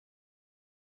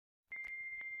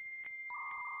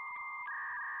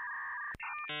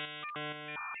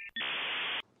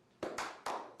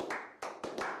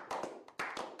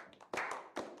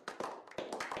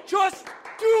Just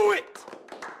do it!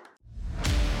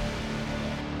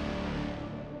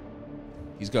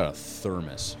 He's got a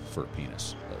thermos for a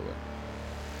penis, by the way.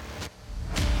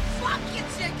 Fuck you,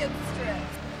 chicken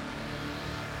strips!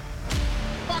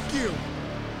 Fuck you!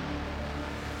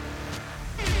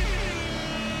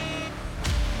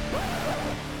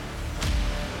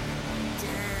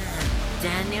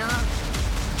 Daniel?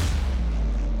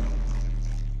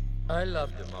 I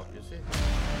love democracy.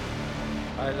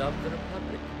 I love the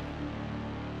Republic.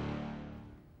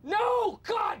 No!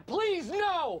 God, please,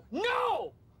 no!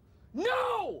 No!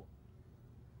 No!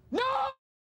 No!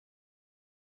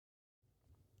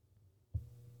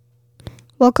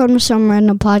 Welcome to Some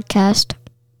Random Podcast.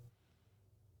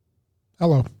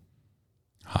 Hello.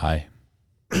 Hi.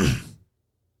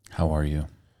 How are you?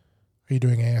 Are you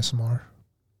doing ASMR?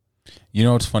 You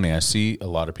know what's funny? I see a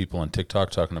lot of people on TikTok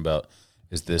talking about,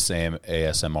 is this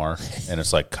ASMR? And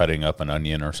it's like cutting up an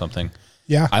onion or something.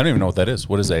 Yeah. I don't even know what that is.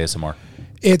 What is ASMR?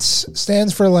 It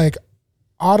stands for like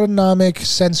Autonomic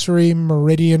Sensory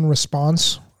Meridian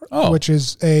Response, which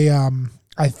is a,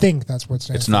 I think that's what it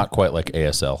stands It's for. not quite like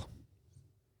ASL.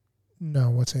 No,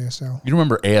 what's ASL? You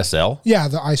remember ASL? Yeah,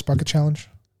 the Ice Bucket Challenge.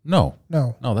 No,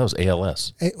 No. that was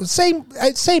ALS.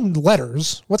 Same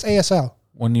letters. What's ASL?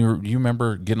 When you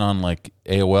remember getting on like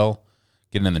AOL,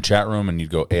 getting in the chat room and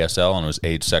you'd go ASL and it was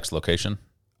age, sex, location?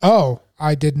 Oh,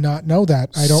 I did not know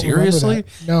that. I don't Seriously? remember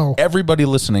that. No. Everybody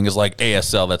listening is like,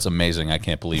 ASL, that's amazing. I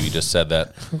can't believe you just said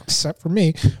that. Except for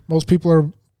me. Most people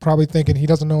are probably thinking he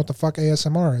doesn't know what the fuck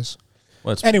ASMR is.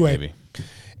 Well, it's Anyway. maybe.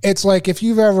 It's like if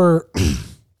you've ever,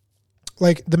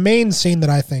 like the main scene that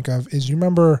I think of is, you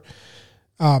remember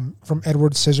from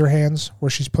Edward Scissorhands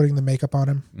where she's putting the makeup on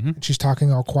him and she's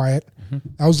talking all quiet.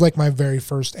 That was like my very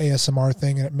first ASMR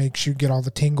thing, and it makes you get all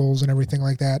the tingles and everything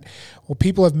like that. Well,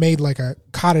 people have made like a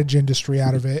cottage industry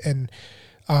out of it, and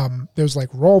there's like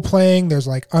role playing, there's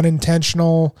like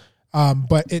unintentional,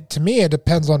 but to me it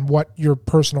depends on what your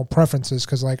personal preference is,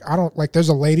 because like I don't like, there's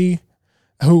a lady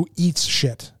who eats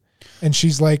shit, and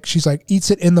she's like eats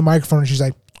it in the microphone, and she's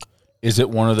like, Is it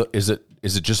one of the, is it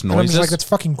just and I'm noises? just like, that's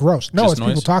fucking gross. No, Just it's noise?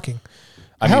 people talking.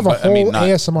 I mean, have a but- whole not-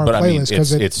 ASMR but I mean, playlist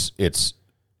because it's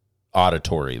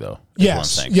auditory though. Is what I'm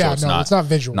yes, saying. yeah, So no, it's not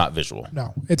visual. Not visual.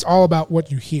 No, it's all about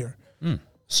what you hear.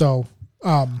 So,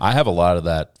 I have a lot of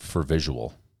that for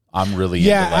visual. I'm really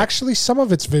yeah, into like, actually, some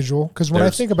of it's visual, because when I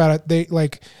There's- think about it, they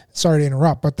like. Sorry to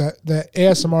interrupt, but the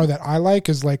ASMR that I like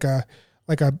is like a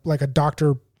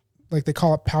doctor, like they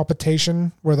call it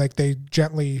palpitation, where like they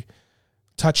gently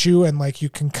touch you and like you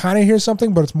can kind of hear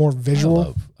something, but it's more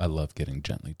visual. I love getting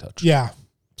gently touched. Yeah,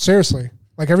 seriously.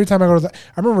 Like every time I go to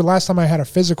I remember last time I had a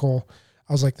physical,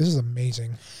 I was like, this is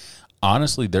amazing.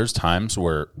 Honestly, there's times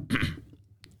where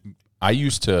I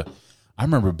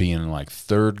remember being in like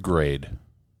third grade,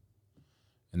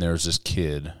 and there was this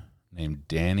kid named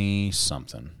Danny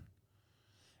something.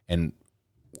 And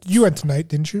You went tonight,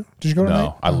 didn't you? Did you go tonight?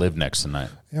 no, I lived next tonight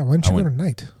Yeah, why didn't you I go went-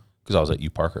 tonight? because I was at U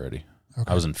Park already. Okay.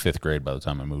 I was in fifth grade by the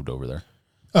time I moved over there.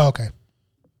 Oh, okay.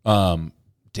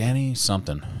 Danny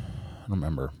something, I don't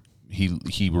remember.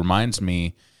 He reminds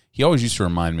me. He always used to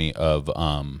remind me of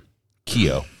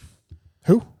Keo.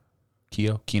 Who?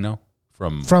 Keno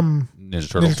from Ninja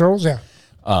Turtles. Ninja Turtles, yeah.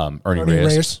 Ernie Ernie Reyes.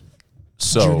 Reyes.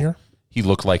 So Jr. he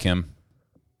looked like him,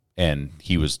 and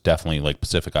he was definitely like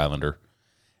Pacific Islander.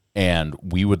 And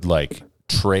we would like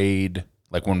trade,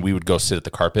 like when we would go sit at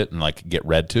the carpet and like get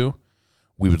read to,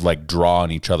 we would like draw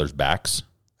on each other's backs.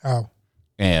 Oh,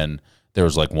 And there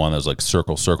was like one that was like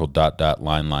circle, circle, dot, dot,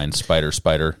 line, line, spider,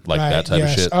 spider, like right, that type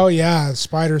yes. of shit. Oh, yeah.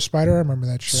 Spider. I remember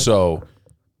that shit. So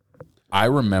I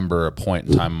remember a point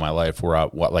in time in my life where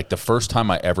like the first time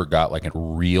I ever got like a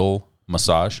real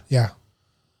massage, Yeah.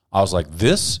 I was like,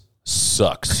 this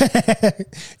sucks.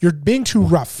 You're being too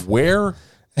rough. Where's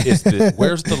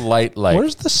the light? Like,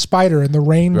 Where's the spider and the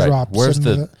raindrops? right, where's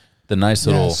and the nice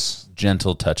little Yes.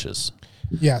 gentle touches?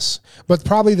 Yes. But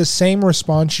probably the same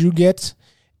response you get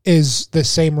is the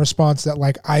same response that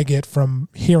like I get from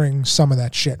hearing some of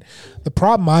that shit. The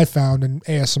problem I found, and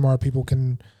ASMR people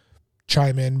can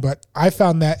chime in, but I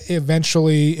found that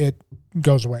eventually it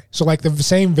goes away. So like the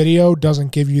same video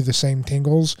doesn't give you the same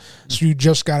tingles. So you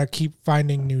just got to keep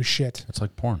finding new shit. It's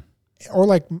like porn. Or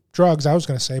like drugs, I was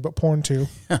going to say, but porn too.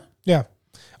 Yeah.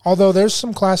 Although there's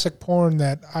some classic porn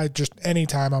that I just,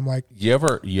 anytime I'm like, You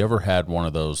ever had one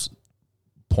of those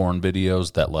porn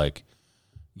videos that like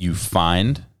you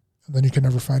find then you can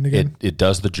never find again. it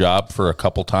does the job for a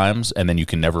couple times and then you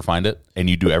can never find it, and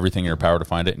you do everything in your power to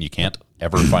find it and you can't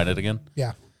ever find it again?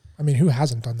 Yeah. I mean, who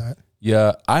hasn't done that?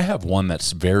 Yeah, I have one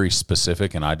that's very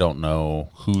specific, and I don't know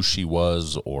who she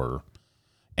was or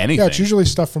anything. Yeah, it's usually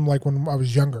stuff from like when I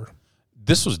was younger.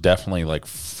 This was definitely like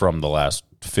from the last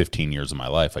 15 years of my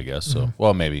life, I guess. So,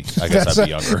 well, maybe. I guess I'd be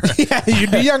younger. Yeah,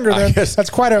 you'd be younger then. That's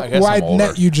quite I a guess wide I'm older.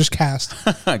 net you just cast.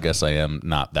 I guess I am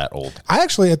not that old. I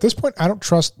actually, at this point, I don't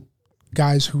trust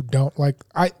guys who don't like.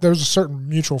 There's a certain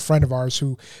mutual friend of ours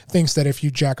who thinks that if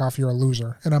you jack off, you're a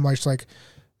loser, and I'm like, she's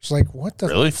like, what the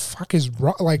Really? fuck is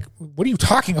wrong? Like, what are you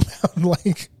talking about?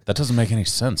 Like, That doesn't make any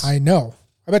sense. I know.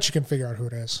 I bet you can figure out who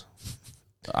it is.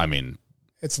 I mean,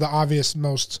 It's the obvious,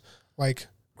 most like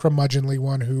curmudgeonly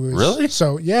one who is Really?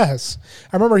 So yes,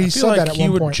 I remember he I feel said like that at he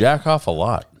one would point. jack off a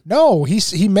lot. No,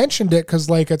 he mentioned it because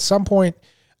like at some point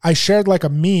I shared like a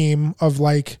meme of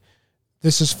like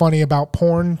this is funny about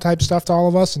porn type stuff to all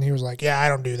of us, and he was like, "Yeah, I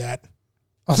don't do that."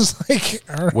 I was like,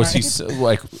 all right. Was he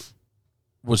like?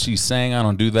 Was he saying I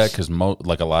don't do that because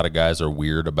like a lot of guys are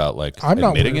weird about like I'm not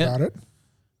admitting worried it? about it.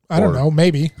 I don't Or- know.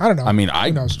 Maybe I don't know. I mean,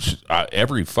 Who knows?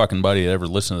 every fucking buddy that ever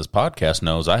listened to this podcast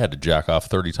knows I had to jack off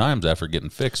 30 times after getting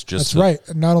fixed. That's right.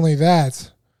 And not only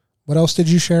that, what else did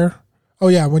you share? Oh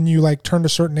yeah, when you like turned a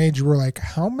certain age, you were like,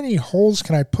 "How many holes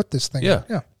can I put this thing?" Yeah. in?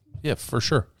 Yeah. Yeah, for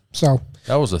sure. So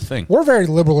That was a thing. we're very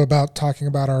liberal about talking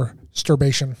about our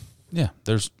sturbation. Yeah,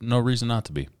 there's no reason not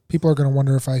to be. People are going to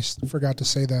wonder if I forgot to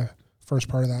say the first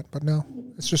part of that, but no,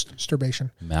 it's just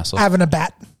sturbation. Massive. Having a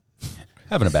bat.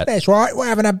 Having a bet. That's right. We're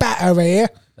having a bat over here.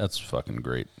 That's fucking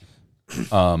great.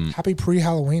 Happy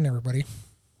pre-Halloween, everybody.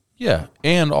 Yeah,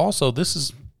 and also this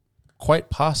is quite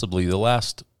possibly the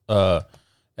last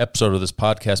episode of this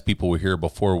podcast people will hear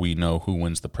before we know who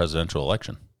wins the presidential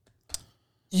election.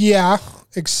 Yeah,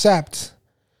 except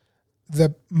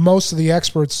the most of the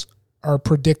experts are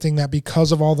predicting that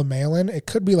because of all the mail-in, it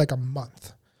could be like a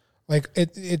month. Like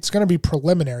it's going to be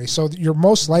preliminary, so you're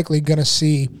most likely going to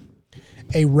see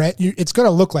it's going to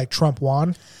look like Trump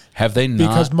won Have they not?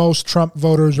 because most Trump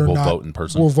voters are Will not vote in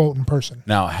person. Will vote in person.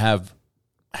 Now, have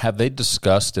they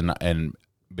discussed, and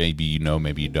maybe you know,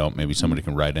 maybe you don't, maybe somebody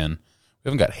can write in. We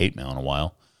haven't got hate mail in a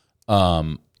while.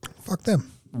 Fuck them.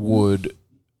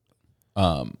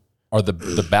 Are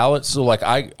the ballots, so like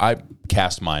I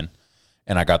cast mine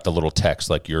and I got the little text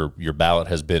like your ballot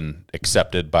has been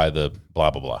accepted by the blah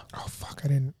blah blah. Oh fuck! I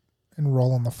didn't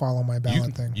enroll on the follow my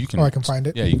ballot thing. You can, I can find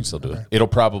it. Yeah, you can still do it. It'll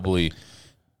probably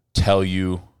tell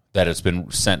you that it's been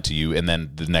sent to you, and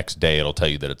then the next day it'll tell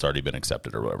you that it's already been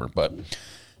accepted or whatever. But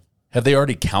have they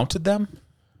already counted them,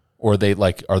 or are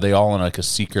they all in like a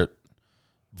secret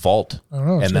vault? I don't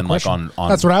know. It's And a then good like question. on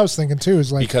That's what I was thinking too.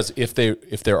 Is like because if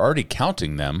they're already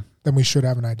counting them, then we should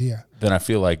have an idea. then I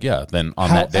feel like then on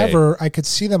that day, However, I could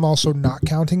see them also not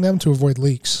counting them to avoid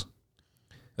leaks.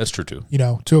 that's true too.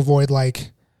 To avoid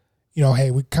like,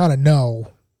 hey, we kind of know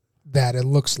that it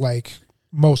looks like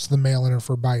most of the mail-in are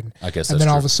for Biden. I guess and that's then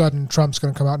all true. of a sudden Trump's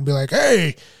going to come out and be like,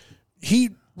 hey,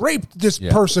 he raped this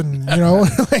person,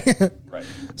 right.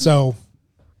 So,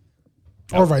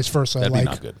 or vice versa. That'd be like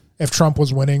not good. if Trump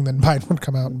was winning, then Biden would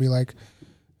come out and be like,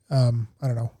 I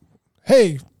don't know,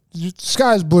 hey, the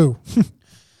sky's blue.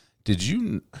 Did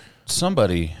you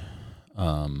somebody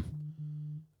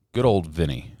good old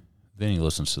Vinny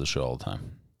listens to the show all the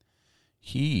time.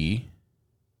 He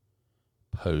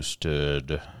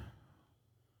posted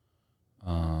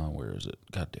where is it?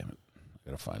 God damn it.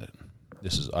 I gotta find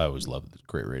it. I always love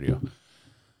great radio.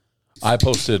 I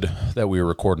posted that we were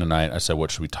recording tonight. I said, what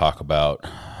should we talk about?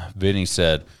 Vinny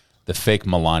said the fake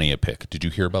Melania pic. Did you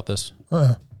hear about this?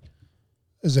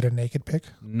 Is it a naked pic?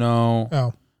 No.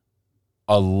 Oh,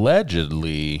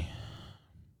 Allegedly,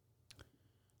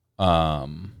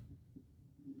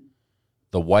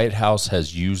 the White House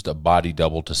has used a body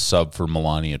double to sub for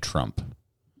Melania Trump,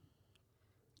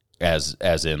 as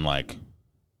in like,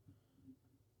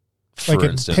 for Like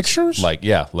in instance, pictures? like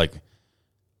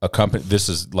a company. This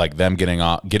is like them getting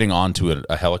onto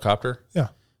a helicopter, yeah.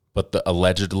 but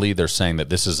allegedly they're saying that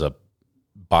this is a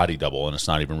body double and it's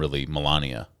not even really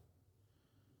Melania.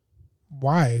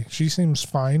 Why? She seems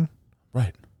fine.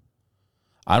 Right.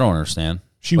 I don't understand.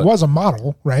 She But- was a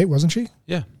model, right? Wasn't she?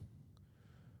 Yeah.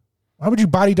 Why would you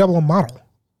body double a model?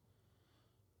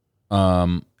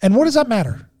 And what does that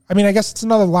matter? I mean, I guess it's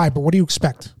another lie, but what do you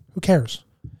expect? Who cares?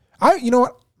 You know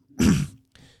what?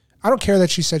 I don't care that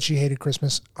she said she hated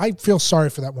Christmas. I feel sorry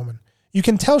for that woman. You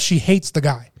can tell she hates the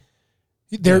guy.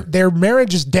 Their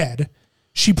marriage is dead.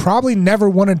 She probably never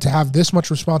wanted to have this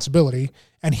much responsibility,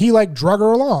 and he like drug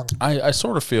her along. I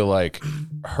sort of feel like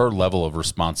her level of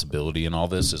responsibility in all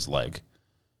this is like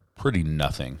pretty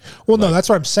nothing. Well, no, that's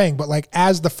what I'm saying. But like,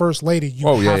 as the first lady, you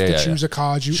have to choose a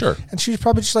college. Sure. And she's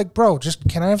probably just like, bro, just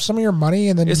can I have some of your money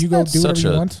and then you go do whatever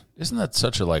you want? Isn't that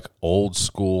such a like old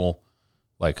school,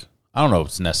 like I don't know if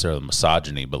it's necessarily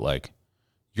misogyny, but like,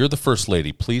 you're the first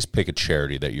lady. Please pick a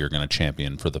charity that you're going to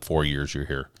champion for the 4 years you're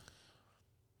here.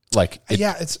 Like,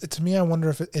 it's to me. I wonder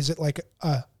if is it like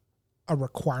a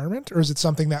requirement, or is it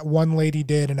something that one lady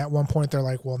did, and at one point they're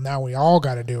like, well, now we all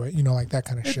got to do it. You know, like that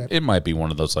kind of shit. It might be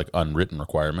one of those like unwritten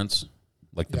requirements,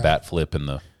 like the bat flip and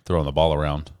the throwing the ball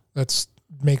around. That's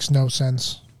makes no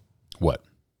sense. What?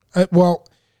 Well,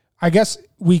 I guess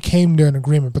we came to an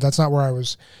agreement, but that's not where I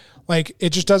was. Like, it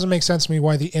just doesn't make sense to me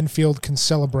why the infield can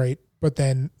celebrate, but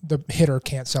then the hitter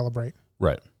can't celebrate.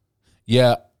 Right.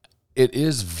 Yeah, it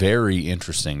is very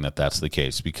interesting that that's the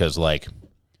case because, like,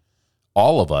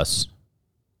 all of us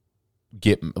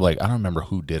get, like, I don't remember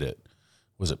who did it.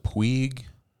 Was it Puig?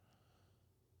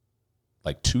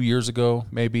 Like 2 years ago,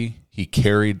 maybe? He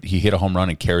hit a home run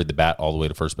and carried the bat all the way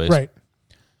to first base. Right.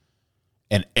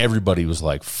 And everybody was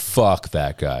like, fuck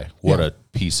that guy. What a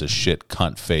piece of shit,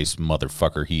 cunt-faced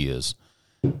motherfucker he is.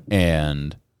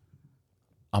 And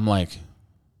I'm like,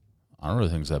 I don't really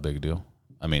think it's that big a deal.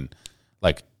 I mean,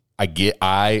 like,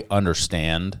 I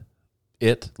understand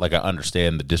it. Like, I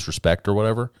understand the disrespect or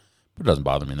whatever, but it doesn't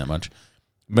bother me that much.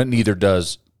 But neither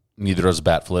does a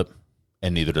bat flip,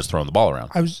 and neither does throwing the ball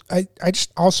around. I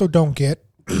just also don't get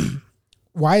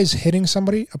why is hitting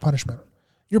somebody a punishment?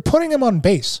 You're putting him on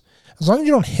base. As long as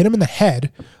you don't hit him in the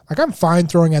head, like, I'm fine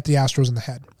throwing at the Astros in the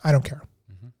head. I don't care.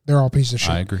 They're all pieces of shit.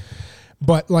 I agree.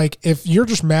 But, like, if you're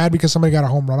just mad because somebody got a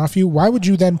home run off you, why would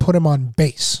you then put him on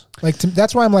base? Like,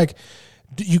 that's why I'm like,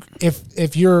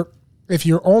 if you're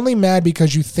only mad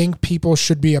because you think people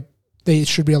should be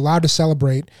allowed to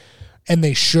celebrate and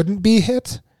they shouldn't be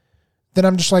hit, then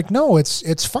I'm just like, no,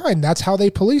 it's fine. That's how they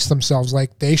police themselves.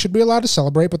 Like, they should be allowed to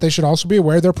celebrate, but they should also be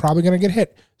aware they're probably going to get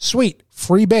hit. Sweet.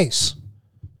 Free base.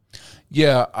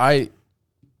 Yeah,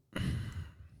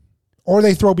 Or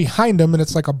they throw behind them and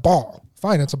it's like a ball.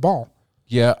 Fine, it's a ball.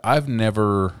 Yeah, I've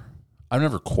never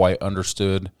quite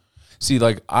understood. See,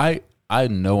 like, I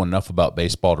know enough about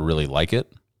baseball to really like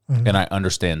it, and I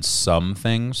understand some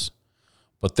things,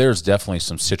 but there's definitely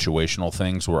some situational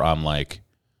things where I'm like,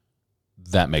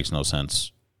 that makes no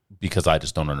sense because I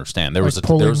just don't understand. There like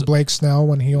was Blake Snell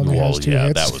when he only has 2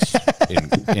 hits. That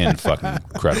was in fucking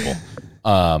incredible.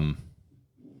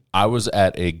 I was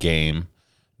at a game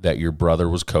that your brother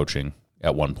was coaching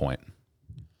at one point,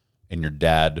 and your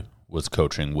dad was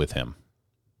coaching with him.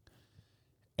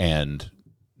 And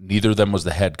neither of them was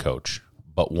the head coach,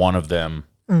 but one of them...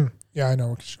 Yeah, I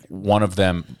know. One of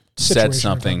them said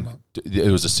something. It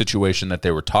was a situation that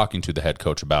they were talking to the head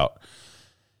coach about.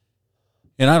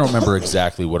 And I don't remember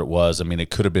exactly what it was. I mean, it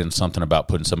could have been something about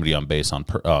putting somebody on base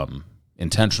on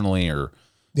intentionally or,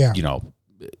 you know,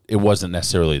 it wasn't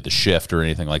necessarily the shift or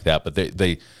anything like that. But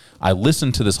I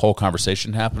listened to this whole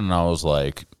conversation happen, and I was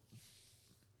like,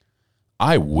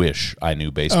 I wish I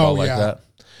knew baseball that.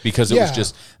 Because it was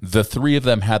just the three of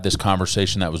them had this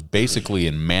conversation that was basically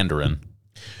in Mandarin.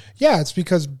 Yeah, it's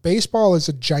because baseball is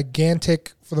a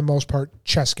gigantic, for the most part,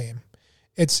 chess game.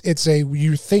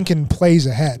 You're thinking plays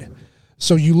ahead.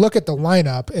 So you look at the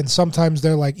lineup, and sometimes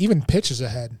they're like even pitches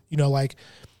ahead. You know, like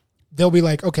they'll be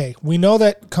like, okay, we know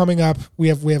that coming up we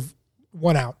have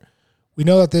one out. We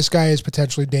know that this guy is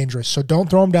potentially dangerous, so don't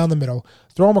throw him down the middle.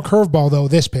 Throw him a curveball, though,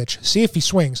 this pitch. See if he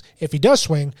swings. If he does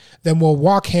swing, then we'll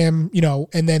walk him, you know,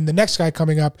 and then the next guy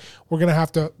coming up, we're going to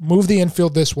have to move the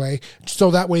infield this way, so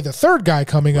that way the third guy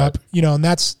coming up, you know, and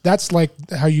that's like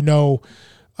how you know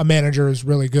a manager is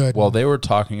really good. Well, they were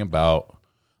talking about,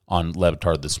 on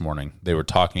Levitard this morning, they were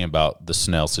talking about the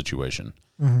Snell situation.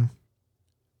 Mm-hmm.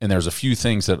 And there's a few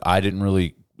things that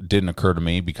didn't occur to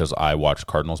me because I watch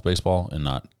Cardinals baseball and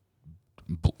not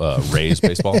Rays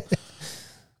baseball.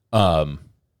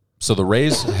 So the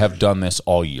Rays have done this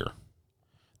all year.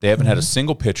 They haven't had a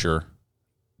single pitcher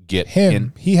get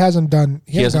in. He hasn't gone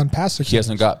past 6. He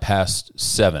hasn't got past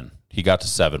 7. He got to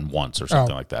 7 once or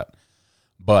something like that.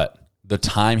 But the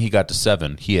time he got to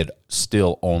 7, he had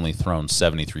still only thrown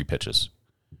 73 pitches.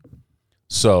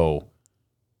 So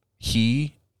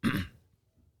he,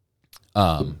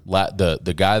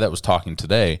 the guy that was talking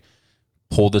today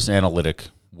pulled this analytic,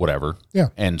 whatever,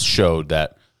 and showed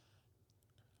that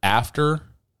after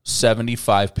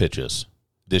 75 pitches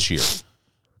this year,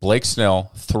 Blake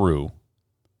Snell threw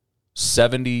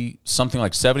something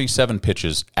like 77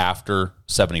 pitches after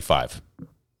 75,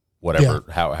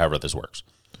 however this works.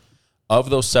 Of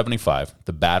those 75,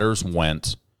 the batters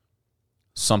went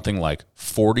something like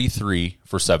 43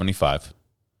 for 75.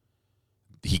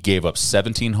 He gave up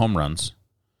 17 home runs,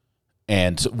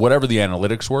 and whatever the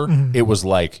analytics were, it was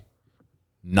like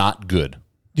not good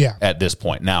at this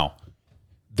point. Now,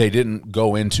 they didn't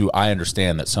go into, I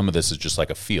understand that some of this is just like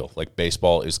a feel. Like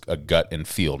baseball is a gut and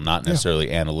feel, not necessarily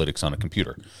analytics on a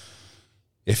computer.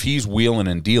 if he's wheeling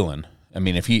and dealing,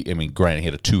 granted he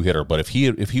had a 2-hitter, but if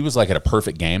he was like at a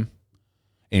perfect game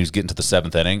and he was getting to the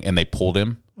 7th inning and they pulled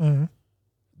him,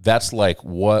 that's like,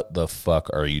 what the fuck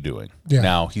are you doing? Yeah.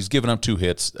 Now he's given up 2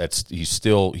 hits. He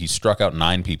struck out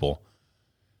 9 people.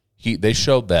 They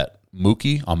showed that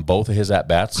Mookie on both of his at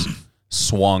bats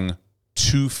swung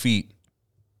 2 feet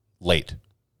late,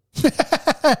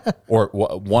 or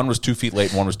one was 2 feet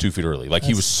late, and one was 2 feet early. Like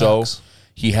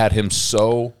he had him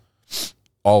so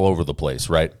all over the place,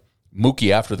 right?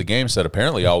 Mookie after the game said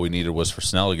apparently all we needed was for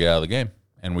Snell to get out of the game,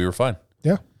 and we were fine.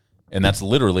 Yeah, and that's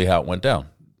literally how it went down.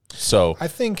 So I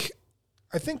think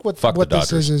what the this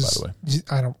Dodgers, is by the way.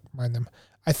 I don't mind them.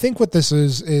 I think what this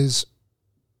is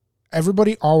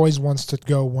everybody always wants to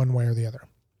go one way or the other,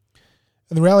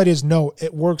 and the reality is no,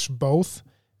 it works both.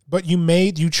 But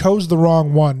you chose the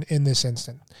wrong one in this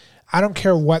instance. I don't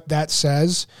care what that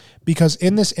says, because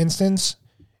in this instance,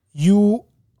 you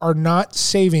are not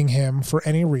saving him for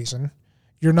any reason.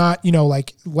 You're not,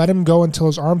 let him go until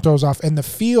his arm throws off. And I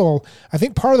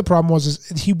think part of the problem was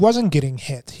he wasn't getting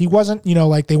hit. He wasn't,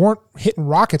 they weren't hitting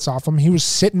rockets off him. He was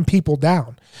sitting people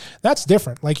down. That's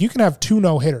different. Like, you can have 2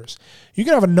 no-hitters. You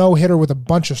can have a no-hitter with a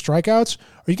bunch of strikeouts,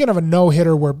 or you can have a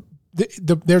no-hitter where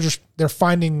they're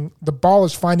finding, the ball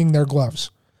is finding their gloves.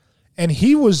 And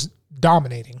he was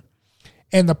dominating.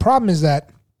 And the problem is that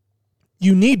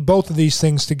you need both of these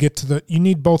things to you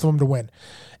need both of them to win.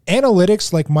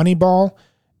 Analytics like Moneyball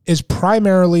is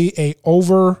primarily a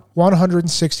over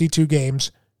 162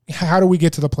 games. How do we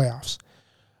get to the playoffs?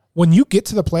 When you get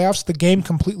to the playoffs, the game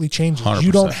completely changes. 100%.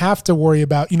 You don't have to worry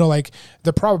about,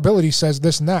 the probability says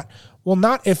this and that. Well,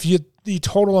 not if the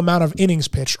total amount of innings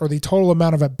pitched or the total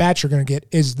amount of at-bats you're going to get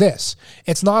is this.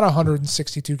 It's not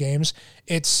 162 games.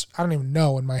 It's, I don't even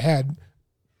know in my head,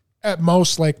 at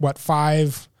most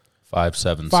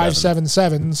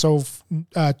 577. So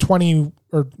 20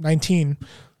 or 19.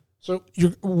 So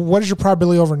what is your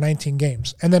probability over 19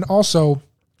 games? And then also,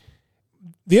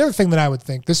 the other thing that I would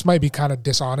think, this might be kind of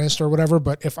dishonest or whatever,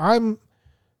 but if I'm,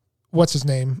 what's his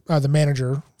name, the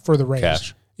manager for the Rays.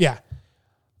 Cash. Yeah.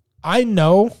 I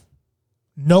know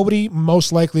nobody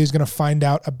most likely is going to find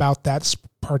out about that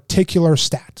particular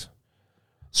stat.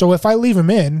 So if I leave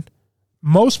him in,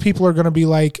 most people are going to be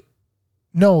like,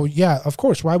 no, yeah, of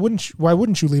course. Why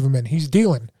wouldn't you leave him in? He's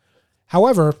dealing.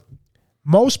 However,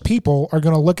 most people are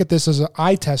going to look at this as an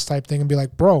eye test type thing and be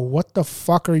like, bro, what the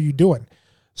fuck are you doing?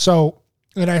 So,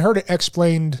 and I heard it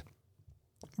explained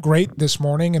great this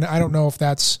morning, and I don't know if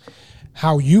that's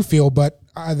how you feel, but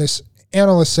this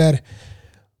analyst said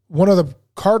one of the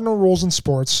cardinal rules in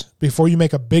sports before you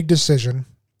make a big decision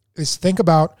is think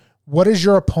about what does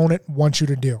your opponent want you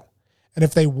to do. And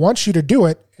if they want you to do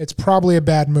it, it's probably a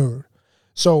bad move.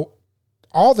 So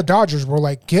all the Dodgers were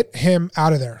like, get him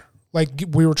out of there. Like,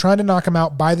 we were trying to knock him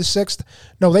out by the 6th.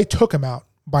 No, they took him out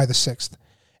by the 6th.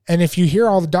 And if you hear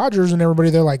all the Dodgers and everybody,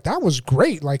 they're like, that was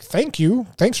great. Like, thank you.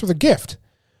 Thanks for the gift.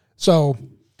 So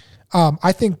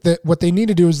I think that what they need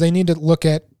to do is they need to look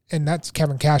at, and that's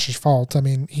Kevin Cash's fault. I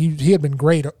mean, he had been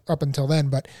great up until then,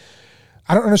 but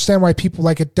I don't understand why people,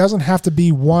 like, it doesn't have to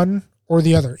be one or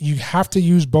the other. You have to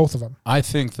use both of them. I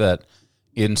think that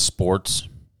in sports,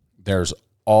 there's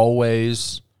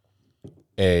always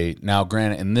now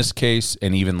granted in this case,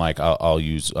 and even like I'll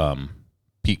use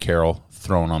Pete Carroll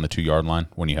throwing on the 2-yard line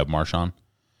when you have Marshawn in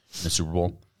the Super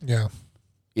Bowl. Yeah.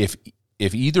 If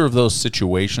either of those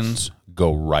situations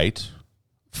go right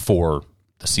for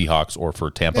the Seahawks or for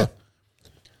Tampa,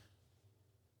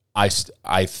 I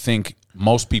think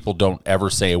most people don't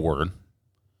ever say a word.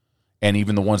 And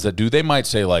even the ones that do, they might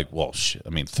say like, well, shit,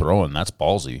 I mean, throwing, that's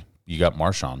ballsy. You got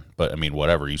Marshawn, but I mean,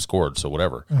 whatever, you scored, so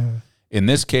whatever. Mm-hmm. In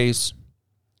this case,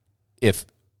 if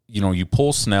you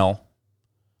pull Snell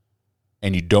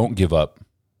and you don't give up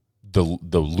the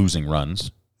losing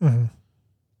runs, mm-hmm.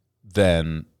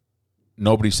 then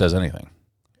nobody says anything.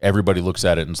 Everybody looks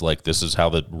at it and is like, this is how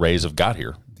the Rays have got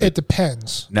here. It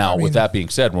depends. Now, with that being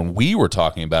said, when we were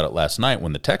talking about it last night,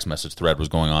 when the text message thread was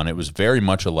going on, it was very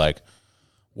much a like,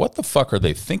 what the fuck are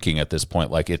they thinking at this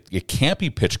point? Like, it can't be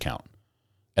pitch count.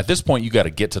 At this point, you got to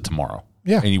get to tomorrow.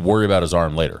 Yeah. And you worry about his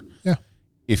arm later. Yeah.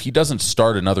 If he doesn't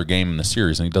start another game in the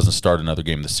series, and he doesn't start another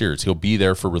game in the series, he'll be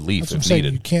there for relief That's if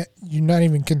needed. You not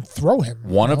even can throw him.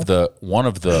 One of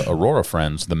the Aurora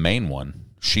friends, the main one,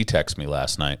 she texted me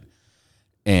last night,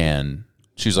 and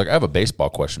she's like, I have a baseball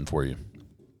question for you.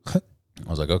 I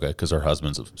was like, okay, because her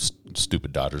husband's a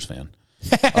stupid Dodgers fan.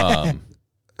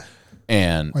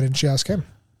 And why didn't she ask him?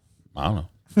 I don't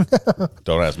know.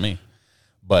 Don't ask me.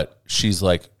 But she's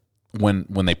like, when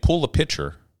they pull the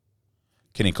pitcher,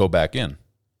 can he go back in?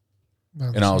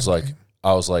 And I was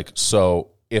like,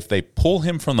 so if they pull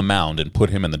him from the mound and put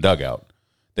him in the dugout,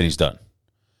 then he's done.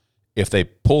 If they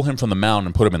pull him from the mound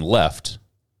and put him in left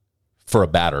for a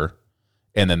batter,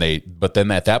 and then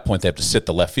at that point they have to sit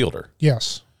the left fielder.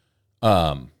 Yes.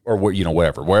 Or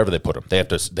wherever they put him, they have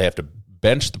to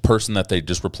bench the person that they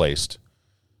just replaced,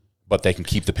 but they can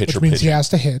keep the pitcher. Which means pitching. he has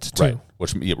to hit too.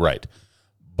 Right.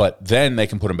 But then they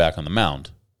can put him back on the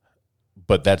mound.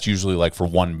 But that's usually like for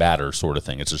one batter sort of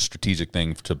thing. It's a strategic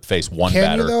thing to face one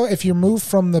batter. Can you though? If you move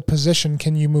from the position,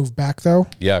 can you move back though?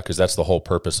 Yeah, because that's the whole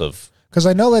purpose of. Because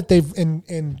I know that they've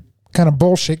in kind of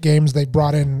bullshit games they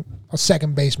brought in a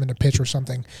second baseman to pitch or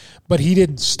something, but he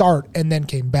didn't start and then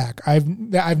came back. I've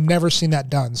never seen that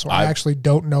done, so I actually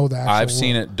don't know that. I've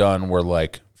seen it done where,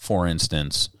 like, for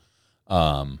instance,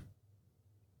 let's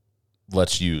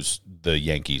use the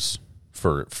Yankees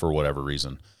for whatever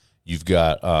reason. You've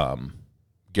got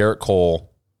Garrett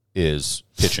Cole is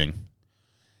pitching,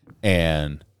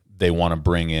 and they want to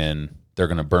bring in. They're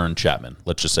going to burn Chapman.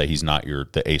 Let's just say he's not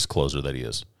the ace closer that he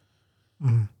is.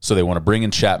 Mm-hmm. So they want to bring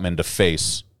in Chapman to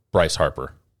face Bryce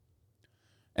Harper.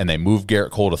 And they move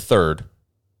Garrett Cole to third.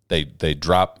 They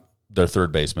drop their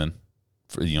third baseman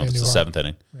for it's the seventh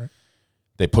inning. Right.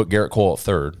 They put Garrett Cole at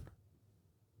third.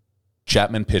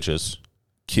 Chapman pitches,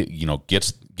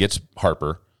 gets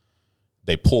Harper.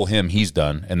 They pull him, he's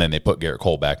done, and then they put Garrett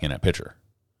Cole back in at pitcher.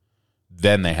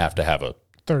 Then they have to have a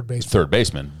third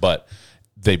baseman. But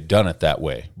they've done it that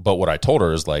way. But what I told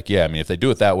her is like, yeah, I mean, if they do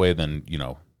it that way, then,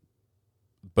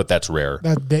 but that's rare.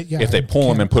 If they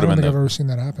pull him and put him in I've ever seen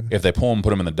that happen. If they pull him and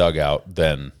put him in the dugout,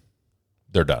 then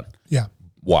they're done. Yeah.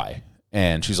 Why?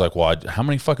 And she's like, well, how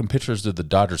many fucking pitchers did the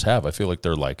Dodgers have? I feel like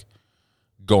they're like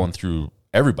going through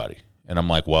everybody. And I'm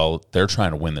like, well, they're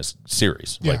trying to win this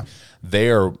series. Yeah. Like,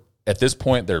 they are, at this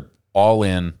point, they're all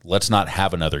in. Let's not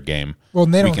have another game. Well,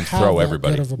 and they we don't can have throw that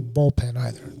everybody. good of a bullpen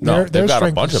either. No, they've got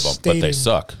a bunch of them, but they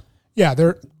suck. Yeah,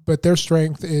 but their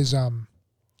strength is, and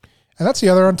that's the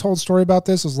other untold story about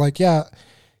this is like, yeah,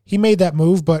 he made that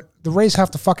move, but the Rays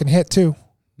have to fucking hit too.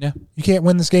 Yeah, you can't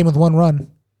win this game with one run.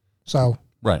 So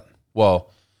right. Well,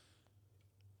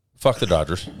 fuck the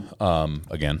Dodgers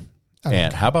again.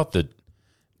 And how about Le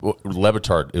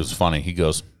Batard? It was funny. He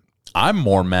goes, I'm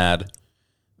more mad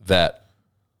that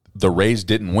the Rays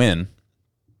didn't win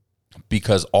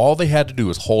because all they had to do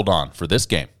was hold on for this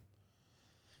game.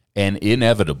 And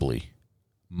inevitably,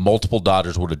 multiple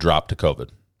Dodgers would have dropped to COVID.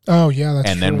 Oh, yeah, that's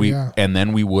and true. And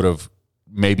then we would have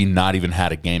maybe not even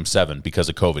had a Game 7 because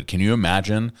of COVID. Can you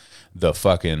imagine the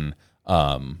fucking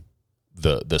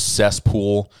the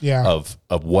cesspool of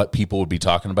what people would be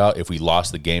talking about if we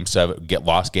lost the Game 7,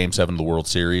 lost Game 7 of the World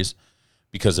Series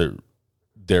because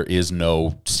there is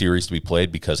no series to be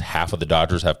played because half of the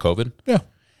Dodgers have COVID? Yeah.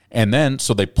 And then,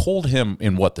 so they pulled him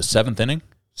in what, the 7th inning?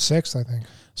 6th, I think.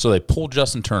 So they pulled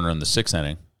Justin Turner in the 6th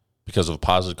inning because of a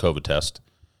positive COVID test.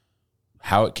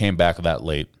 How it came back that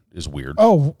late is weird.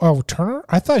 Oh, Turner?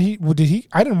 I thought I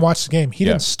didn't watch the game. He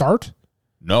didn't start?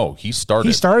 No, he started.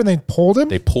 He started and they pulled him?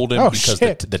 They pulled him because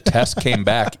the test came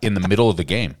back in the middle of the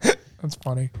game. That's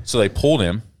funny. So they pulled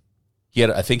him.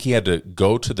 I think he had to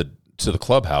go to the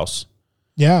clubhouse.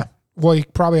 Yeah. Well, he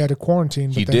probably had to quarantine.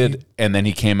 But he did, and then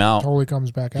he came out. Totally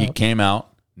comes back out. He came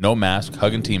out, no mask,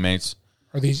 hugging teammates.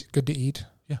 Are these good to eat?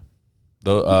 Yeah.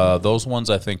 Those ones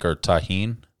I think are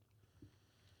tahini.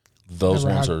 Those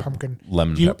ones are pumpkin.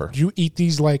 Lemon pepper. Do you eat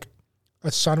these like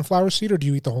a sunflower seed, or do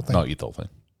you eat the whole thing? No, eat the whole thing.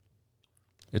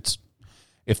 It's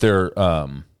if they're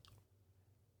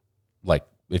like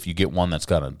if you get one that's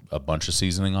got a bunch of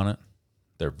seasoning on it,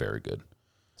 they're very good.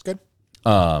 It's good.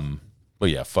 But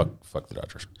yeah, fuck the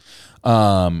Dodgers.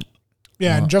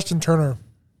 Yeah, and Justin Turner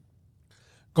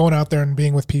going out there and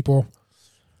being with people.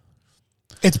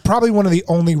 It's probably one of the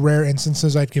only rare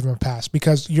instances I'd give him a pass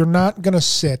because you're not going to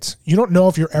sit. You don't know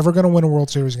if you're ever going to win a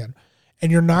World Series again.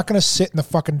 And you're not going to sit in the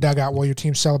fucking dugout while your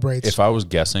team celebrates. If I was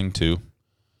guessing, too,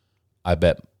 I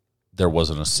bet there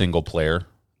wasn't a single player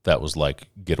that was like,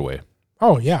 get away.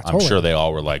 Oh, yeah, totally. I'm sure they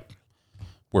all were like,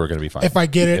 we're going to be fine. If I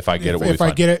get it, we'll be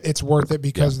fine. it's worth it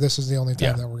because this is the only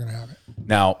time that we're going to have it.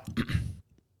 Now,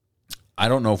 I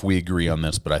don't know if we agree on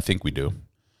this, but I think we do.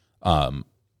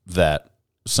 That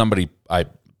somebody,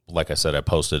 like I said, I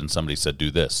posted and somebody said, do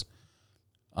this.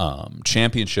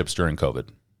 Championships during COVID.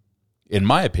 In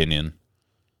my opinion,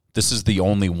 this is the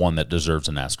only one that deserves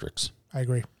an asterisk. I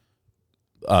agree.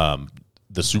 The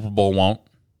Super Bowl won't,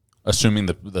 assuming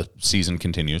the season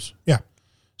continues. Yeah.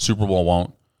 Super Bowl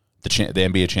won't. The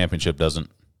NBA championship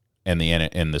doesn't, and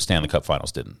the Stanley Cup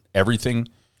Finals didn't. Everything,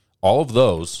 all of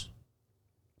those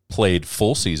played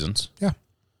full seasons. Yeah.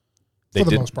 For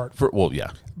the most part.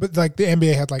 Yeah. But like the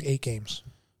NBA had like 8 games.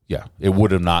 Yeah. It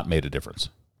would have not made a difference.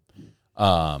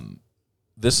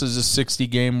 This is a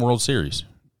 60-game World Series.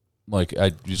 Like,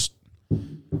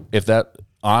 if that,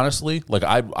 honestly, like,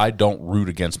 I don't root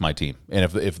against my team. And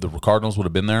if the Cardinals would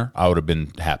have been there, I would have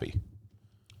been happy.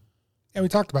 Yeah, we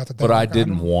talked about that. But I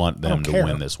didn't want them to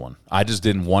win this one. I just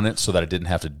didn't want it so that I didn't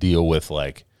have to deal with,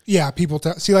 like. Yeah, people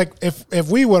see, like, if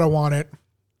we would have won it,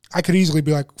 I could easily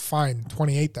be like, fine,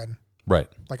 28 then. Right.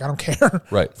 Like, I don't care.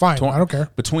 Right. Fine, I don't care.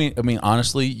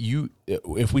 Honestly,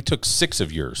 if we took 6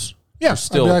 of yours, yeah,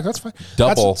 still I'd be like, that's fine.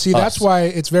 double. That's why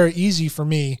it's very easy for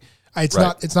me. It's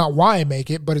not why I make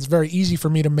it, but it's very easy for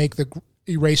me to make the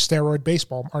erase steroid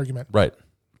baseball argument. Right.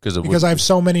 Because I have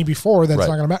so many before that it's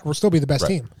not going to matter. We'll still be the best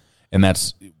team. And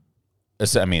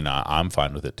I'm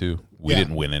fine with it too. We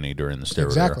didn't win any during the steroid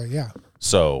Exactly, era. yeah.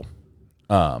 So,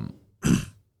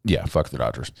 yeah, fuck the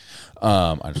Dodgers.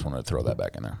 I just wanted to throw that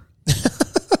back in there.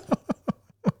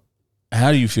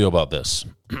 How do you feel about this?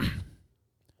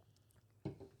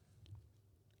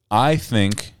 I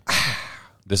think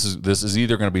this is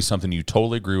either going to be something you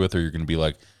totally agree with, or you're going to be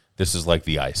like, this is like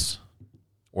the ice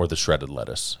or the shredded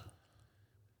lettuce.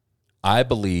 I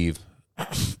believe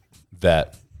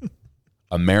that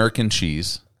American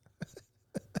cheese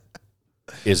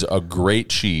is a great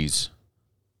cheese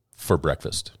for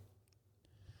breakfast.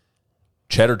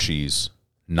 Cheddar cheese,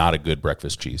 not a good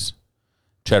breakfast cheese.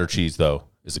 Cheddar cheese, though,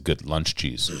 is a good lunch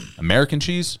cheese. American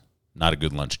cheese, not a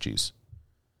good lunch cheese.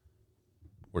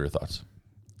 What are your thoughts?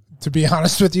 To be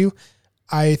honest with you,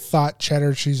 I thought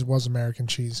cheddar cheese was American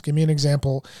cheese. Give me an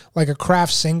example, like a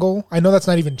Kraft single. I know that's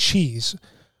not even cheese.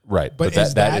 Right, but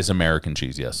that is American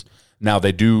cheese, yes. Now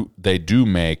they do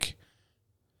make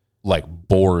like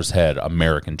Boar's Head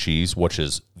American cheese, which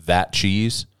is that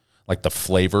cheese, like the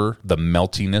flavor, the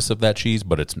meltiness of that cheese,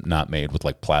 but it's not made with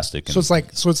like plastic. So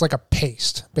it's like a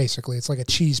paste, basically. It's like a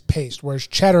cheese paste, whereas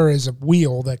cheddar is a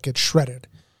wheel that gets shredded.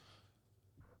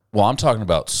 Well, I'm talking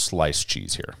about sliced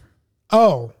cheese here.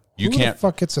 Oh, who the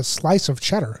fuck gets a slice of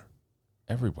cheddar?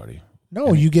 Everybody.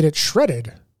 No, you get it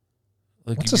shredded.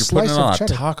 Like What's if a you're slice putting it on of a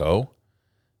cheddar? taco.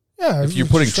 Yeah, If you're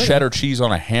putting cheddar cheese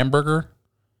on a hamburger.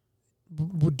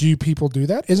 Do people do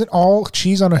that? Isn't all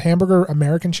cheese on a hamburger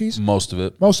American cheese? Most of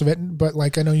it. But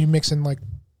like I know you mix in like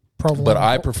provolone. But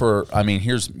I prefer,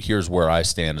 here's where I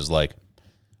stand is like,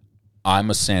 I'm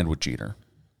a sandwich eater.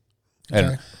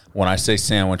 And when I say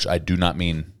sandwich, I do not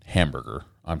mean hamburger.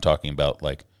 I'm talking about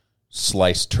like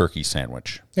sliced turkey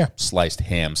sandwich. Yeah. Sliced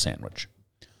ham sandwich.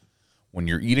 When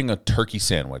you're eating a turkey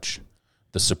sandwich,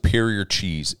 the superior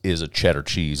cheese is a cheddar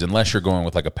cheese, unless you're going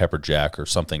with like a pepper jack or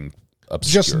something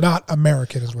obscure. Just not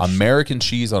American as well. American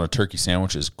cheese on a turkey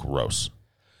sandwich is gross.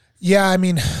 Yeah, I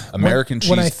mean, American cheese.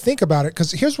 When I think about it,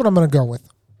 because here's what I'm going to go with.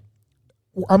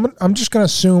 I'm just going to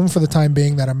assume for the time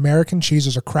being that American cheese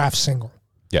is a Kraft single.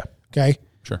 Yeah. Okay.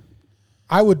 Sure.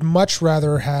 I would much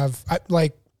rather have,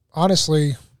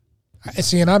 honestly,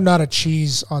 and I'm not a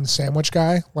cheese on sandwich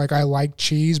guy. Like, I like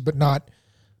cheese, but not,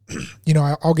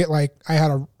 I'll get I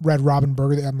had a Red Robin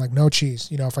burger that I'm like, no cheese.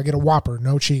 If I get a Whopper,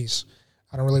 no cheese.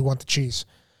 I don't really want the cheese.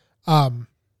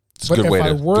 It's but a good way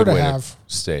to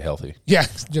stay healthy. Yeah,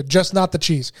 just not the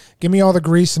cheese. Give me all the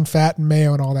grease and fat and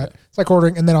mayo and all that. It's like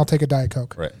ordering, and then I'll take a Diet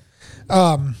Coke. Right.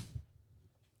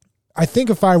 I think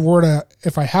if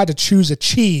I had to choose a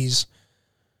cheese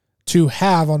to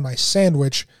have on my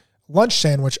lunch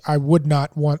sandwich, I would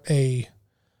not want a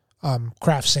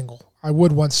Kraft single. I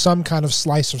would want some kind of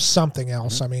slice of something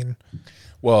else. Mm-hmm. I mean,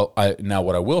 well, now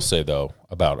what I will say though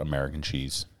about American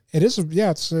cheese, it's a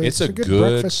good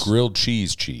breakfast. Grilled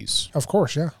cheese. Of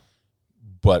course, yeah.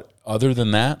 But other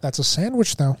than that, that's a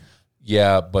sandwich though.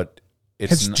 Yeah, but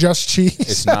it's just cheese.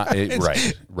 It's not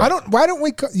right. Why don't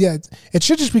we? It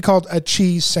should just be called a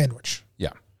cheese sandwich.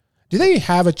 Yeah. Do they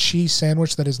have a cheese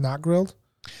sandwich that is not grilled?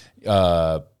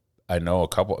 I know a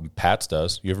couple. Pat's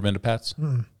does. You ever been to Pat's?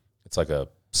 Mm. It's like a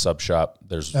sub shop.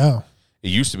 It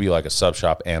used to be like a sub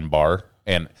shop and bar,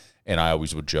 and I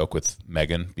always would joke with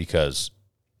Megan because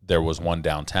there was one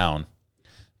downtown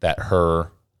that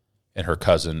her and her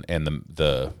cousin and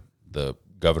the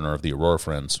governor of the Aurora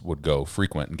Friends would go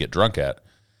frequent and get drunk at.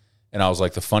 And I was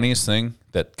like, the funniest thing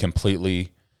that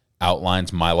completely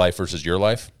outlines my life versus your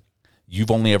life,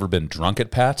 you've only ever been drunk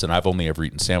at Pat's, and I've only ever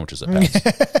eaten sandwiches at Pat's.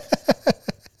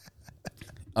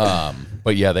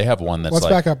 But yeah, they have one that's Let's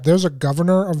back up. There's a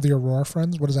governor of the Aurora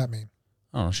Friends. What does that mean?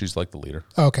 I don't know. She's like the leader.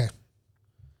 Oh, okay.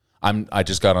 I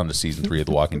just got onto season 3 of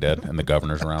The Walking Dead, and the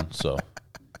governor's around, so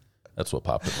that's what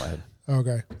popped in my head.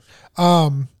 Okay.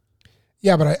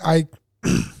 Yeah, but I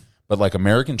But like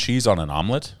American cheese on an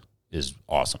omelet is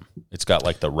awesome. It's got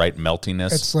like the right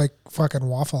meltiness. It's like fucking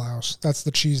Waffle House. That's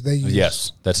the cheese they use.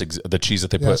 Yes, that's the cheese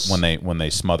that they put when they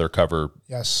smother cover.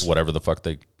 Yes. Whatever the fuck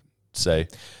they say.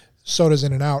 So does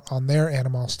In-N-Out on their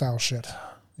animal style shit.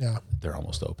 Yeah. They're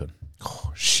almost open.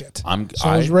 Oh, shit. I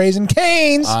was Raising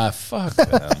Cane's. Fuck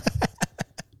them.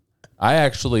 I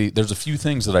actually, there's a few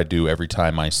things that I do every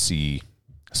time I see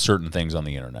certain things on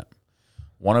the internet.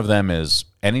 One of them is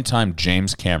anytime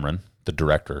James Cameron, the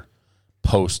director,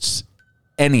 posts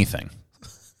anything,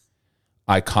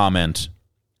 I comment,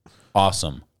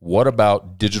 awesome. What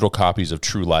about digital copies of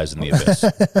True Lies in the Abyss?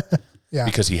 Yeah.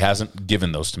 Because he hasn't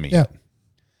given those to me Yeah. yet.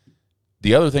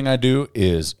 The other thing I do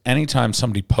is anytime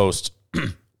somebody posts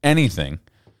anything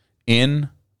in,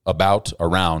 about,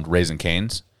 around Raising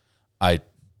Cane's, I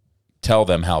tell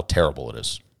them how terrible it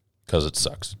is because it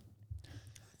sucks.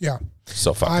 Yeah.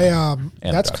 So fuck.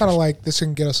 That's kind of like, this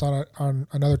can get us on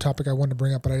another topic I wanted to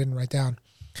bring up, but I didn't write down.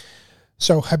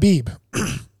 So Habib,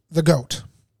 the GOAT,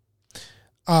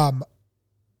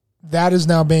 that is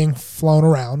now being flown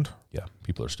around. Yeah,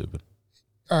 people are stupid.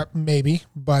 Maybe,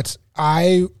 but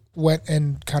I went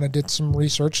and kind of did some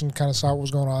research and kind of saw what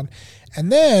was going on.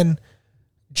 And then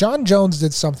John Jones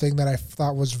did something that I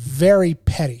thought was very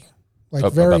petty.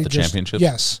 Like very about the championship?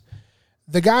 Yes.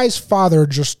 The guy's father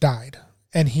just died,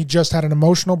 and he just had an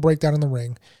emotional breakdown in the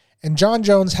ring. And John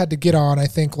Jones had to get on, I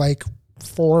think, like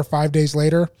 4 or 5 days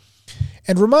later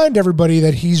and remind everybody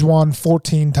that he's won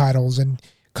 14 titles. And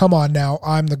come on now,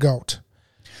 I'm the GOAT.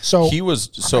 So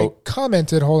I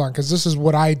commented, hold on, because this is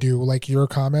what I do, like your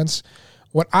comments.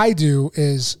 What I do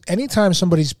is anytime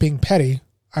somebody's being petty,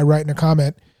 I write in a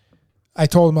comment. I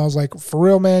told him, I was like, for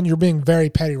real, man, you're being very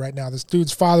petty right now. This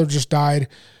dude's father just died.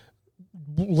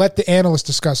 Let the analyst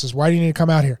discuss this. Why do you need to come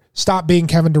out here? Stop being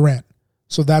Kevin Durant.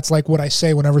 So that's like what I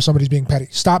say whenever somebody's being petty.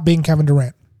 Stop being Kevin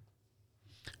Durant.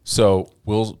 So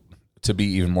to be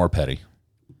even more petty,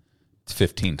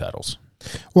 15 titles.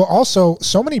 Well, also,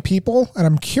 so many people, and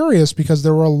I'm curious because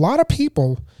there were a lot of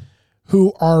people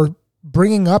who are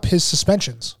bringing up his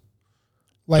suspensions.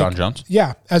 Like, John Jones?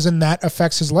 Yeah, as in that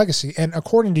affects his legacy. And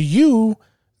according to you,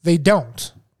 they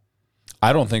don't.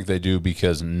 I don't think they do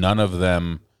because none of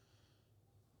them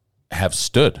have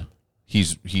stood.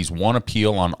 He's won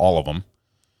appeal on all of them.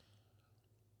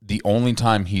 The only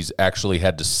time he's actually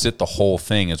had to sit the whole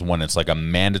thing is when it's like a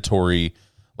mandatory,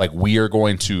 like we're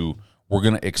going to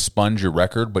expunge your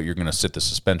record, but you're going to sit the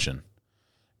suspension.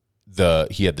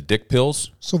 He had the dick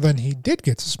pills. So then he did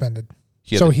get suspended.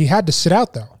 He had to sit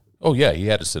out, though. Oh, yeah, he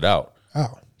had to sit out.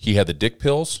 Oh. He had the dick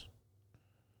pills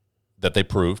that they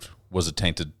proved was a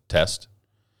tainted test.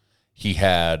 He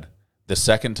had the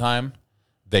second time,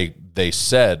 they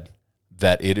said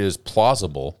that it is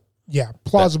plausible. Yeah,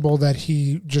 plausible that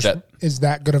he just is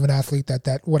that good of an athlete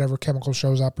that whatever chemical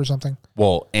shows up or something.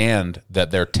 Well, and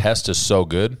that their test is so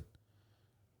good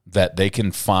that they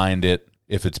can find it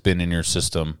if it's been in your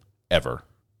system ever.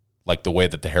 Like the way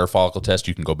that the hair follicle test,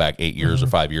 you can go back 8 years or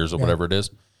 5 years or whatever it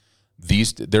is.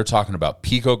 They're talking about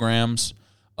picograms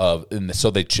of, and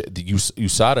so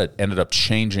USADA ended up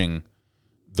changing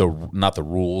not the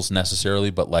rules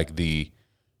necessarily, but like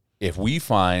if we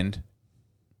find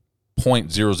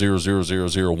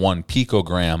 0.000001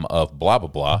 picogram of blah blah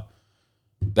blah,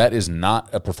 that is not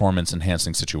a performance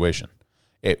enhancing situation.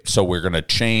 So we're going to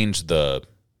change the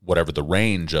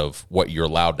range of what you're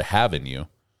allowed to have in you.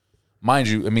 Mind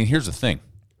you, I mean, here's the thing.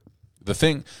 The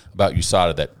thing about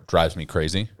USADA that drives me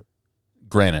crazy,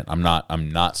 granted, I'm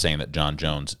not saying that John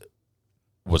Jones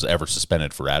was ever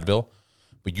suspended for Advil,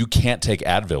 but you can't take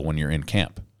Advil when you're in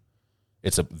camp.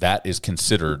 That is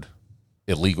considered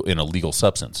illegal, an illegal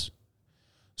substance.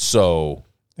 So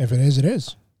if it is, it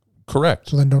is. Correct.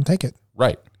 So then don't take it.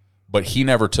 Right. But he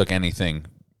never took anything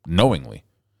knowingly.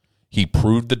 He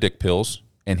proved the dick pills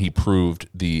and he proved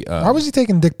the why was he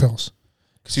taking dick pills?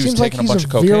 Because he was taking a bunch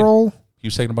of cocaine. He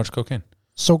was taking a bunch of cocaine.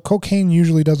 So cocaine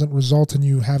usually doesn't result in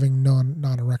you having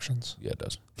non-erections. Yeah, it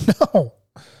does. No.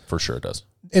 For sure it does.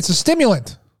 It's a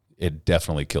stimulant. It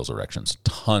definitely kills erections.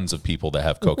 Tons of people that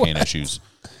have cocaine issues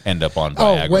end up on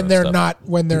Viagra. Oh,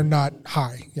 when they're not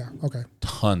high. Yeah, okay.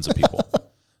 Tons of people.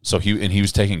 So he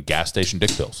was taking gas station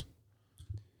dick pills.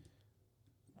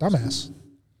 Dumbass.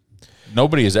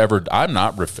 Nobody has ever.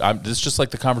 This is just like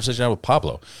the conversation I had with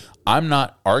Pablo. I'm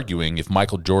not arguing if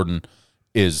Michael Jordan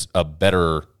is a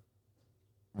better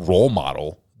role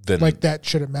model than, like, that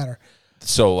shouldn't matter.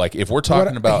 So like if we're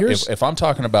talking about if I'm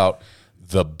talking about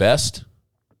the best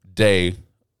day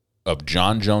of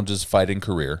John Jones's fighting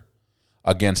career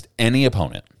against any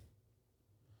opponent,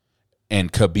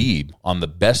 and Khabib on the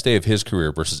best day of his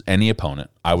career versus any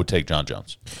opponent, I would take John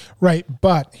Jones. Right,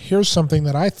 but here's something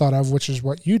that I thought of, which is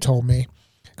what you told me,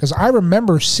 because I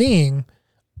remember seeing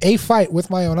a fight with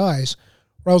my own eyes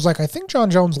where I was like, I think John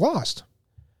Jones lost.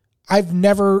 I've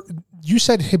never. You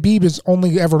said Khabib has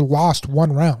only ever lost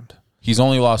one round. He's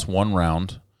only lost one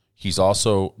round. He's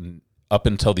also, up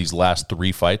until these last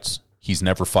 3 fights, he's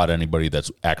never fought anybody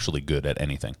that's actually good at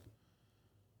anything.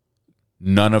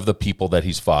 None of the people that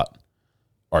he's fought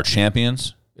are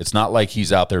champions. It's not like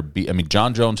he's out there.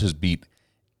 John Jones has beat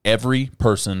every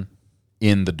person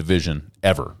in the division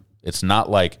ever. It's not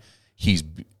like he's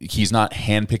not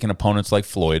handpicking opponents like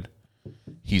Floyd.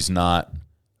 He's not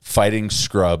fighting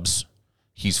scrubs.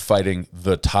 He's fighting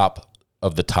the top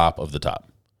of the top of the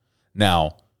top.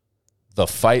 Now, the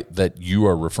fight that you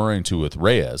are referring to with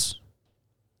Reyes,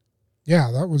 yeah,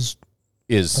 that was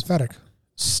pathetic.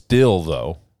 Still,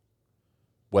 though,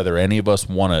 whether any of us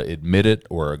want to admit it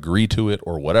or agree to it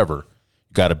or whatever,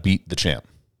 you got to beat the champ,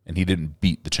 and he didn't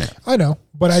beat the champ. I know,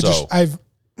 but I've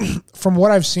from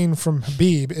what I've seen from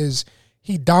Khabib is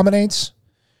he dominates,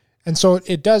 and so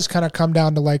it does kind of come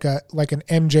down to like an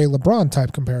MJ LeBron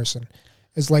type comparison.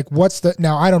 Is like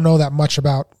now I don't know that much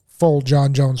about full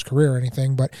John Jones career or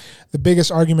anything, but the biggest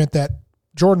argument that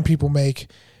Jordan people make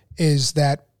is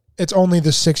that it's only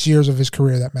the 6 years of his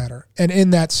career that matter. And in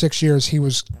that 6 years, he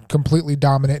was completely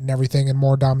dominant in everything and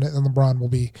more dominant than LeBron will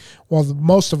be. Well,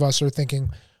 most of us are thinking,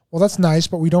 well, that's nice,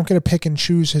 but we don't get to pick and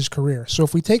choose his career. So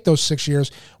if we take those 6 years,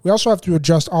 we also have to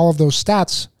adjust all of those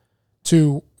stats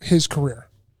to his career.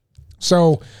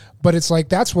 So, but it's like,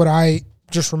 that's what I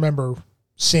just remember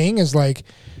seeing is like,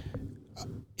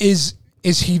 is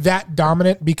he that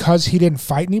dominant because he didn't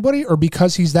fight anybody or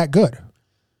because he's that good?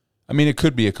 I mean, it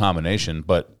could be a combination,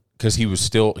 but because he was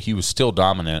still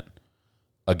dominant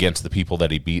against the people that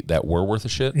he beat that were worth a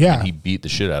shit. Yeah. And he beat the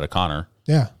shit out of Conor.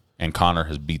 Yeah. And Conor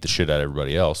has beat the shit out of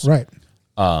everybody else. Right.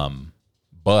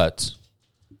 But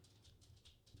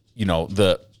you know,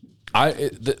 the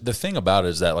thing about it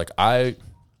is that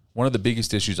one of the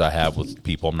biggest issues I have with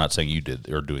people, I'm not saying you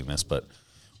are doing this, but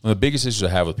one of the biggest issues I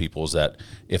have with people is that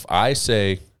if I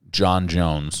say John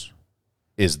Jones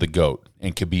is the GOAT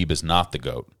and Khabib is not the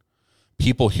GOAT,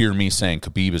 people hear me saying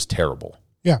Khabib is terrible.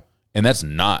 Yeah. And that's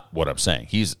not what I'm saying.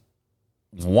 He's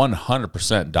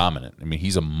 100% dominant. I mean,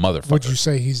 he's a motherfucker. Would you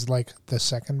say he's like the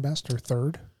second best or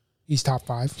third? He's top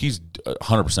 5? He's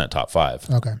 100% top 5.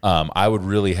 Okay. I would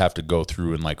really have to go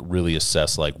through and really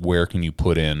assess where can you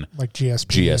put in like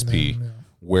GSP.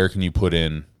 Where can you put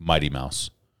in Mighty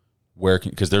Mouse?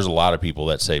 Because there's a lot of people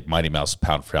that say Mighty Mouse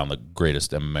pound for pound the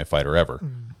greatest MMA fighter ever.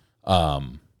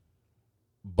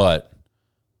 But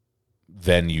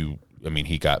then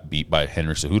he got beat by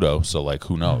Henry Cejudo, so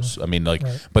who knows?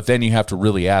 Right. But then you have to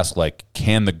really ask,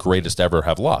 can the greatest ever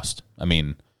have lost?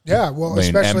 Yeah, well,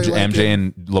 especially MJ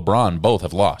and LeBron both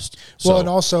have lost. Well, and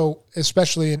also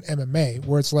especially in MMA,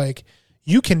 where it's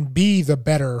you can be the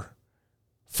better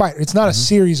fighter. It's not a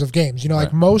series of games.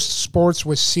 Like most sports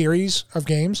with series of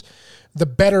games, the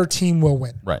better team will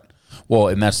win. Right. Well,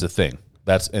 and that's the thing.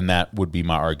 That would be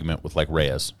my argument with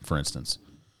Reyes, for instance.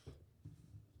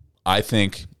 I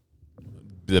think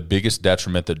the biggest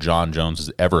detriment that John Jones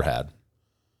has ever had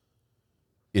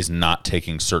is not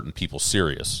taking certain people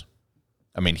serious.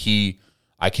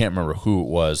 I can't remember who it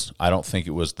was. I don't think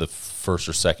it was the first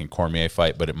or second Cormier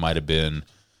fight, but it might have been.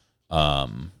 I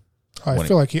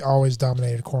feel like he always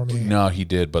dominated Cormier. No, he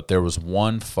did, but there was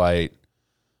one fight,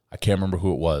 I can't remember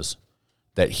who it was,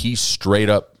 that he straight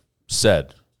up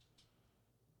said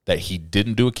that he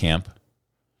didn't do a camp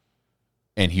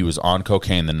and he was on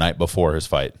cocaine the night before his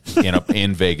fight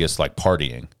in Vegas,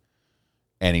 partying,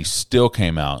 and he still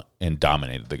came out and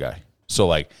dominated the guy.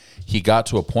 So, he got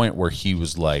to a point where he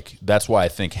was that's why I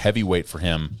think heavyweight for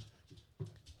him,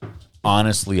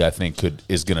 honestly, I think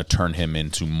is going to turn him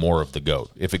into more of the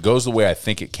GOAT. If it goes the way I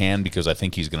think it can, because I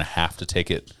think he's going to have to take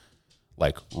it,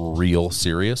 real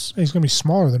serious. He's going to be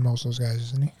smaller than most of those guys,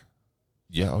 isn't he?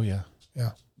 Yeah, oh, yeah.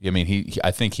 Yeah.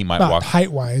 I think he might not walk...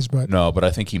 height-wise, but... No, but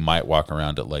I think he might walk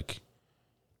around at,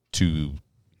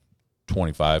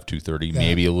 225, 230,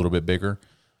 maybe a little bit bigger.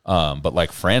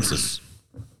 But, Francis...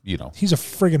 he's a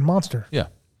friggin' monster. Yeah.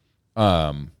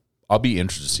 I'll be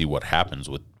interested to see what happens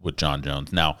with John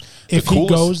Jones. Now, if he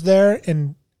goes there,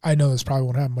 and I know this probably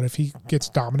won't happen, but if he gets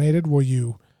dominated, will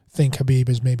you think Khabib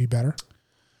is maybe better?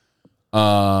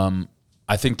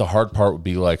 I think the hard part would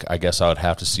be I guess I would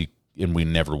have to see, and we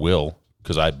never will,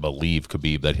 because I believe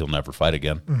Khabib that he'll never fight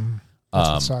again. Mm-hmm. That's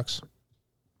what sucks.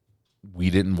 We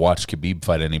didn't watch Khabib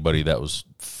fight anybody that was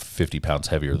 50 pounds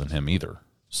heavier than him either.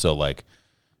 So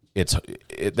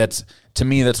that's to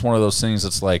me, that's one of those things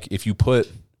that's if you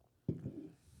put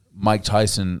Mike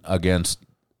Tyson against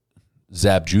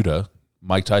Zab Judah,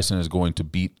 Mike Tyson is going to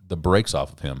beat the brakes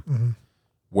off of him. Mm-hmm.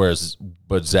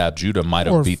 But Zab Judah might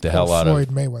have beat the hell out of Floyd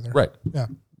Mayweather. Right. Yeah.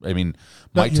 I mean,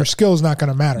 But your skill is not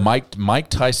going to matter. Mike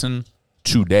Tyson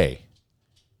today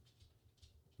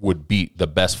would beat the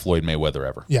best Floyd Mayweather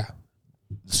ever. Yeah.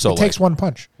 So It takes one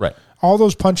punch. Right. All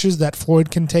those punches that Floyd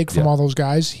can take from Yeah. all those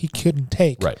guys, he couldn't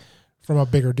take Right. from a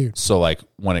bigger dude. So like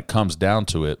when it comes down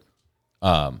to it,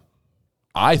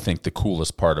 I think the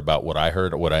coolest part about what I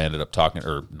heard, what I ended up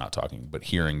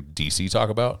hearing DC talk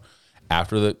about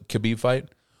after the Khabib fight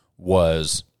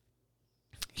was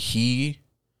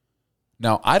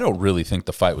now I don't really think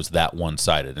the fight was that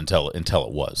one-sided until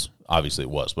it was. Obviously it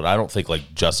was, but I don't think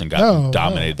like Justin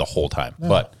dominated the whole time. No.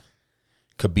 But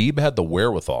Khabib had the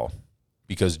wherewithal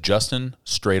because Justin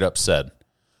straight up said,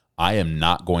 I am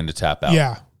not going to tap out.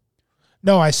 Yeah.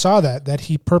 No, I saw that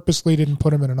he purposely didn't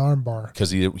put him in an arm bar.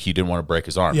 Because he didn't want to break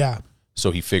his arm. Yeah.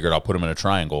 So he figured I'll put him in a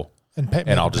triangle and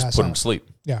I'll just put him to sleep.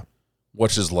 Yeah.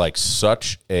 Which is like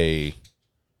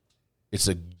it's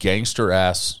a gangster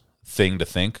ass thing to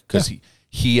think because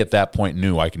he at that point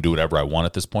knew I can do whatever I want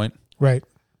at this point. Right.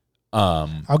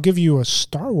 I'll give you a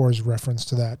Star Wars reference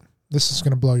to that. This is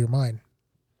going to blow your mind.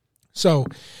 So,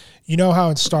 you know how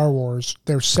in Star Wars,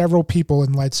 there's several people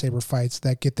in lightsaber fights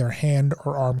that get their hand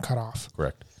or arm cut off.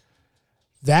 Correct.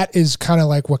 That is kind of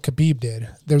like what Khabib did.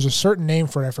 There's a certain name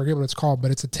for it. I forget what it's called,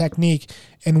 but it's a technique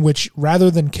in which rather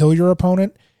than kill your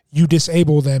opponent, you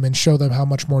disable them and show them how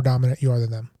much more dominant you are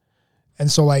than them.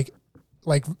 And so like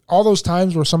all those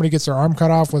times where somebody gets their arm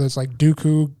cut off, whether it's like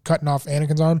Dooku cutting off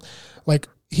Anakin's arm, like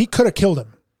he could have killed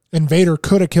him. And Vader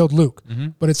could have killed Luke. Mm-hmm.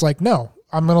 But it's like, no,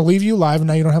 I'm going to leave you alive and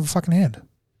now you don't have a fucking hand.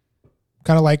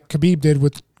 Kind of like Khabib did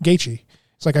with Gaethje.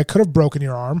 It's like I could have broken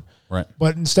your arm, right?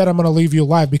 But instead I'm going to leave you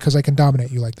alive because I can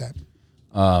dominate you like that.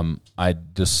 I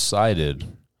decided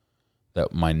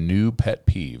that my new pet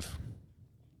peeve.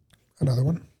 Another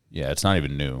one? Yeah, it's not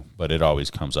even new, but it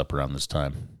always comes up around this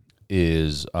time.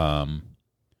 Is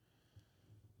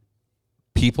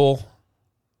people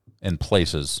and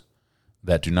places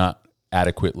that do not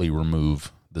adequately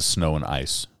remove the snow and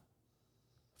ice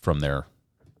from their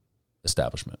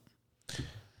establishment.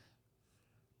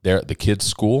 The kids'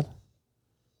 school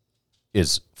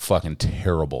is fucking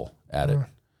terrible at it.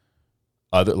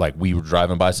 We were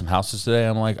driving by some houses today.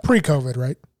 I'm like, pre-COVID,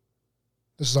 right?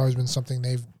 This has always been something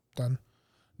they've done.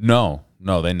 No,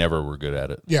 they never were good at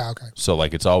it. Yeah, okay. So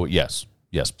like it's always yes.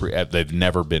 They've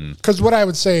never been. Because what I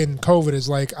would say in COVID is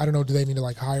like, I don't know, do they need to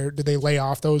like hire? Did they lay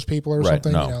off those people or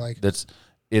something? No, you know, like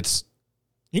it's.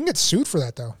 You can get sued for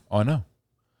that though. Oh,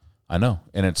 I know,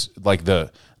 and it's like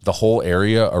the whole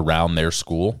area around their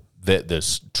school.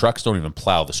 The trucks don't even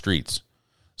plow the streets,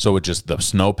 so it just the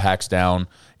snow packs down.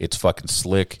 It's fucking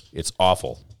slick. It's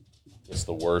awful. It's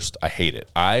the worst. I hate it.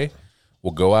 I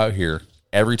will go out here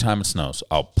every time it snows.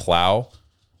 I'll plow,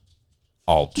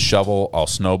 I'll shovel, I'll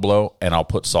snow blow, and I'll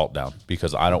put salt down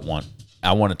because I want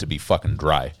it to be fucking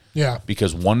dry. Yeah.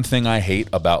 Because one thing I hate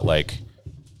about like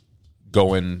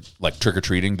going like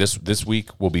trick-or-treating this week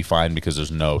will be fine because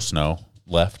there's no snow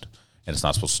left and it's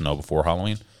not supposed to snow before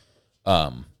Halloween.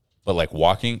 But like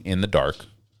walking in the dark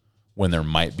when there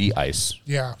might be ice.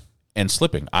 Yeah. And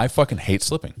slipping. I fucking hate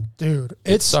slipping. Dude,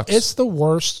 it sucks. It's the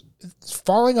worst.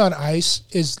 Falling on ice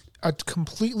is a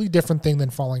completely different thing than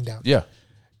falling down. Yeah.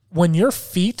 When your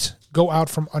feet go out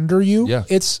from under you,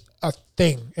 it's a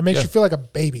thing. It makes you feel like a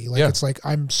baby. Like it's like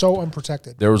I'm so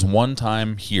unprotected. There was one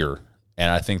time here,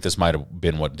 and I think this might have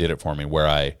been what did it for me, where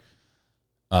I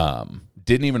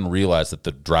didn't even realize that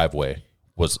the driveway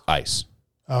was ice.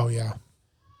 Oh yeah.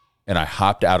 And I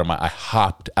hopped out of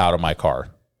my car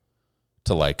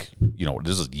to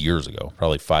this is years ago,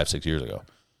 probably 5-6 years ago.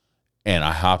 And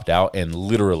I hopped out and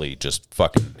literally just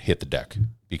fucking hit the deck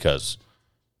because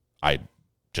I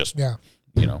just,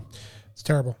 It's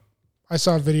terrible. I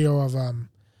saw a video of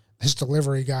this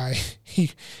delivery guy. He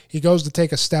goes to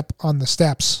take a step on the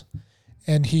steps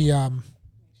and he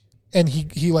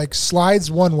like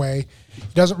slides one way.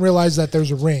 He doesn't realize that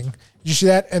there's a ring. Did you see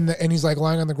that? And he's like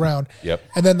lying on the ground. Yep.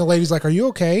 And then the lady's like, "Are you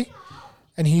okay?"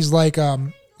 And he's like,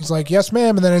 "Yes,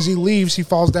 ma'am." And then as he leaves, he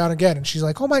falls down again. And she's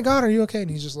like, "Oh my God, are you okay?" And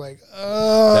he's just like,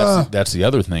 That's the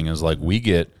other thing is like we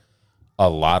get a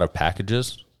lot of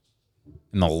packages,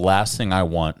 and the last thing I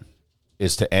want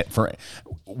is for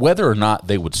whether or not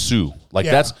they would sue. Like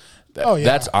that's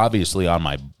obviously on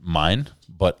my mind,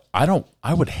 but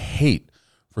I would hate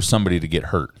for somebody to get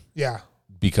hurt. Yeah.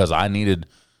 Because I needed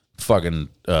fucking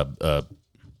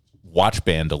watch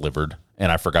band delivered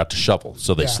and I forgot to shovel,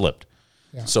 so they slipped.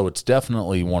 Yeah. So it's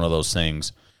definitely one of those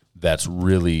things that's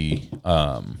really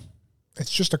it's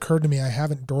just occurred to me I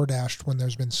haven't DoorDashed when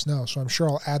there's been snow, so I'm sure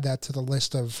I'll add that to the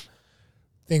list of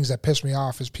things that piss me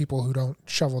off is people who don't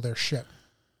shovel their shit.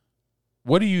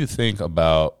 What do you think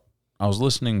about I was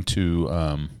listening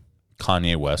to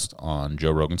Kanye West on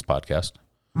Joe Rogan's podcast,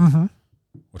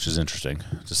 which is interesting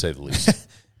to say the least.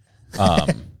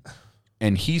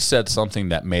 And he said something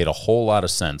that made a whole lot of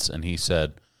sense. And he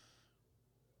said,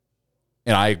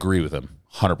 and I agree with him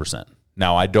 100%.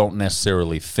 Now, I don't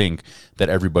necessarily think that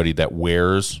everybody that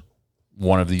wears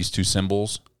one of these two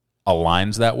symbols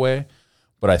aligns that way,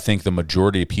 but I think the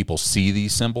majority of people see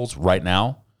these symbols right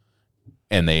now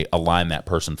and they align that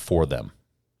person for them.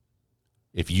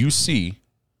 If you see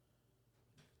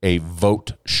a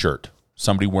vote shirt,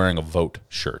 somebody wearing a vote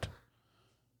shirt,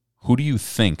 who do you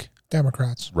think?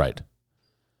 Democrats. Right.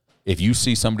 If you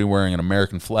see somebody wearing an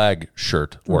American flag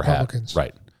shirt or hat, Republicans.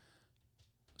 right.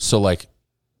 So, like,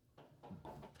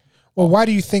 well, why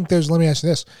do you think there's, let me ask you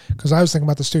this, because I was thinking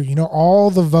about this too. You know, all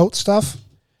the vote stuff,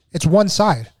 it's one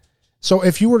side. So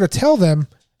if you were to tell them,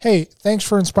 hey, thanks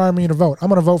for inspiring me to vote, I'm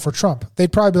going to vote for Trump,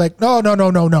 they'd probably be like,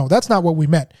 no, that's not what we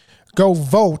meant. Go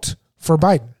vote for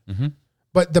Biden. Mm-hmm.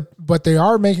 But they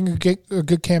are making a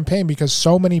good campaign because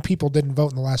so many people didn't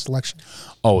vote in the last election.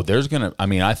 Oh,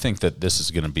 I think that this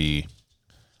is going to be,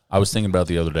 I was thinking about it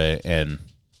the other day, and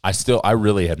I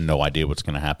really had no idea what's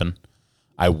going to happen.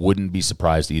 I wouldn't be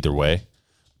surprised either way,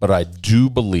 but I do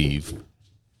believe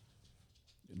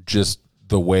just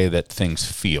the way that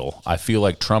things feel. I feel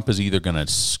like Trump is either going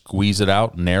to squeeze it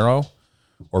out narrow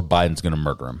or Biden's going to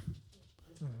murder him.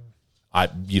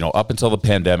 Up until the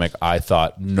pandemic, I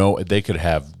thought they could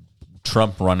have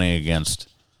Trump running against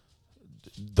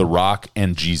The Rock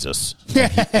and Jesus,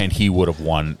 and he would have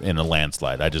won in a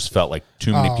landslide. I just felt like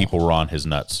too many people were on his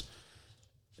nuts.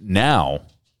 Now,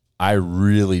 I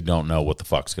really don't know what the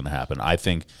fuck's going to happen. I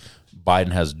think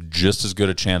Biden has just as good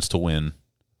a chance to win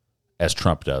as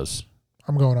Trump does.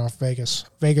 I'm going off Vegas.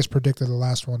 Vegas predicted the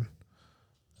last one,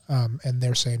 and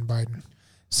they're saying Biden.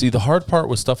 See, the hard part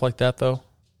with stuff like that, though,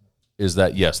 is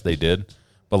that, yes, they did.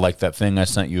 But like that thing I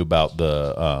sent you about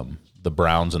the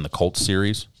Browns and the Colts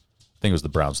series, I think it was the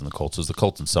Browns and the Colts. It was the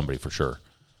Colts and somebody for sure.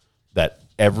 That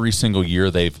every single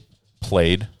year they've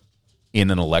played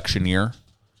in an election year,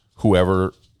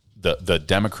 whoever the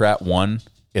Democrat won,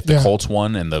 if the Colts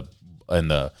won, and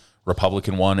the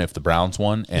Republican won if the Browns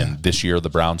won, and this year the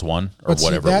Browns won, or but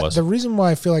whatever it was. The reason why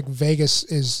I feel like Vegas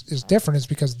is different is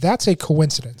because that's a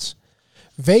coincidence.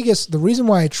 Vegas, the reason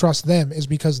why I trust them is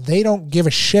because they don't give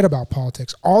a shit about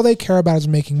politics. All they care about is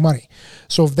making money.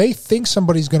 So if they think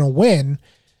somebody's going to win,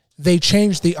 they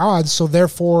change the odds so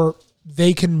therefore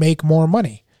they can make more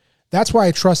money. That's why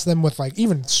I trust them with like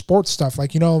even sports stuff.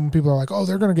 Like, when people are like, oh,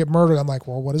 they're going to get murdered. I'm like,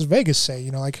 well, what does Vegas say?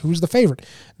 Like who's the favorite?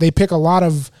 They pick a lot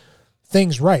of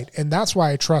things right. And that's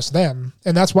why I trust them.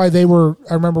 And that's why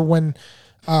I remember when,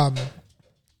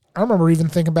 I remember even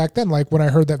thinking back then, like when I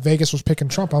heard that Vegas was picking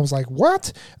Trump, I was like,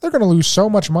 what? They're going to lose so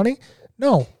much money?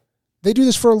 No, they do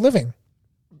this for a living.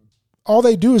 All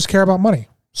they do is care about money.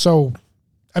 So,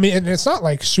 and it's not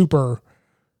like it's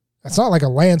not like a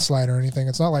landslide or anything.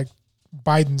 It's not like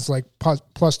Biden's like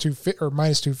plus 250 or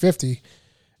minus 250.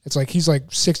 It's like he's like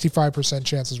 65%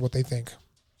 chance is what they think.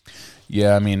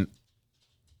 Yeah,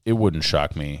 it wouldn't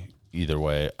shock me either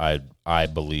way. I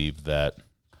believe that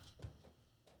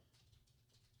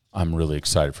I'm really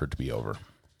excited for it to be over.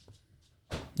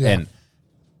 Yeah. And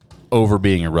over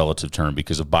being a relative term,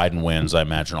 because if Biden wins, I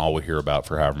imagine all we hear about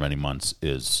for however many months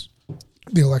is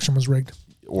the election was rigged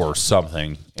or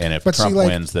something. And if Trump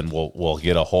wins, then we'll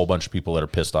get a whole bunch of people that are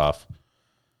pissed off.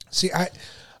 See,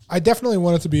 I definitely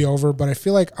want it to be over, but I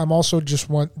feel like I'm also just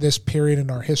want this period in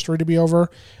our history to be over,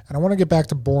 and I want to get back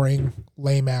to boring,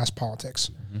 lame-ass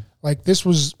politics. Mm-hmm. Like this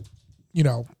was,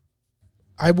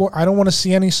 I don't want to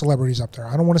see any celebrities up there.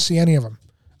 I don't want to see any of them.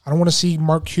 I don't want to see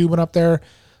Mark Cuban up there.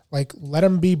 Like, let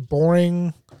them be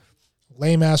boring,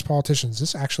 lame-ass politicians. Is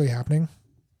this actually happening?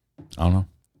 I don't know.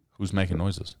 Who's making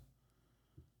noises?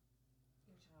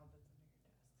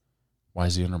 Why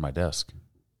is he under my desk?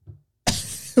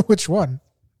 Which one?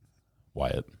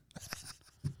 Wyatt.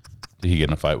 Did he get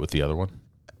in a fight with the other one?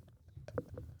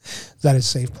 Is that his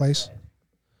safe place?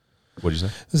 What'd you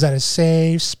say? Is that a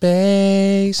safe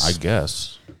space? I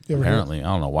guess. Apparently. I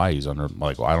don't know why he's under,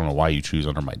 I don't know why you choose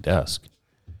under my desk.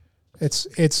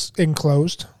 It's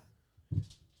enclosed.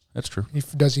 That's true.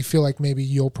 Does he feel like maybe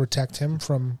you'll protect him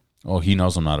from... Oh, he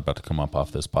knows I'm not about to come up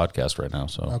off this podcast right now,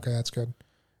 so... Okay, that's good.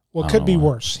 Well, it could be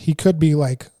worse. He could be,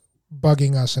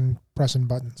 bugging us and pressing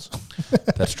buttons.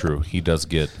 That's true. He does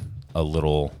get a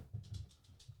little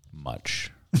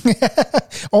much.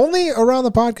 Only around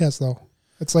the podcast, though.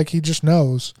 It's like he just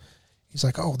knows. He's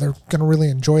like, oh, they're going to really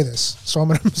enjoy this, so I'm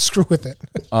going to screw with it.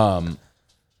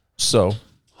 So,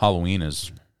 Halloween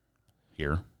is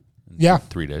here. Yeah.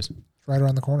 3 days. Right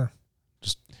around the corner.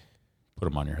 Just Put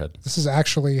them on your head. This is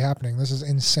actually happening. This is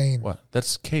insane. What?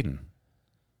 That's Caden.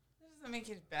 Doesn't make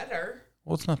it better.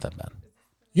 Well, it's not that bad.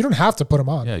 You don't have to put them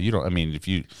on. Yeah, you don't. I mean,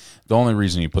 the only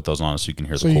reason you put those on is so you can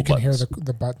hear so the cool you can buttons. hear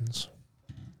the buttons.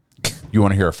 You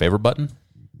want to hear a favorite button?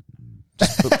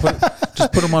 Just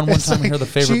put them on one time and hear the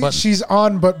favorite button. She's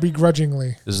on, but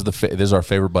begrudgingly. This is our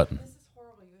favorite button. This is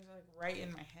horrible. You guys are like right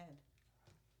in my head.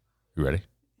 You ready?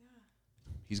 Yeah.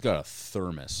 He's got a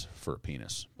thermos for a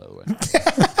penis, by the way.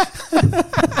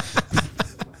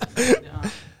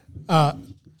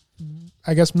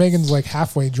 I guess Megan's like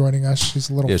halfway joining us. She's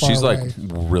a little Yeah, far she's away. like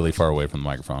really far away from the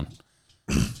microphone,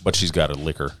 but she's got a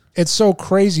liquor. It's so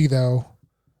crazy though,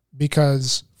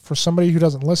 because for somebody who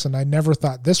doesn't listen, I never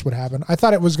thought this would happen. I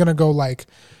thought it was going to go like,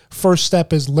 first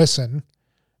step is listen,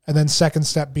 and then second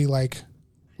step be like,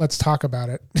 let's talk about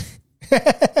it. This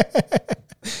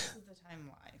is the time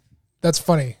live. That's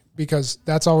funny because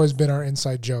that's always been our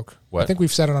inside joke. What? I think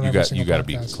we've said it on every single You got to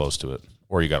be podcast. close to it,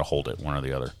 or you got to hold it, one or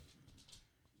the other,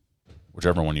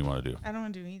 whichever one you want to do. I don't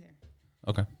want to do either.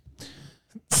 Okay.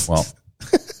 Well,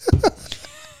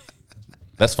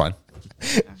 that's fine.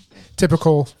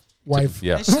 Typical wife,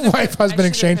 Yeah. I should've wife put- husband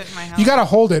I should've exchange. put my You got to helmet.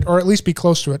 hold it or at least be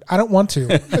close to it. I don't want to.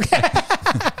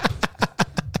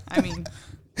 I mean,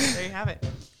 there you have it.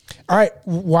 All right,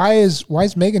 why is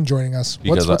Megan joining us?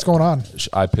 Because What's going on?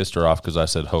 I pissed her off because I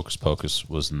said Hocus Pocus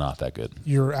was not that good.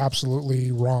 You're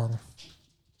absolutely wrong.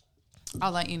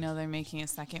 I'll let you know they're making a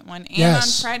second one. And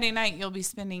Yes. on Friday night, you'll be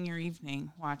spending your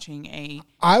evening watching a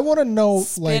I want to know,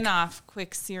 like, spin-off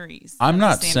quick series. I'm of the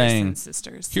not Sanderson saying.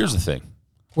 Sisters. Here's the thing.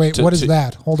 wait, to- what is to-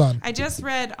 that? Hold on. I just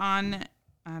read on,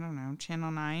 I don't know,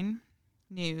 Channel 9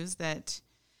 News that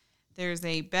there's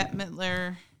a Bette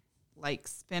Midler like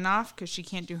spin-off because she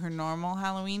can't do her normal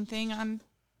Halloween thing on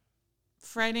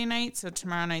Friday night. So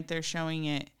tomorrow night they're showing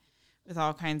it with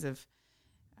all kinds of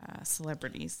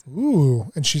celebrities.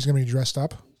 Ooh, and she's going to be dressed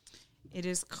up. It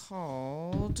is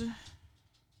called,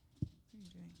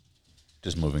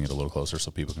 Just moving it a little closer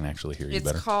so people can actually hear you it's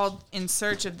better. called In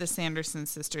Search of the Sanderson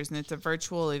Sisters, and it's a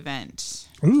virtual event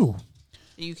Ooh,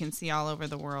 that you can see all over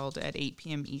the world at 8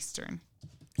 p.m. Eastern.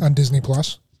 on Disney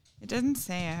Plus. It doesn't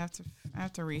say. I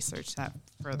have to research that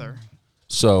further.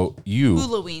 So you,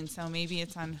 Huluween, so maybe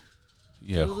it's on.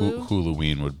 yeah, Hulu?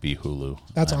 Huluween would be Hulu.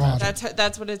 That's I odd. imagine.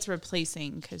 That's what it's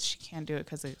replacing because she can't do it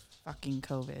because of fucking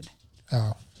COVID.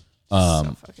 Oh,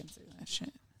 So fucking sick of that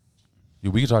shit.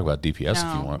 We could talk about DPS if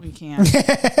you No, want. we can't.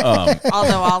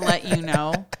 Although I'll let you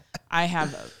know, I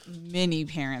have many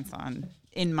parents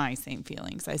in my same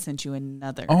feelings. I sent you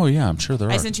another. Oh yeah, I'm sure there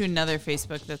are. I sent you another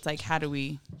Facebook that's like, how do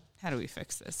we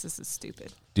fix this? This is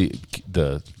stupid.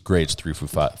 The grades 3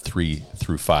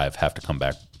 through 5 have to come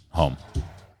back home.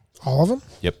 all of them?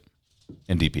 Yep,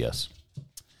 in DPS.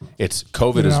 It's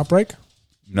COVID Did an is outbreak?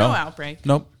 No outbreak.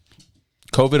 Nope.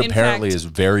 COVID In apparently fact- is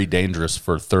very dangerous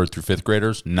for 3rd through 5th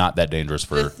graders. Not that dangerous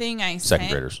for The thing I second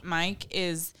sent, graders. Mike,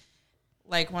 is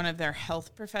like one of their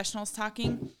health professionals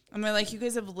talking. And they're like, you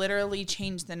guys have literally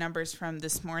changed the numbers from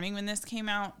this morning when this came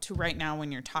out to right now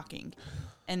when you're talking.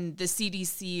 And the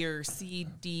CDC or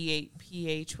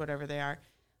CDPH, whatever they are,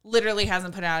 literally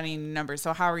hasn't put out any numbers.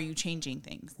 So how are you changing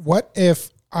things? What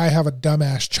if I have a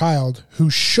dumbass child who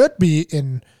should be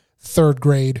in 3rd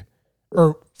grade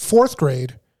or 4th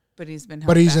grade, But he's been held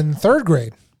but he's back. in 3rd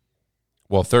grade?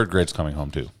 Well, 3rd grade's coming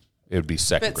home too. It would be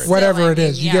 2nd But grade. still, Whatever I it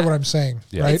is, mean, you yeah. get what I'm saying,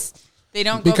 Yeah. right? They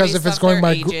don't Because go if based it's off going their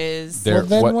by ages. They're-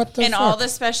 Well, then what the and fuck? all the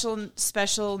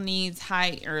special needs,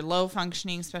 high or low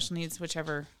functioning special needs,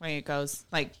 whichever way it goes,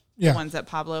 like Yeah. the ones that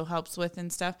Pablo helps with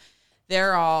and stuff,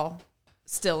 they're all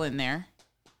still in there,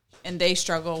 and they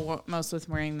struggle most with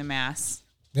wearing the mask.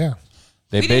 Yeah.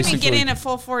 They We didn't even basically get in a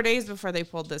full 4 days before they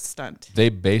pulled this stunt. they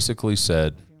basically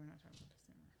said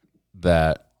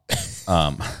that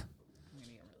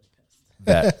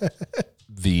that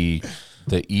the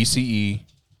ECE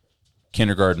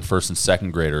kindergarten 1st and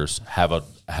 2nd graders have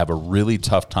a really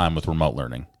tough time with remote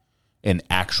learning and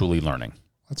actually learning.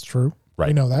 That's true. Right.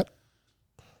 We know that.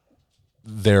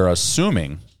 They're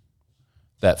assuming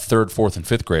that 3rd, 4th, and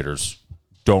 5th graders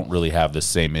don't really have the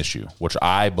same issue, which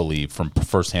I believe from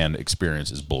firsthand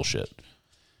experience is bullshit.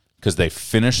 Because they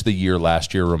finished the year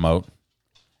last year remote,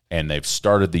 and they've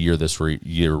started the year this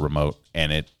year remote,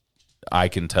 and I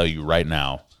can tell you right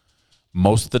now,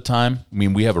 most of the time, I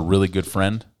mean, we have a really good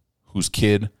friend whose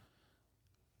kid,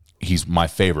 he's my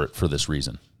favorite for this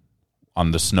reason.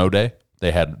 On the snow day,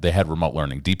 they had remote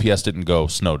learning. DPS didn't go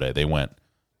snow day. They went,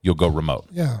 you'll go remote.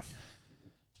 Yeah.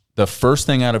 The first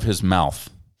thing out of his mouth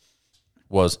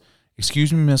was,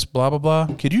 "Excuse me, Miss blah, blah, blah.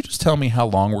 Could you just tell me how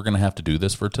long we're going to have to do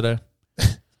this for today?"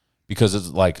 Because it's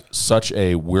like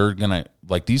we're going to,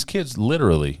 like these kids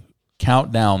literally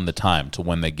count down the time to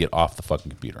when they get off the fucking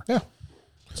computer. Yeah.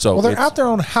 So Well, they're it's- at their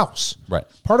own house. Right.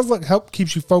 Part of what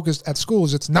keeps you focused at school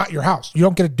is it's not your house. You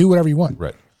don't get to do whatever you want.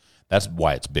 Right. That's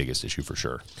why it's biggest issue for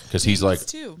sure. Because he's like,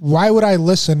 too. Why would I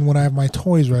listen when I have my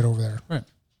toys right over there? right.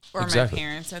 Or Exactly. my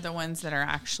parents are the ones that are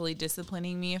actually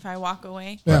disciplining me if I walk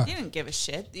away. Yeah. They didn't give a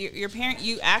shit. Your parent,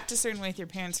 you act a certain way with your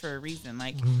parents for a reason.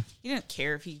 Like you don't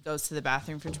care if he goes to the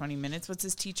bathroom for 20 minutes. What's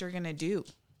his teacher gonna do?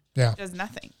 Yeah. He does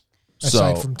nothing,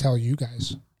 Aside So from tell you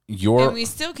guys. and we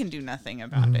still can do nothing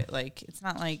about it. Like it's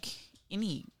not like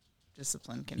any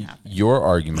discipline can happen. your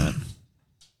argument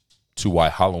to why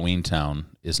Halloween Town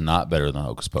is not better than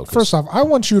Hocus Pocus. First off, I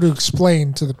want you to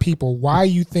explain to the people why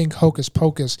you think Hocus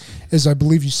Pocus is, I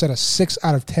believe you said, a 6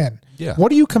 out of 10. Yeah.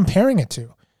 What are you comparing it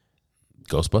to?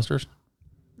 Ghostbusters?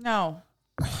 No,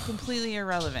 completely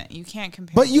irrelevant. You can't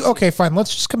compare. But you, the two. okay, fine.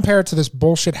 Let's just compare it to this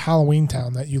bullshit Halloween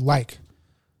Town that you like.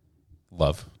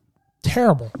 Love.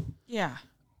 Terrible. Yeah.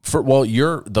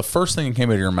 The first thing that came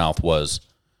out of your mouth was,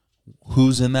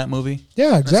 who's in that movie? Yeah,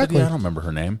 I said, exactly. yeah, I don't remember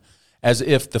her name. As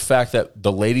if the fact that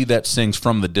the lady that sings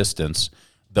From the Distance,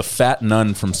 the fat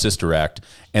nun from Sister Act,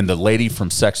 and the lady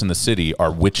from Sex and the City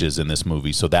are witches in this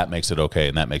movie, so that makes it okay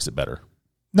and that makes it better.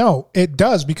 No, it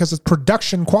does because it's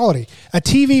production quality. A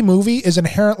TV movie is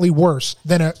inherently worse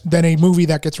than a movie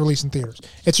that gets released in theaters.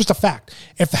 It's just a fact.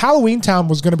 If Halloween Town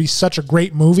was going to be such a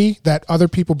great movie that other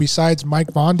people besides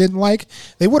Mike Vaughn didn't like,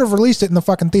 they would have released it in the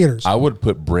fucking theaters. I would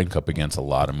put Brink up against a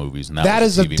lot of movies, and That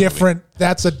was is a TV movie. different.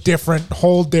 That's a different,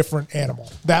 whole different animal.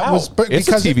 That Wow. was but It's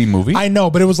a TV movie. I know,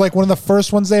 but it was like one of the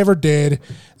first ones they ever did.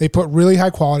 They put really high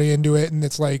quality into it, and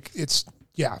it's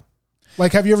yeah.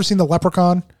 Like, have you ever seen the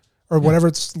Leprechaun or whatever?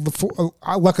 It's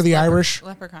Luck of the Irish.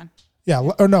 Leprechaun. Yeah,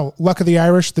 or no, Luck of the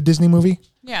Irish, the Disney movie.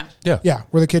 Yeah. Yeah. Yeah,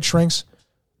 where the kid shrinks.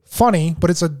 Funny, but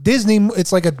it's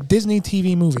it's like a Disney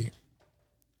TV movie.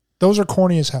 Those are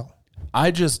corny as hell.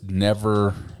 I just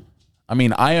never. I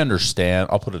mean, I understand.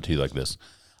 I'll put it to you like this: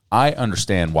 I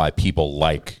understand why people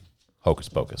like Hocus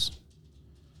Pocus.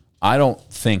 I don't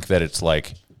think that it's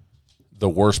like the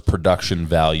worst production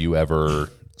value ever.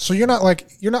 So you're not like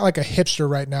a hipster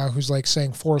right now who's like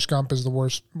saying Forrest Gump is the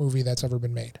worst movie that's ever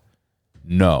been made.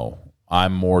 No,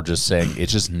 I'm more just saying it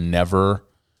just never.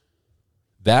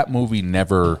 That movie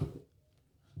never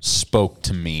spoke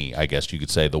to me, I guess you could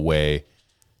say, the way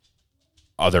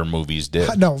other movies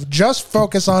did. No, just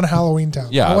focus on Halloween Town.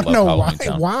 Yeah, I want to love know Halloween why.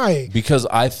 Town. Why? Because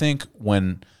I think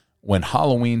when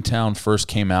Halloween Town first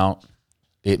came out,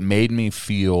 it made me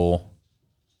feel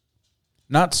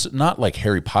not like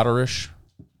Harry Potterish,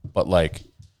 but like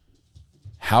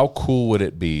how cool would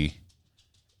it be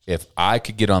if I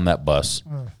could get on that bus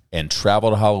and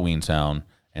travel to Halloween Town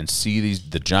and see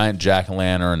the giant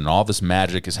jack-o'-lantern and all this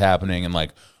magic is happening, and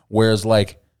like whereas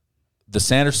like the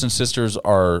Sanderson sisters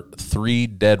are 3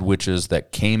 dead witches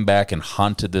that came back and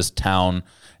haunted this town,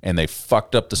 and they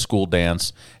fucked up the school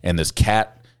dance, and this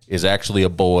cat is actually a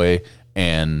boy,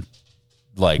 and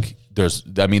like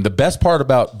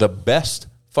the best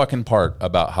fucking part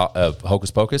about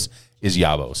Hocus Pocus is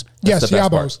Yabos. That's Yes, the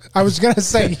best Yabos. part. I was gonna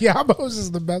say Yabos is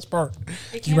the best part.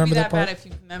 It You can't remember be that that part? bad if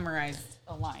you memorize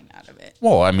a line out of it.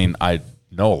 Well, I mean, I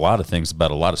know a lot of things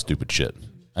about a lot of stupid shit.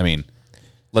 I mean,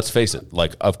 let's face it.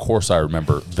 Like, of course, I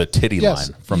remember the titty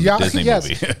line from the Disney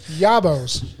movie.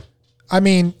 Yabos. I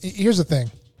mean, here's the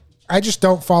thing. I just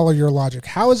don't follow your logic.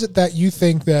 How is it that you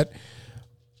think that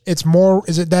it's more?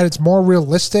 Is it that it's more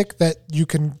realistic that you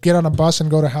can get on a bus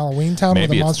and go to Halloween Town where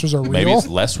the monsters are real? Maybe it's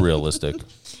less realistic.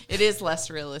 It is less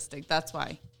realistic. That's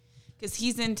why. Because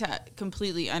he's into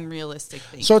completely unrealistic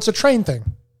things. So it's a train thing,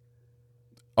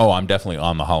 Oh, I'm definitely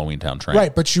on the Halloween Town train.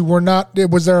 right? But you were not.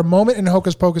 Was there a moment in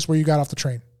Hocus Pocus where you got off the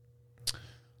train?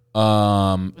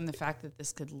 and the fact that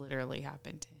this could literally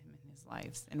happen to him in his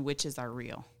lives, and witches are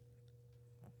real.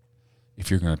 If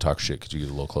you're going to talk shit, could you get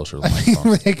a little closer to the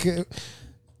microphone? Like,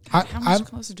 How much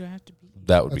closer do I have to be?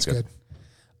 That would that's be good.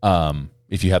 good.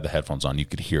 If you had the headphones on, you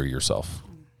could hear yourself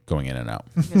going in and out.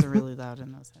 You guys are really loud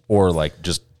in those headphones. Or like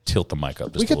just tilt the mic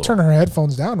up just We a could little. turn her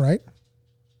headphones down, right?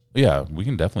 Yeah, we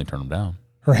can definitely turn them down.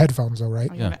 Her headphones, though, right?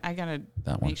 I gotta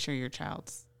That one. make sure your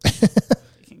child's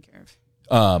taken care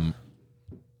of.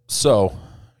 So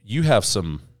you have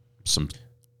some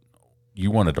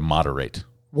you wanted to moderate.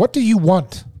 What do you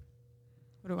want?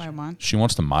 What do I want? She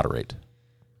wants to moderate.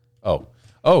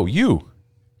 Oh, you.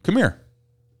 Come here.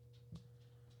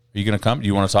 Are you going to come? Do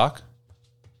you want to talk?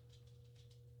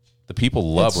 The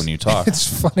people love when you talk.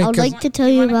 It's funny I would 'cause like to tell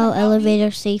you about elevator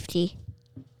safety.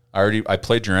 I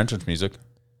played your entrance music.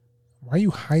 why are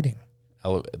you hiding?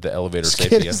 The elevator This safety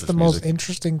kid is entrance the most music.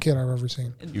 interesting kid I've ever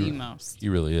seen. The most. He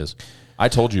really is. I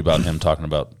told you about him talking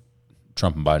about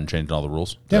Trump and Biden changing all the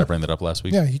rules? Did Yeah. I bring that up last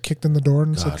week? Yeah, he kicked in the door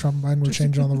and said God. Trump and Biden were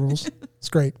changing all the rules. It's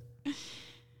great.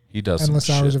 He does Endless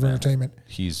some hours shit, of man. entertainment.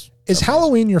 He's Is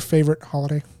Halloween your favorite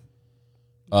holiday?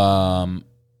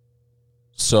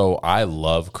 So I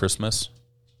love Christmas,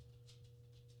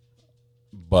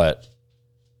 but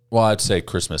I'd say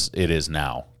Christmas. It is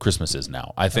now. Christmas is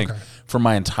now. I think for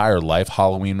my entire life,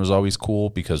 Halloween was always cool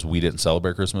because we didn't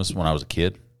celebrate Christmas when I was a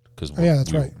kid because yeah,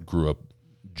 that's we right. grew up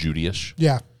Judaish.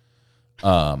 Yeah.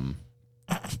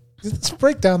 Let's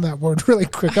break down that word really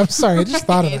quick. I'm sorry, I just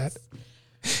thought of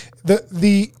that.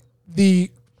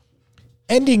 The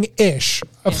ending ish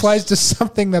applies to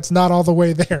something that's not all the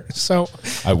way there. So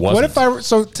I wasn't. what if I were,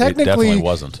 so It definitely technically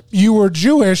wasn't. you were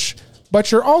Jewish,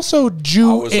 but you're also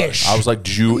Jewish. I was like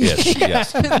Jewish.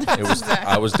 Yes, it was.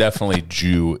 I was definitely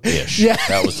Jewish. Yeah.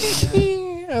 That was.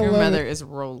 Your mother is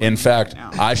rolling. In fact,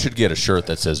 right now. I should get a shirt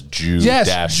that says Jew. Yes,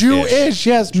 dash Jewish. ish.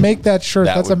 Yes, make that shirt.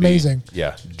 That That's would be- amazing.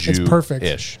 yeah, It's perfect.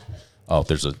 Jew-ish. Oh,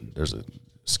 there's a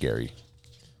scary.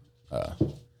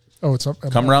 Oh, it's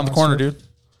Come around the corner, dude.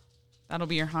 That'll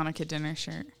be your Hanukkah dinner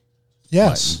shirt.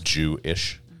 Yes.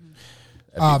 Jewish.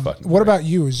 That'd be fucking What great. about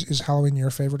you? Is Halloween your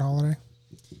favorite holiday?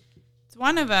 It's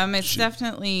one of them. It's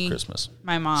definitely Christmas?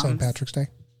 my mom's. St. Patrick's Day.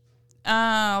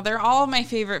 They're all my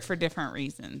favorite for different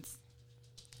reasons.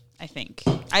 I think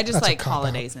I just That's a like cop-out.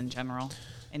 holidays in general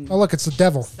and Oh, look, it's the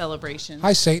devil. celebrations.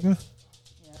 Hi, Satan.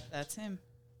 Yeah, that's him.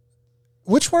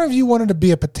 Which one of you wanted to be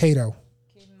a potato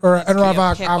or an be a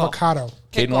pickle. avocado? Caden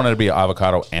Pickle. wanted to be an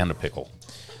avocado and a pickle.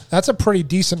 That's a pretty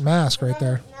decent mask right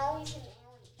there.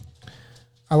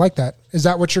 I like that. Is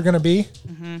that what you're going to be?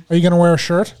 Mm-hmm. Are you going to wear a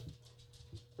shirt?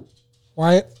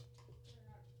 Wyatt?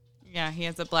 Yeah, he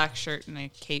has a black shirt and a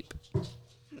cape.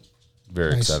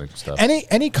 Very Nice. exciting stuff.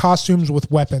 Any costumes with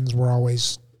weapons were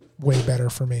always way better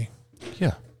for me.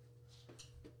 Yeah,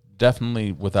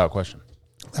 definitely without question.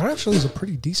 That actually is a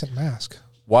pretty decent mask.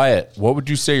 Wyatt, what would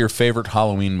you say your favorite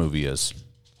Halloween movie is,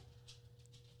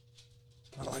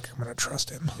 Not like I'm going to trust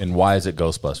him. and why is it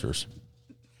Ghostbusters?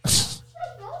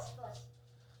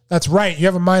 That's right. You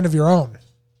have a mind of your own.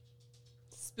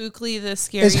 Spookly the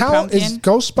Scary Is Pumpkin.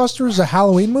 Ghostbusters a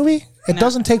Halloween movie? It No.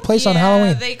 doesn't take place on Yeah,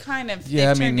 Halloween. They kind of.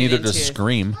 Yeah, I they mean turned neither it does into-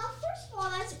 Scream.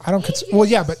 I don't consider. Well,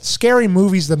 yeah, but scary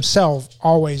movies themselves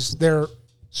always they're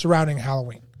surrounding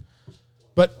Halloween.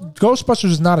 But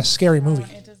Ghostbusters is not a scary movie.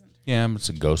 It doesn't. Yeah, it's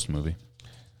a ghost movie.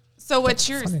 So what's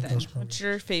yours funny then? ghost movie. What's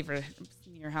your favorite?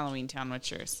 Your Halloween Town. What's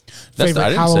yours? Favorite I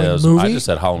didn't Halloween say I movie? just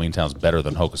said Halloween Town's better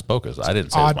than Hocus Pocus. I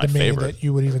didn't say it was Odd my to me favorite. that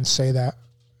you would even say that.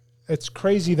 It's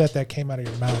crazy that came out of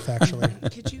your mouth. Actually,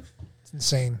 Could you? it's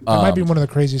insane. It might be one of the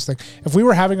craziest things. If we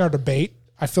were having our debate,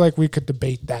 I feel like we could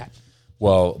debate that.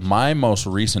 Well, my most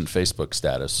recent Facebook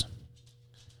status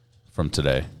from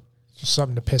today. Just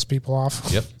something to piss people off.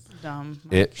 Yep. Dumb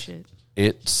shit.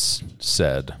 It's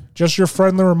said Just your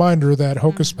friendly reminder that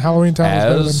Halloween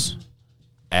Town is better than.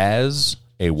 as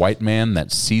a white man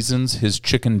that seasons his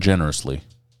chicken generously,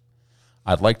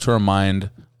 I'd like to remind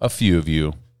a few of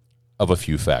you of a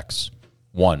few facts.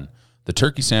 1, the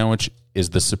turkey sandwich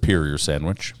is the superior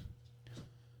sandwich.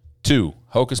 2,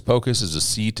 Hocus Pocus is a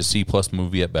C to C plus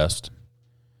movie at best.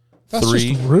 That's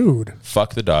 3, just rude.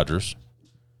 fuck the Dodgers.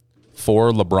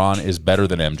 4, LeBron is better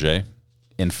than MJ.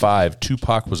 And 5,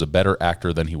 Tupac was a better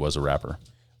actor than he was a rapper.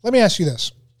 Let me ask you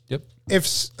this. Yep. If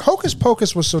Hocus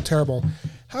Pocus was so terrible,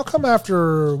 how come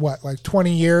after, like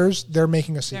 20 years, they're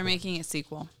making a They're sequel? making a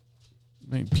sequel.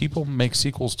 I mean, people make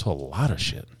sequels to a lot of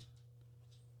shit.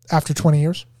 After 20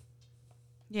 years?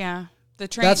 Yeah, the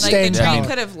train. That's like staying the train power.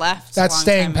 could have left. That's a long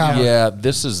staying time power. ago. Yeah,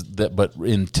 this is that. But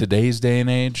in today's day and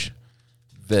age,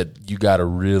 that you got to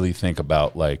really think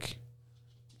about. Like,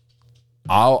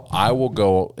 I will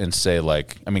go and say,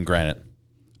 like, I mean, granted,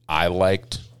 I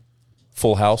liked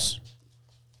Full House,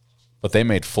 but they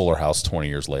made Fuller House 20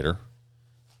 years later.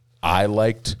 I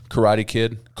liked Karate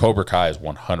Kid. Cobra Kai is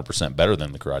 100% better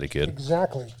than the Karate Kid.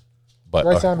 Exactly. But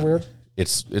Does that sound weird?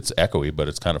 It's echoey, but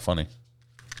it's kind of funny.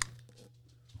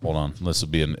 Hold on, this will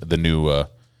be the new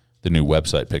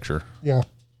website picture. Yeah.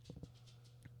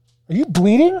 Are you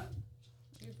bleeding? Are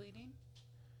you bleeding?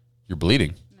 You're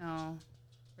bleeding. No.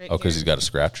 Right Oh, because here. he's got a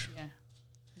scratch. Yeah,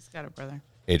 he's got a brother.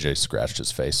 AJ scratched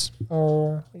his face.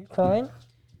 Oh, are you crying?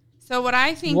 So what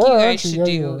I think You you are, guys aren't you? should Yeah,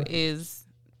 do you are. is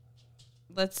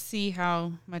let's see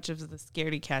how much of the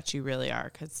scaredy cat you really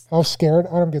are. Cause How scared?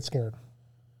 I don't get scared.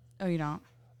 oh, you don't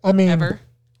I mean, ever.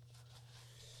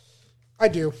 I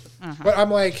do. But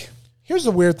I'm like, here's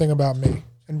the weird thing about me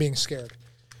and being scared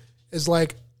is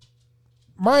like,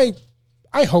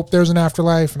 I hope there's an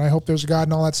afterlife and I hope there's a God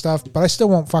and all that stuff, but I still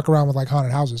won't fuck around with like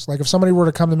haunted houses. Like if somebody were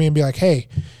to come to me and be like, hey,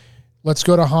 let's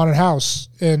go to haunted house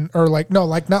or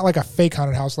not like a fake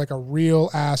haunted house, like a real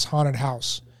ass haunted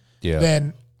house. Yeah.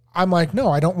 Then I'm like, no,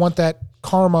 I don't want that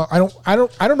karma. I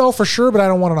don't know for sure, but I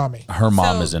don't want it on me. Her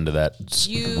mom So is into that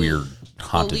weird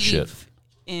haunted shit.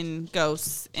 In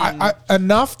ghosts. And I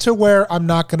enough to where I'm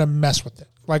not going to mess with it.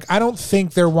 Like, I don't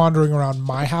think they're wandering around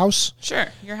my house. sure,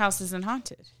 your house isn't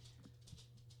haunted.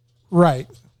 Right.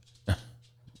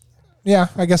 Yeah,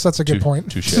 I guess that's a good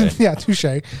point. Touche. Yeah, touche.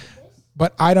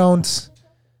 But I just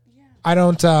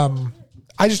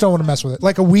don't want to mess with it.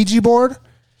 Like a Ouija board,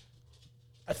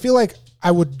 I feel like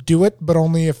I would do it, but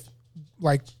only if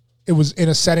like it was in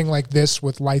a setting like this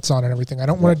with lights on and everything. I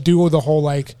don't want to do the whole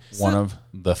like One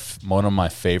of my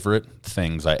favorite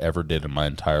things I ever did in my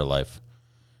entire life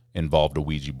involved a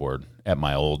Ouija board at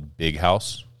my old big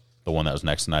house, the one that was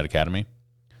next to Night Academy.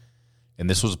 And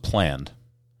this was planned.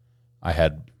 I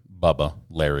had Bubba,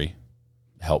 Larry,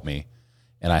 help me,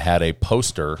 and I had a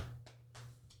poster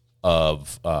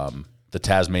of the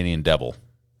Tasmanian Devil.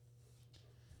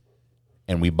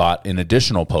 And we bought an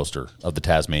additional poster of the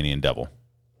Tasmanian Devil.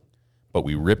 But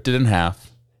we ripped it in half,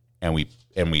 and we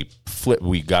flipped.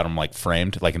 We got them like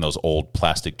framed, like in those old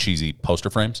plastic cheesy poster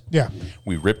frames. yeah.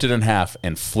 We ripped it in half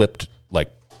and flipped,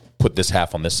 like put this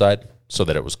half on this side so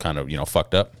that it was kind of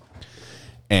fucked up.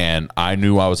 And I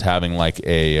knew I was having like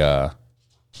a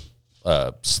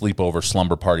sleepover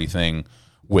slumber party thing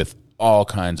with all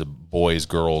kinds of boys,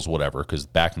 girls, whatever. Because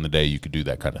back in the day, you could do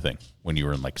that kind of thing when you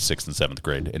were in like 6th and 7th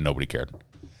grade, and nobody cared.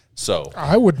 So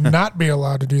I would not be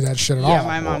allowed to do that shit at Yeah, all.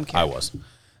 my mom I cared. was.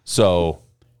 So,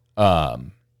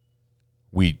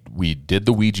 we did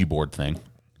the Ouija board thing.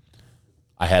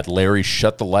 I had Larry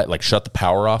shut the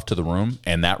power off to the room,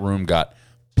 and that room got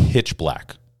pitch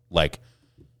black. Like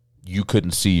you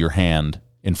couldn't see your hand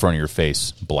in front of your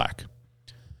face, black.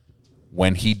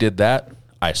 When he did that,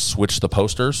 I switched the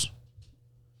posters.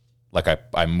 Like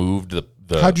I moved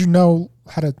the. How'd you know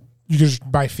you just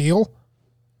by feel?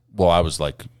 Well, I was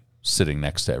like sitting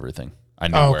next to everything. I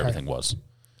knew Oh, where okay. everything was.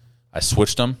 I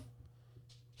switched them.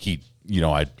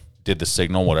 I did the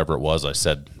signal, whatever it was. I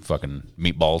said fucking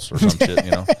meatballs or some shit,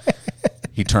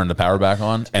 He turned the power back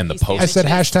on, and the I poster, said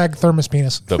hashtag thermos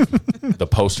penis. the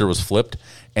poster was flipped,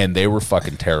 and they were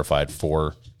fucking terrified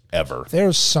forever.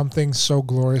 There's something so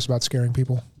glorious about scaring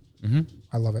people. Mm-hmm.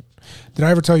 I love it. Did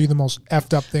I ever tell you the most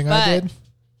effed up thing I But- did?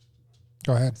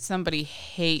 Go ahead. Somebody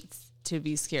hates to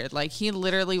be scared. Like he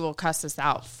literally will cuss us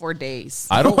out for days.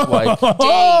 I don't like. Days.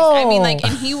 I mean, like,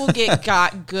 and he will get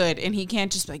got good, and he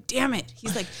can't just be like, damn it.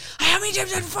 He's like, how many times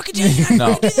did I fucking tell you?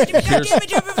 No. God damn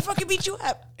it, I fucking beat you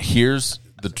up. Here's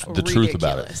the truth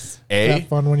about it. Ridiculous. That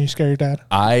fun when you scare your dad?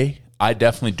 I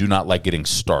definitely do not like getting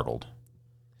startled.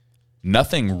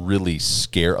 Nothing really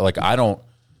like I don't.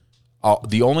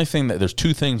 The only thing there's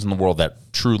two things in the world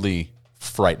that truly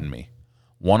frighten me.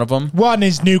 One of them One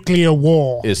is nuclear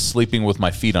war. is sleeping with my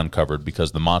feet uncovered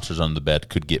because the monsters under the bed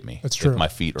could get me. That's true. If my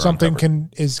feet are Something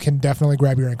uncovered. can definitely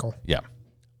grab your ankle. Yeah,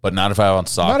 but not if I have on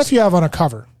socks. Not if you have on a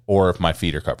cover. or if my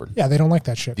feet are covered. Yeah, they don't like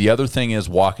that shit. The other thing is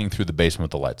walking through the basement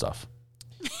with the lights off.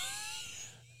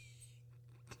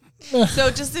 So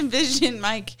just envision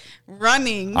Mike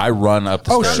running. I run up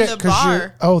the Oh stairs. shit! the 'Cause you're.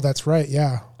 bar. Oh, that's right.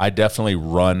 Yeah. I definitely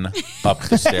run up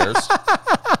the stairs.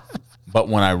 But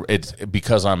when it's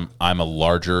because I'm a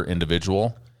larger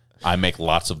individual, I make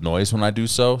lots of noise when I do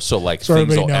so. So like So things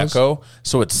will everybody knows. echo.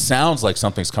 So it sounds like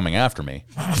something's coming after me.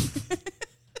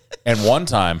 And one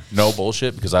time, no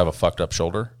bullshit, because I have a fucked up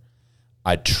shoulder,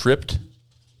 I tripped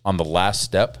on the last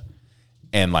step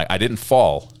and like I didn't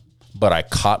fall, but I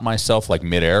caught myself like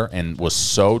midair and was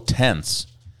so tense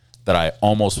that I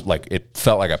almost like it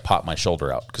felt like I popped my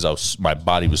shoulder out because my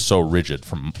body was so rigid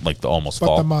from like the almost But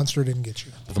fall. the monster didn't get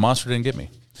you. But the monster didn't get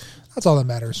me. That's all that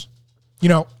matters. You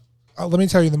know, let me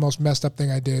tell you the most messed up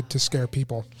thing I did to scare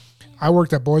people. I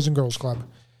worked at Boys and Girls Club,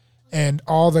 and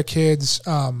all the kids,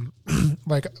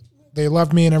 like, they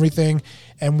loved me and everything.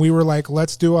 And we were like,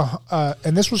 let's do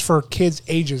and this was for kids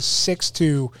ages 6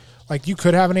 to, like, you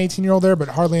could have an 18-year-old there, but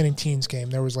hardly any teens came.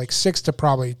 There was like 6 to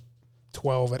probably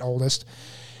 12 at oldest.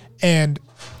 And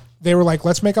they were like,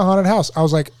 let's make a haunted house. I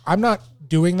was like, I'm not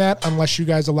doing that unless you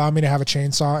guys allow me to have a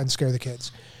chainsaw and scare the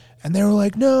kids. And they were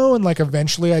like, no. And like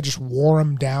eventually I just wore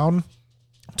them down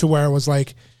to where it was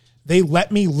like, they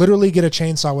let me literally get a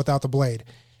chainsaw without the blade.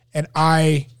 And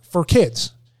for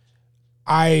kids,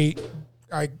 I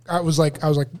was like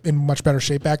in much better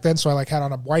shape back then. So I like had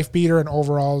on a wife beater and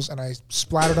overalls and I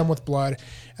splattered them with blood.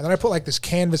 And then I put like this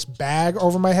canvas bag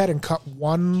over my head and cut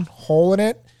one hole in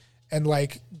it and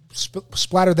like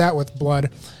splattered that with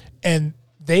blood. And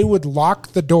they would lock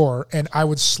the door and I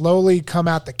would slowly come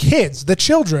out. The kids, the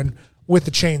children with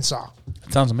the chainsaw.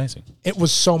 It sounds amazing. It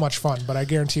was so much fun, but I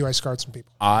guarantee you I scarred some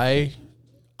people.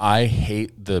 I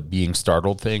hate the being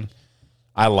startled thing.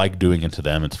 I like doing it to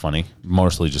them. It's funny.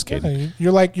 Mostly just kidding.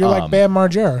 You're like Bam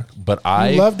Margera. But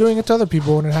I love doing it to other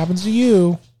people when it happens to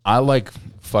you. I like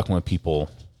fucking with people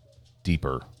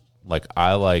deeper. Like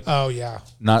I like Oh yeah.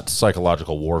 not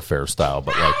psychological warfare style,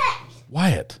 but like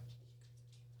Wyatt.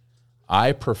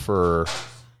 I prefer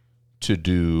to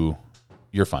do.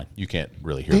 You're fine. You can't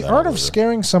really hear The that. art over of there.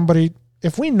 scaring somebody,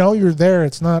 if we know you're there,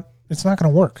 it's not going to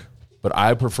work. But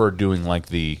I prefer doing like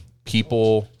the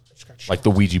people, like the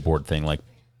Ouija board thing. Like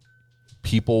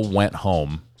people went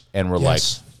home and were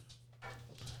Yes. like,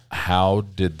 "How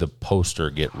did the poster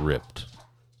get ripped?"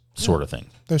 Sort of thing.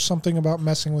 There's something about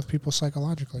messing with people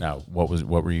psychologically. Now, what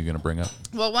were you going to bring up?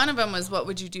 Well, one of them was, what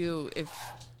would you do if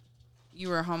you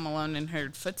were home alone and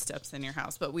heard footsteps in your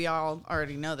house? But we all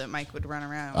already know that Mike would run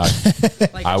around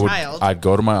like a child. I'd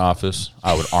go to my office.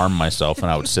 I would arm myself and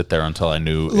I would sit there until I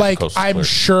knew. if the Like coast was I'm clear.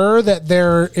 sure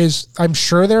that I'm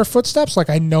sure there are footsteps. Like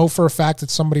I know for a fact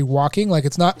it's somebody walking. Like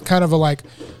it's not kind of a like,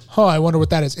 I wonder what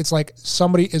that is. It's like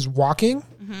somebody is walking.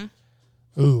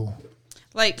 Mm-hmm. Ooh.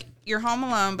 Like you're home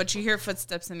alone, but you hear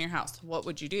footsteps in your house. What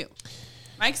would you do?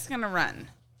 Mike's gonna run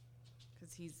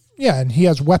because he's Yeah, and he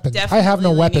has weapons. definitely I have no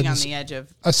leaning weapons on the edge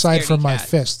of aside from my scaredy-cat.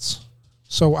 fists.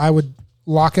 So I would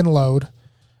lock and load.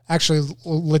 Actually,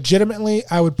 legitimately,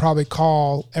 I would probably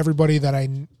call everybody that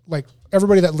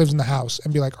everybody that lives in the house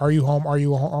and be like, "Are you home? Are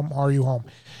you home? Are you home?"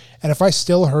 And if I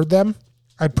still heard them,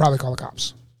 I'd probably call the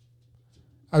cops.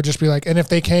 I would just be like, and if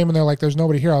they came and they're like, "There's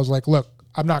nobody here," I was like, "Look,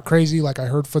 I'm not crazy. Like I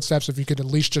heard footsteps. If you could at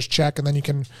least just check, and then you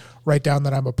can write down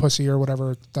that I'm a pussy or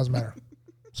whatever. It doesn't matter."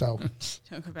 So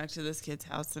Don't go back to this kid's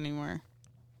house anymore.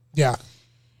 yeah,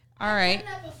 All right.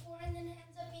 Before and then it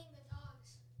ends up being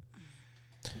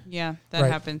the dogs. Yeah, that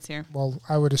Right. happens here. well,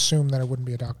 I would assume that it wouldn't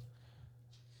be a dog.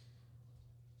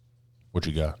 What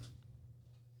you got?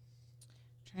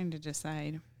 Trying to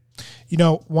decide. You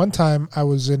know, one time I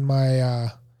was in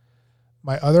my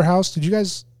my other house. Did you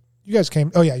guys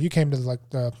came? Oh yeah, you came to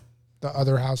the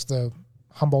other house, the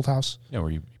Humboldt house. Yeah,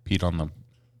 where you peed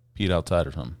outside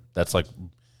or something. That's like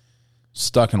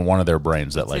stuck in one of their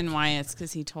brains. That It's like in Wyatt's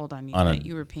because he told on you On a- that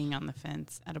you were peeing on the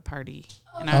fence at a party.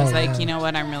 And I was Oh, like, yeah. you know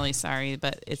what? I'm really sorry,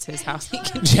 but it's his house. He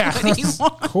can do Yeah, what he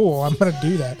wants. cool. I'm gonna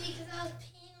do that. Because I was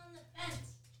peeing on the fence.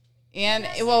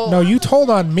 And well, No, you told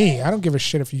on me. I don't give a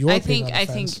shit if you're I peeing think on the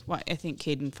fence. I think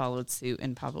Caden followed suit,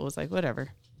 and Papa was like, whatever.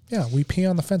 Yeah, we pee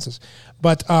on the fences.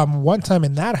 But one time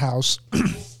in that house, Still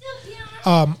pee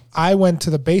on my I went to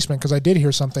the basement because I did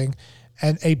hear something,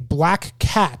 and a black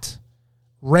cat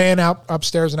ran out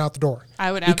upstairs and out the door.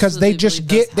 I would because they absolutely just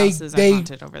believe get those houses are they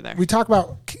haunted over there. We talk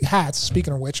about cats.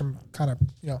 Speaking of which, I'm kind of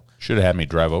should have had me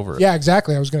drive over it. yeah,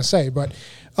 exactly. I was gonna say, but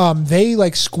they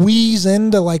like squeeze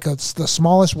into like the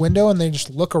smallest window and they just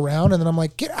look around, and then I'm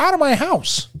like, get out of my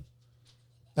house.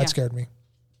 That Yeah. scared me.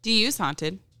 DU's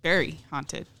haunted, very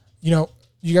haunted. You know,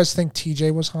 you guys think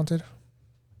TJ was haunted?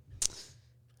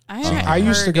 I haven't I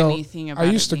used to heard go. anything about I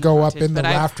it used to being go haunted, up in the but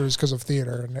I've- rafters because of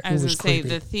theater, and it I was was gonna say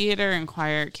creepy. the theater and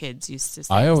choir kids used to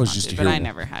say I it was always haunted, used to but hear I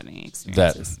never had any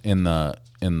That experiences.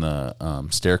 in the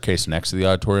staircase next to the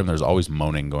auditorium, there's always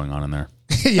moaning going on in there.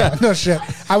 Yeah, no shit.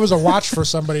 I was a watch for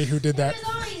somebody who did that.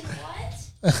 There's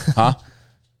always what? Huh?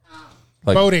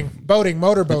 Like Boating,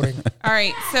 motor boating. All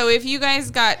right, so if you guys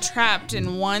got trapped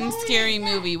in one scary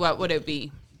movie, what would it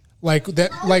be? like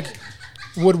that. Like,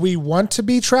 would we want to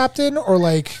be trapped in, or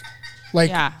like?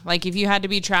 Yeah, like if you had to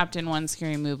be trapped in one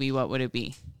scary movie, what would it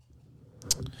be?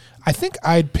 I think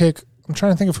I'd pick. I'm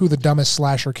trying to think of who the dumbest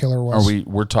slasher killer was.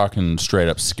 we're talking straight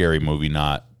up scary movie,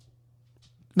 not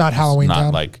Halloween not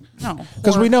Town? like No,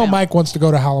 Because we horror know film. Mike wants to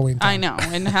go to Halloween Town. I know,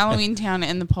 and Halloween Town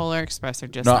and the Polar Express are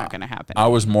just no. not going to happen. I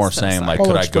was more So saying sorry. like, Polar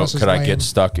could I Express is could I lame. get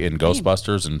stuck in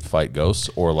Ghostbusters and fight ghosts,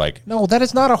 or like No, that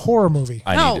is not a horror movie.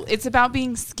 I no, need to, it's about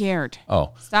being scared.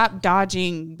 oh Stop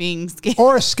dodging being scared.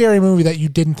 Or a scary movie that you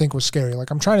didn't think was scary.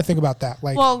 Like I'm trying to think about that.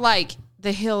 Like Well, like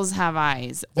The Hills Have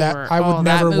Eyes, that, or I would that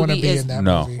never want to movie be is in that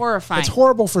No. movie. horrifying. It's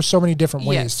horrible for so many different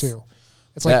ways Yes. too.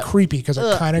 It's like That- creepy because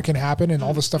it kind of can happen, and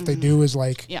all the stuff they do is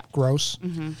like Yeah. gross.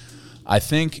 I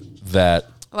think that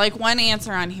Like one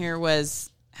answer on here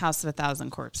was House of a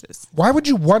Thousand Corpses. Why would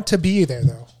you want to be there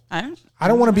though? I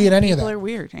don't want to be in any of People that. are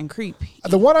weird and creepy.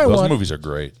 The one I those want, movies are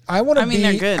great. I want to I mean, be.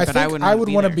 they're good, I but think I wouldn't I would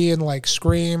be want to there. be in like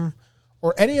Scream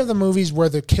or any of the movies where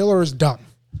the killer is dumb,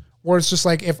 where it's just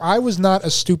like if I was not a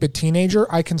stupid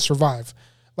teenager, I can survive.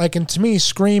 Like, and to me,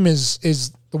 Scream is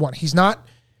the one. He's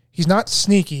not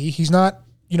sneaky. He's not,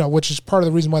 which is part of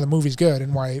the reason why the movie's good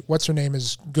and why what's her name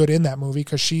is good in that movie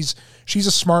because she's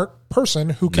a smart person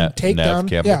who can take Neve down.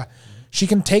 Campbell. Yeah, She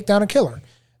can take down a killer.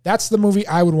 That's the movie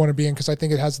I would want to be in because I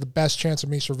think it has the best chance of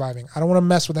me surviving. I don't want to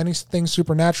mess with anything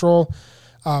supernatural.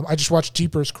 I just watched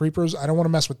Jeepers Creepers. I don't want to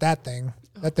mess with that thing.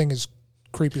 That thing is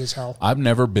creepy as hell. I've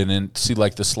never been in, see,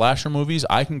 like the slasher movies,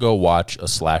 I can go watch a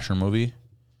slasher movie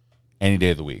any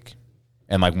day of the week.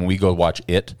 And like when we go watch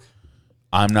it,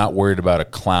 I'm not worried about a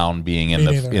clown being in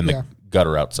the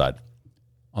gutter outside.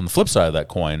 On the flip side of that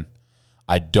coin,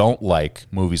 I don't like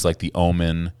movies like The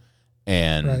Omen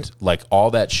and like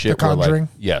all that shit. The Conjuring? Where like,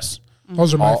 yes.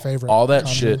 Those are my favorite. All that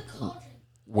shit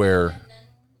where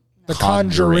The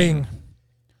Conjuring.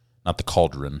 Not the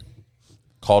Cauldron.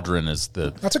 Cauldron is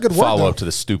the That's a good word, follow-up though. to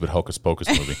the stupid Hocus Pocus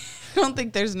movie. I don't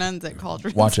think there's nuns at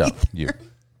Cauldron. Watch out, you.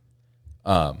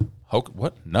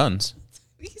 What? Nuns?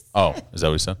 Oh, is that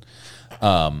what he said?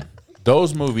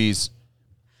 Those movies,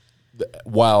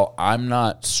 while I'm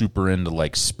not super into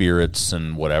like spirits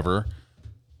and whatever,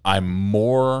 I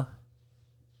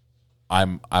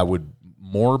would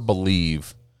more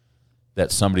believe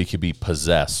that somebody could be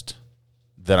possessed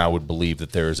than I would believe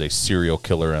that there is a serial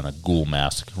killer and a ghoul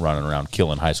mask running around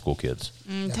killing high school kids.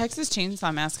 Texas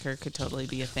Chainsaw Massacre could totally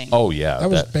be a thing. Oh, yeah. That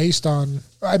was based on,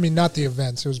 I mean, not the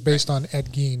events. It was based on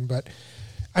Ed Gein, but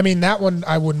I mean, that one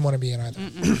I wouldn't want to be in either.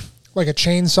 Like a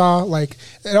chainsaw, like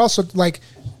it also, like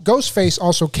Ghostface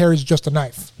also carries just a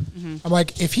knife. I'm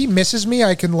like, if he misses me,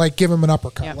 I can like give him an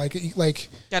uppercut. Yep. Like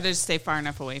Gotta just stay far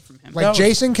enough away from him. Like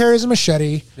Jason carries a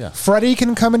machete. Yeah. Freddy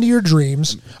can come into your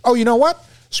dreams. Oh, you know what?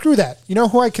 Screw that. You know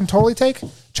who I can totally take?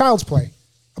 Child's Play.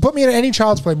 Put me in any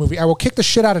Child's Play movie. I will kick the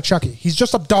shit out of Chucky. He's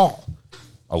just a doll.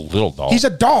 A little doll. He's a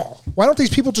doll. Why don't these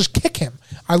people just kick him?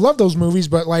 I love those movies,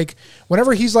 but like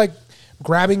whenever he's like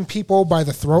grabbing people by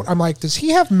the throat, I'm like, does he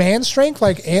have man strength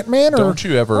like Ant-Man? Or Don't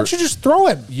you ever- why don't you just throw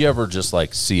him? You ever just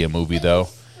like see a movie though,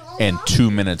 and 2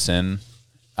 minutes in,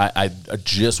 I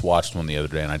just watched one the other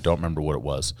day, and I don't remember what it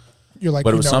was. You're like,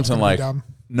 But it you was know it's something gonna be like, dumb.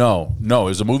 no, it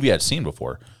was a movie I'd seen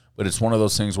before. But it's one of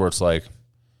those things where it's like,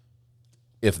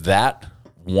 if that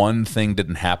one thing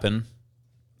didn't happen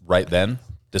right then,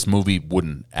 this movie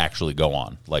wouldn't actually go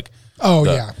on. Like,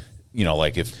 yeah. You know,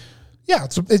 like if Yeah,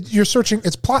 you're searching.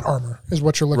 It's plot armor is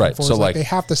what you're looking Right, for. so It's like- they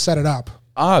have to set it up.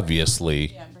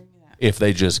 obviously, if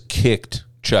they just kicked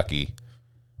Chucky,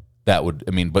 that would,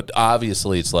 I mean, but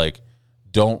obviously it's like,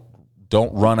 don't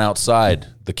run outside.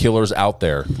 The killer's out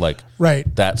there. Like,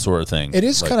 Right. that sort of thing. It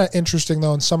is Like, kind of interesting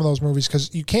though in some of those movies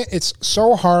because you can't. It's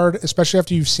so hard, especially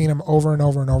after you've seen them over and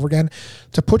over and over again,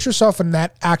 to put yourself in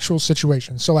that actual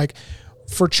situation. So like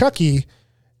for Chucky,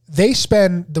 they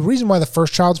spend the reason why the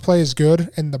first Child's Play is good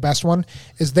and the best one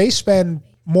is they spend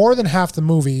more than half the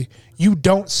movie. You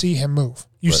don't see him move.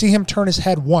 You see him turn his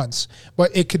head once,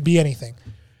 but it could be anything.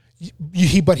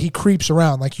 But he creeps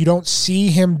around. Like you don't see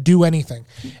him do anything.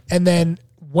 And then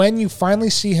when you finally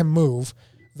see him move,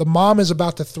 the mom is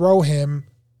about to throw him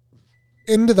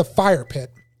into the fire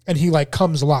pit and he like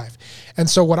comes alive. And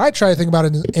so what I try to think about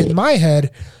in my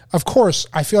head, of course,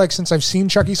 I feel like since I've seen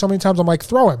Chucky so many times, I'm like,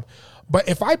 throw him. But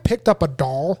if I picked up a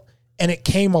doll and it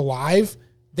came alive,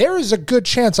 there is a good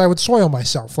chance I would soil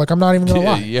myself. Like I'm not even going to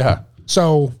lie. yeah.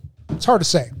 So it's hard to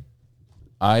say.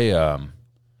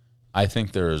 I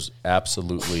think there's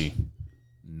absolutely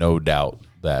no doubt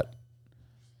that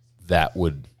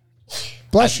would.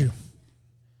 Bless you.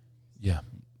 Yeah,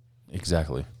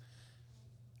 exactly.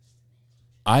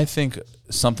 I think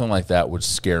something like that would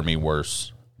scare me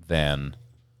worse than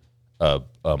a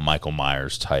Michael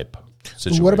Myers type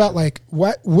situation. What about like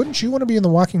what? Wouldn't you want to be in The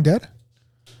Walking Dead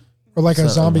or like a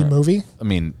zombie movie? I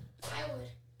mean,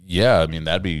 yeah. I mean,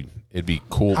 it'd be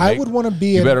cool. I would want to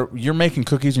be. You're making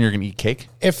cookies and you're gonna eat cake.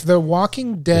 If The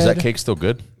Walking Dead Is that cake still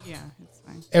good? Yeah, it's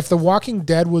fine. If The Walking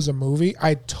Dead was a movie,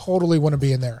 I totally want to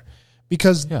be in there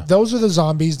because those are the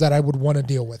zombies that I would want to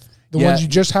deal with. The Yeah. ones you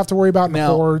just have to worry about in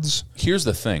Now- hordes. Here's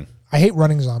the thing. I hate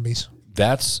running zombies.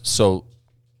 That's so.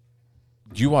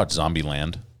 Do you watch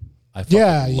Zombieland? I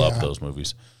fucking love those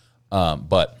movies.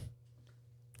 But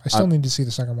I still need to see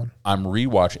the second one. I'm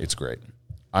rewatching. It's great.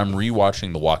 I'm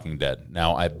rewatching The Walking Dead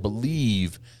now. I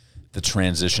believe the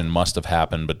transition must have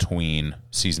happened between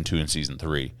season 2 and season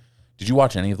 3. Did you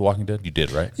watch any of The Walking Dead? You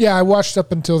did, right? Yeah, I watched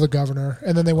up until the governor,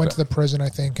 and then they went to the prison, I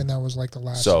think, and that was like the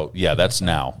last. So yeah, that's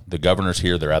now. The governor's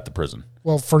here. They're at the prison.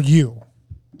 Well, for you,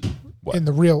 What? in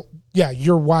the real,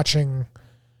 you're rewatching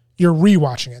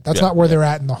it. That's not where they're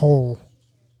at in the whole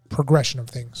progression of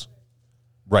things.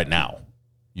 Right now.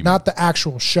 You Not the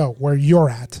actual show where you're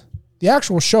at. The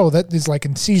actual show that is like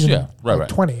in season right.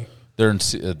 20. They're in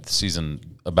season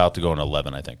about to go in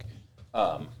 11, I think.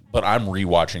 But I'm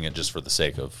rewatching it just for the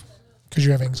sake of Because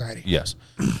you have anxiety. yes.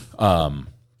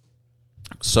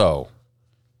 So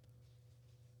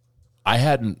I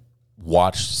hadn't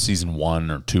watched season 1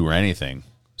 or 2 or anything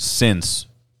since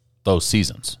those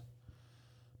seasons.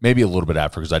 Maybe a little bit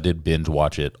after, because I did binge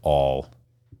watch it all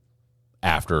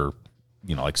after,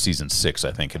 like season 6,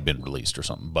 I think, had been released or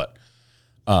something. But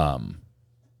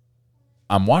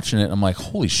I'm watching it, and I'm like,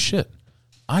 holy shit.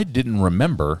 I didn't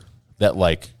remember that,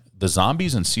 like, the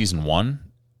zombies in season 1,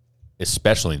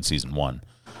 especially in season 1,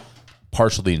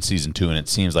 partially in season 2, and it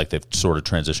seems like they've sort of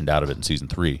transitioned out of it in season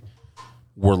 3,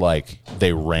 were like,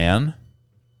 they ran.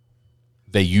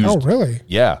 They used. Oh, really?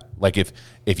 Yeah. Like, if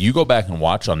you go back and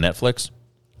watch on Netflix,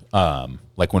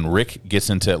 like when Rick gets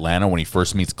into Atlanta, when he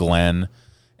first meets Glenn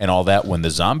and all that, when the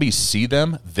zombies see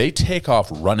them, they take off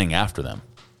running after them.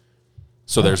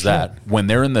 So there's that. When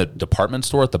they're in the department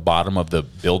store at the bottom of the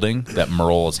building that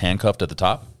Merle is handcuffed at the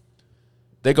top,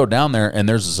 they go down there and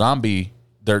there's a zombie.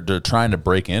 They're trying to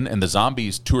break in, and the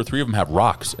zombies, 2 or 3 of them have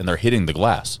rocks, and they're hitting the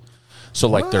glass. So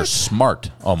like they're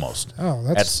smart almost. Oh,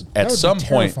 that at would some be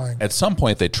point. terrifying. At some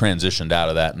point, they transitioned out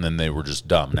of that, and then they were just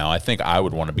dumb. Now I think I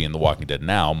would want to be in The Walking Dead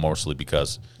now, mostly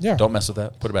because don't mess with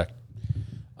that. Put it back.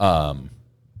 I'm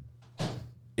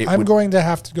going to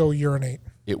have to go urinate.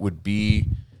 It would be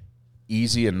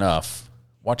easy enough.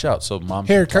 Watch out, so mom.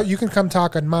 Here, you can come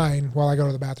talk on mine while I go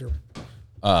to the bathroom.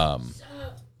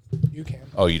 You can.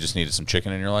 Oh, you just needed some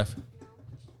chicken in your life?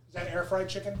 Is that air fried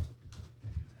chicken?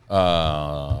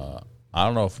 I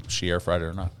don't know if she air fried it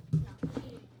or not.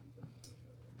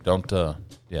 Don't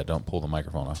pull the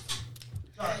microphone off.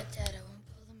 Dad, I won't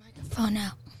pull the microphone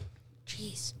out.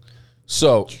 Jeez.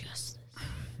 So,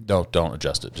 don't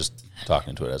adjust it. Just talk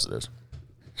into it as it is.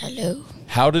 Hello.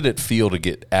 How did it feel to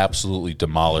get absolutely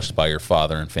demolished by your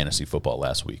father in fantasy football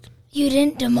last week? You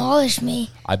didn't demolish me,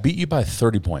 I beat you by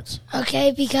 30 points.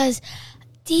 okay? Because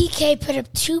DK put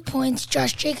up 2 points,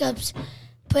 Josh Jacobs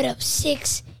put up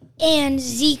 6, and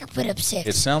Zeke put up 6.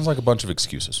 It sounds like a bunch of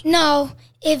excuses. No,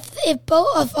 if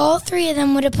all 3 of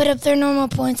them would have put up their normal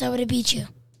points, I would have beat you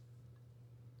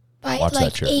by Watch that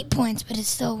like chair. 8 points, but it's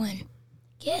still a win.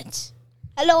 Kids.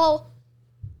 Hello.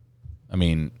 I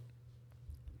mean,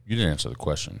 you didn't answer the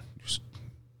question.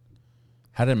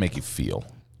 How did it make you feel?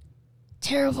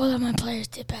 Terrible that my players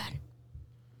did bad.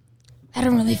 I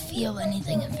don't really feel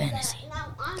anything in fantasy.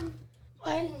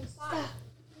 What?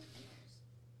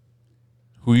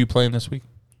 Who are you playing this week?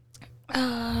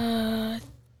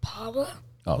 Pablo?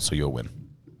 Oh, so you'll win.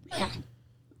 Yeah.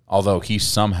 Although he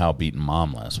somehow beat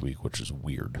Mom last week, which is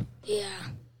weird. Yeah.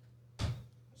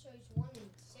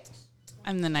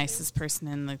 I'm the nicest person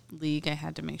in the league. I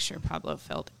had to make sure Pablo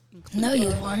felt included. No, you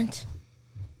weren't.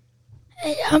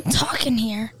 Hey, I'm talking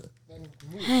here.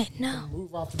 Hey, no.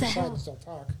 Move off to The the side hell? and still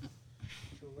talk.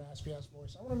 Your raspy ass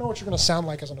voice. I want to know what you're going to sound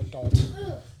like as an adult.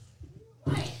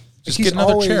 Just He's get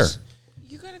another always- chair.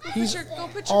 You gotta go He's put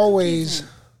your always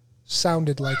cookies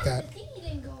sounded like that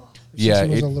Yeah, since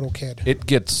he was it- a little kid.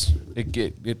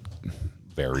 It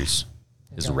varies.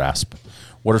 His rasp.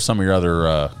 What are some of your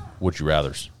other would you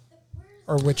rathers?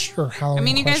 Or how? I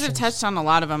mean, you guys have touched on a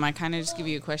lot of them. I kind of just give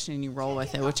you a question and you roll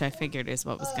with it, which I figured is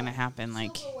what was going to happen.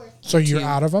 Like, So you're two.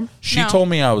 out of them? She No. told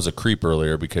me I was a creep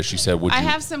earlier because she said, "Would you?" I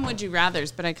have some would you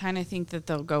rather's, but I kind of think that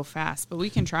they'll go fast. But we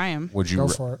can try them. Would you Go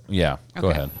for it. Yeah, go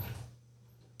Okay. ahead.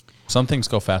 Some things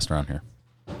go fast around here.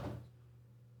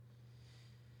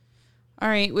 All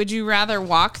right. Would you rather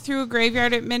walk through a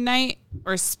graveyard at midnight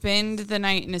or spend the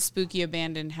night in a spooky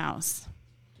abandoned house?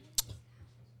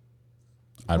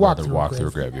 I'd rather walk through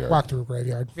a graveyard. Walk through a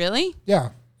graveyard. Really? Yeah,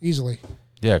 easily.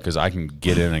 Yeah, because I can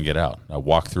get in and get out. I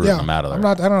walk through it Yeah, and I'm out of there.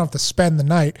 I don't have to spend the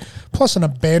night. Plus, an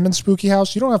abandoned spooky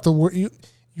house, you don't have to worry.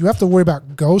 You have to worry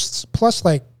about ghosts. Plus,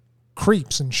 like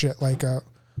creeps and shit, like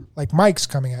Mike's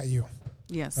coming at you.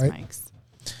 Yes, Right. Mike's.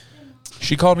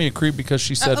 She called me a creep because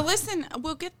she said, Listen,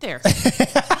 we'll get there.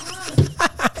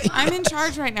 I'm in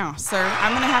charge right now, sir.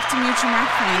 I'm going to have to mute your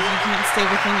microphone if you can't stay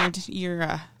within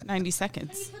your 90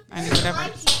 seconds. 90 whatever. How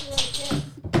do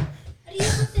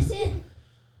you put this in?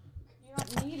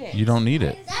 "You don't need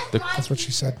it." That's what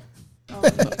she said. I'm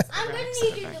going to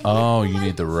need you to Oh, you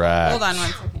need the rack. Hold on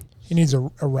 1 second. He needs a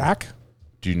rack.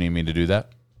 Do you need me to do that?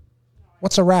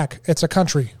 What's a rack? It's a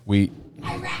country. We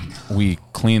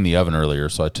cleaned the oven earlier,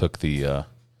 so I took the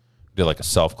did like a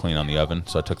self clean on the oven,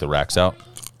 so I took the racks out.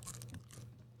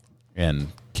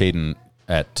 And Caden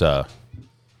at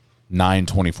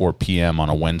 9:24 p.m. on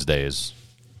a Wednesday is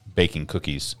baking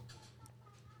cookies.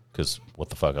 Because what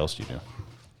the fuck else do you do?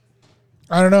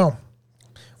 I don't know.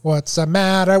 What's the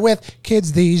matter with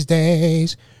kids these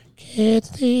days? Kids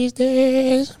these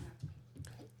days.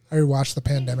 I rewatched the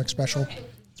Pandemic special.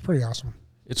 It's pretty awesome.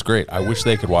 It's great. I wish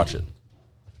they could watch it.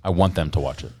 I want them to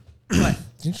watch it. Did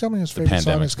you tell me his favorite song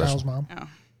Pandemic is Kyle's special. mom? Oh.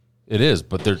 It is,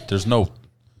 but there's no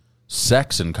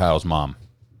sex and Kyle's mom.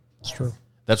 It's true.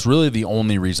 That's really the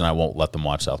only reason I won't let them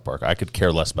watch South Park. I could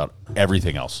care less about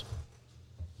everything else.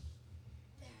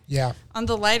 Yeah. On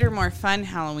the lighter, more fun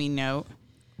Halloween note,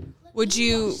 would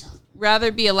you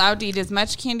rather be allowed to eat as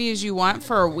much candy as you want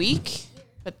for a week,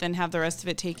 but then have the rest of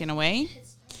it taken away?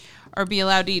 Or be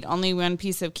allowed to eat only one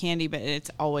piece of candy, but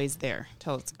it's always there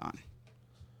till it's gone?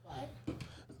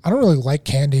 I don't really like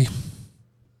candy.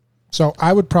 So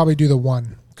I would probably do the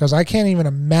one, because I can't even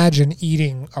imagine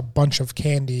eating a bunch of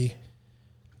candy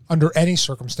under any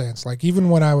circumstance. Like, even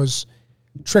when I was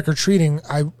trick-or-treating,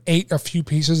 I ate a few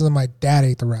pieces and then my dad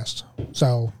ate the rest.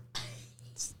 So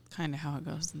It's kind of how it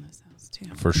goes in this house, too.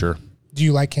 For sure. do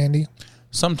you like candy?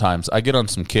 Sometimes I get on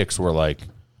some kicks where, like,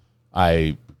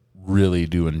 I really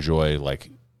do enjoy, like,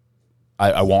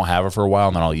 I won't have it for a while,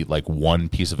 and then I'll eat, like, one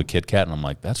piece of a Kit Kat, and I'm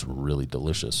like, that's really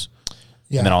delicious.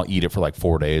 Yeah. And then I'll eat it for, like,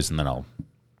 4 days, and then I'll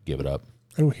give it up.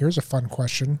 Oh, here's a fun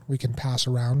question we can pass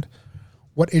around.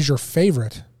 What is your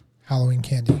favorite Halloween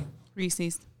candy?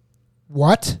 Reese's.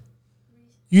 What?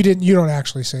 You don't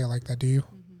actually say it like that, do you?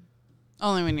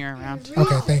 Only when you're around.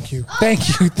 Okay, thank you.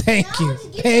 Thank you. Thank you.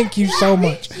 Thank you so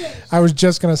much. I was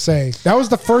just going to say, that was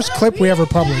the first clip we ever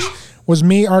published, was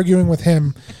me arguing with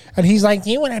him. And he's like,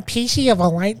 you want a piece of a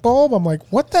light bulb? I'm like,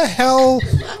 what the hell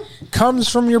comes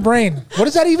from your brain? What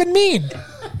does that even mean?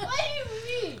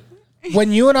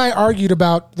 When you and I argued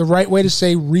about the right way to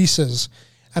say Reese's,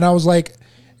 and I was like,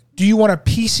 do you want a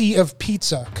piecey of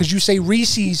pizza? Because you say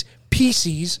Reese's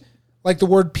Pieces, like the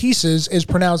word pieces is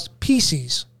pronounced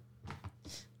pieces.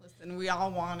 Listen, we all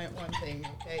wanted one thing,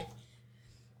 okay?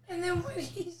 And then what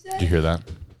he Did said, you hear that?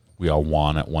 We all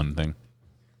want at one thing.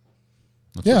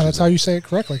 Yeah, that's how you say it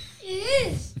correctly.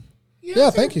 it is. You Yeah,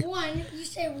 don't say thank you. One, you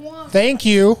say one. Thank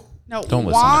you. No, Don't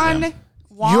listen to him.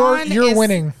 Juan You're is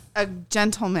winning. a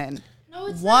gentleman. No,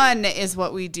 it's One is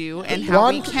what we do and how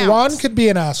we count. Juan could be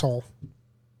an asshole.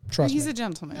 Trust He's me. a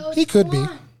gentleman. not. He could be. One.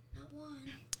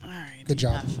 All right. Good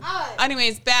job.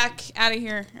 Anyways, back out of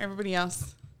here, everybody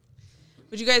else.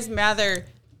 Would you guys rather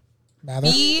Mather?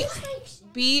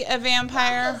 be a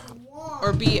vampire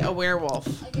or be a werewolf?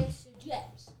 Against the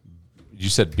Jets. You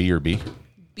said B or B?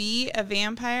 Be a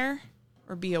vampire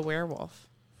or be a werewolf?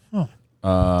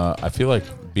 I feel like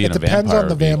being It a depends vampire on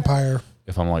the would be- vampire.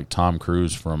 If I'm like Tom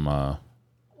Cruise from,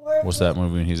 what's that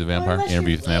movie when he's a vampire? unless Interview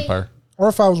you're with the Vampire? Or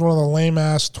if I was one of the lame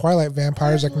ass Twilight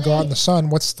vampires that can go out in the sun,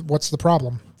 what's the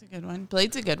problem? That's a good one.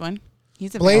 Blade's a good one.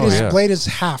 He's a Blade vampire. yeah. Blade is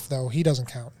half though. He doesn't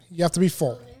count. You have to be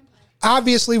full.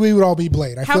 Obviously, we would all be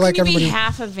Blade. I How feel can like you everybody be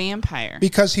half a vampire?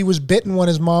 because he was bitten when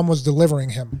his mom was delivering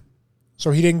him, so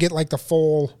he didn't get like the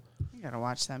full. You gotta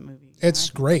watch that movie. It's I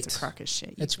think great. It's a crock of shit.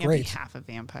 You It's can't great. Be half a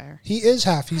vampire. He is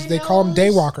half. They call him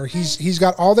Daywalker. He's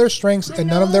got all their strengths and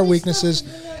none of their weaknesses,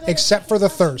 except for the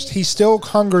thirst. He still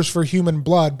hungers for human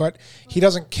blood, but he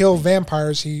doesn't kill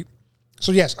vampires.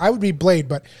 So yes, I would be Blade,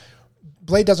 but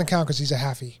Blade doesn't count because he's a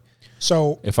halfie.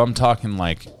 So If I'm talking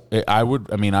like, I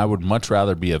would much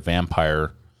rather be a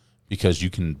vampire because you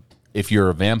can, if you're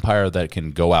a vampire that can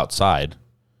go outside,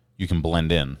 you can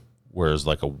blend in. Whereas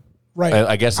like right,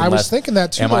 I guess I was unless- thinking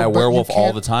that too. Am I though, a but you werewolf all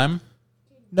can't- the time?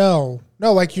 No,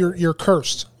 like you're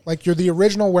cursed. Like you're the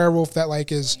original werewolf that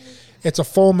like it's a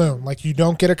full moon. Like you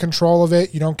don't get a control of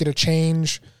it. You don't get a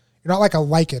change. You're not like a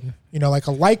lichen. You know, like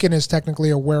a lichen is technically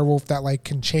a werewolf that like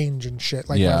can change and shit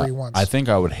like whenever he wants. I think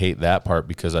I would hate that part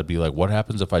because I'd be like, what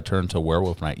happens if I turn to a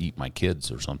werewolf and I eat my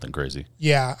kids or something crazy?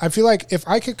 Yeah, I feel like if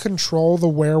I could control the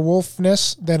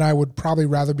werewolfness, then I would probably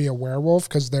rather be a werewolf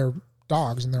because they're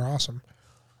dogs and they're awesome.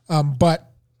 But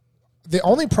the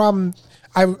only problem,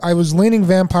 I was leaning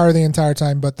vampire the entire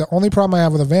time, but the only problem I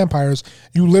have with a vampire is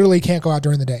you literally can't go out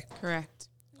during the day. Correct.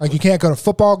 Like you can't go to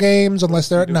football games unless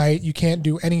they're at night. You can't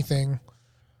do anything.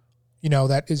 You know,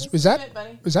 that is that it,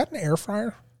 buddy. is that an air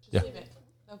fryer? Yeah. Leave it.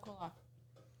 They'll cool off.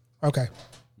 Okay.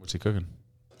 What's he cooking?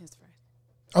 His fries.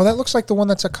 Oh, that looks like the one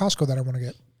that's at Costco that I want to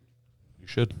get. You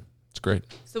should. It's great.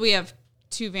 So we have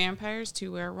 2 vampires,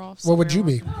 2 werewolves. What would you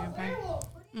be? werewolf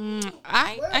and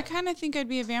vampire. I kind of think I'd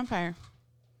be a vampire.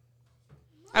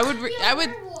 I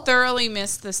would thoroughly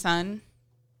miss the sun,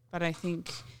 but I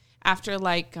think after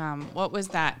like what was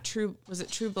that? Was it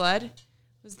True Blood?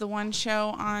 Was the one show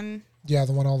on? Yeah,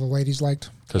 the one all the ladies liked.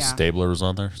 Because Yeah. Stabler was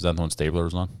on there. Is that the one Stabler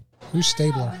was on? Who's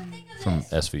Stabler? From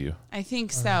SVU. I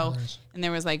think so. And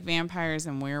there was like vampires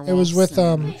and werewolves. It was with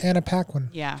and- Anna Paquin.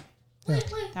 yeah, Wait,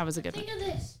 that was a good one. think of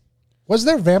this. Was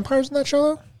there vampires in that show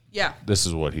though? Yeah. This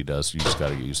is what he does. You just got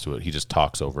to get used to it. He just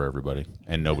talks over everybody,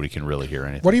 and nobody can really hear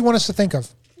anything. What do you want us to think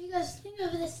of? Because think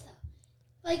of this stuff.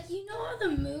 Like, you know how the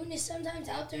moon is sometimes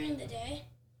out during the day?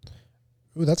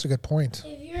 Ooh, that's a good point.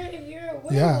 If you're a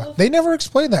werewolf, Yeah, they never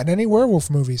explain that in any werewolf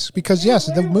movies because yes,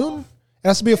 the moon it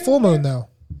has to be a full moon though.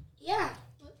 yeah,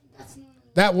 that's normal.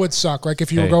 That would suck. Like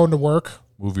if you were Hey. going to work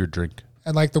Move your drink.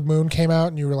 and like the moon came out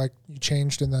and you were like you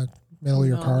changed in the middle of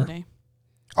your Middle of car. the day.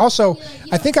 Also,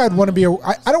 I think I'd want to be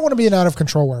I don't want to be an out of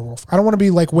control werewolf. I don't want to be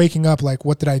like waking up like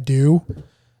what did I do?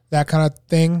 That kind of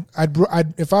thing. I'd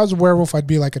if I was a werewolf, I'd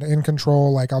be like an in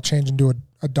control. Like I'll change into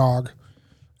a dog,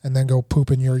 and then go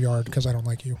poop in your yard because I don't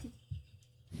like you.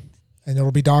 And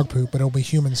it'll be dog poop, but it'll be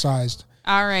human sized.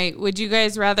 All right. Would you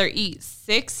guys rather eat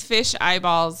 6 fish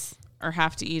eyeballs or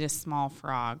have to eat a small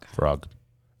frog? Frog.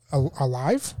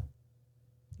 Alive?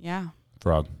 Yeah.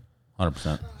 Frog.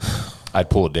 100%. I'd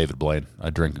pull a David Blaine.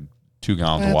 I'd drink 2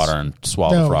 gallons of That's- water and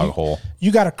swallow the frog whole.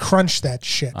 You got to crunch that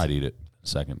shit. I'd eat it.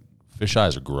 Second. Fish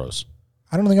eyes are gross.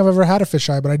 I don't think I've ever had a fish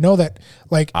eye, but I know that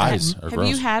like Eyes are Have gross.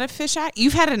 you had a fish eye?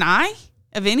 You've had an eye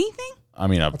of anything? I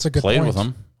mean, I've That's a good played point. with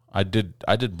them. I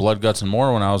did blood, guts, and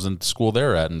more when I was in school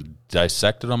there at and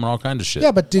dissected them and all kinds of shit.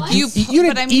 Yeah, but did you you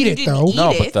didn't but I mean, eat you it didn't though? eat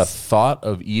no, it. but the thought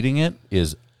of eating it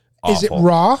is awful. Is it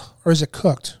raw or is it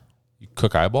cooked? You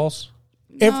cook eyeballs?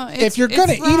 If you're it's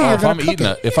gonna eat it, raw. you're If gonna cook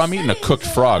it. if I'm eating a cooked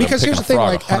frog, Because I'm here's the picking thing, a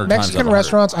frog like 100 at times Mexican out of 100.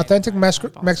 restaurants, authentic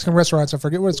Mexican restaurants, I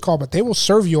forget what it's called, but they will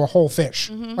serve you a whole fish,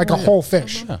 like a whole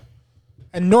fish. Yeah.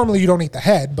 And normally you don't eat the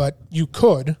head, but you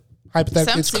could.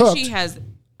 Hypothetically, Some it's sushi cooked. has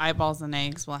eyeballs and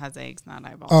eggs. Well, it has eggs, not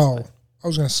eyeballs. Oh, I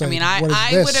was gonna say. I mean, what is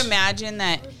I this? would imagine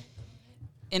that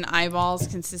an eyeball's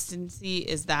consistency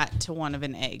is that to one of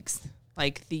an egg's,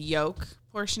 like the yolk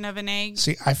portion of an egg.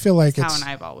 See, I feel like That's it's how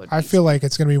an eyeball would I be. feel like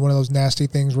it's gonna be one of those nasty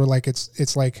things where like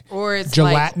it's like Or it's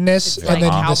gelatinous, like, and it's then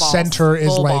like the cow balls, center is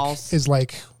bull like balls.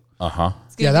 Uh-huh.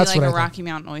 It's gonna yeah, be that's like what I a think. Rocky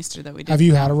Mountain oyster that we did. Have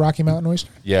you had a Rocky Mountain oyster?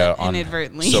 Yeah.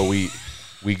 Inadvertently. So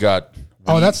we got...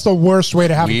 Oh, that's the worst way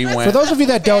to have we it. went- For those of you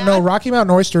that don't know, Rocky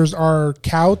Mountain oysters are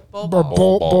cow or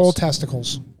balls. bull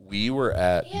testicles. We were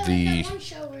at Yeah, the... like that one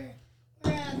show where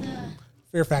the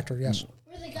Fear Factor, yes.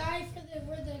 where the guy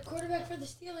where the quarterback for the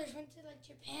Steelers went to like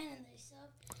Japan and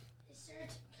they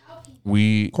served cow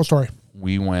people. Cool story.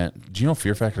 We went... Do you know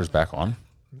Fear Factor's back on?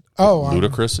 Oh,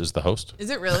 Ludacris is the host. Is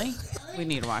it really? We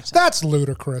need to watch that. that's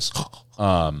ludicrous.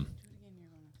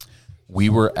 We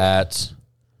were at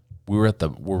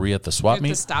the swap At meet?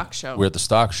 the stock show. We're at the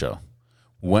stock show.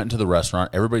 Went into the restaurant.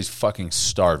 Everybody's fucking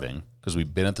starving because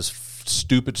we've been at this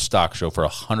stupid stock show for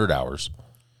 100 hours.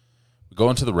 We go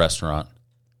into the restaurant.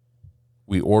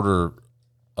 We order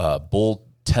bull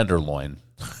tenderloin,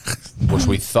 which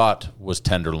we thought was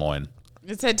tenderloin.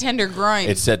 It said tender groin.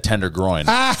 It said tender groin.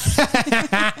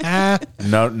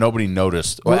 No, nobody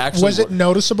noticed. Well, actually, Was it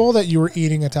noticeable that you were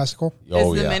eating a testicle?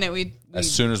 Oh the yeah. minute we As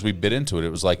soon as we bit into it, it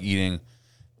was like eating,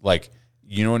 like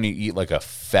you know when you eat like a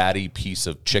fatty piece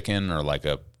of chicken or like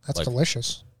a. That's like,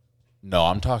 delicious. No,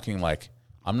 I'm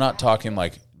not talking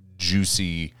like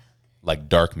juicy, like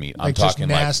dark meat. I'm Like just talking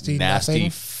nasty, like nasty,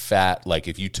 nothing? fat. Like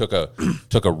if you took a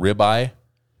ribeye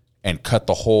and cut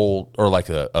the whole, or like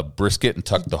a brisket and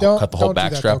cut the whole don't do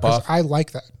back that, strap though, 'cause off. I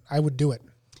like that. I would do it.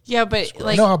 Yeah, but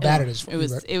like know how bad it is for It you,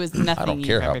 was but- it was nothing. I don't you've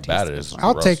care how ever bad tasted it is.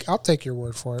 before. Gross. I'll take your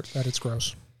word for it that it's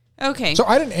gross. Okay. So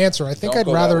I didn't answer. I think Don't I'd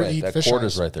go that rather way. eat that fish cord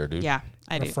eyes. is right there, dude. yeah,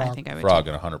 I do. I frog. think I would. Frog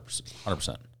and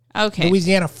 100%. Okay.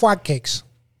 Louisiana frog cakes.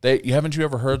 Haven't you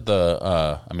ever heard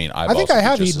the? I mean, eyeballs. think I would be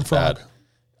have just eaten as bad. frog.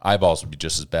 Eyeballs would be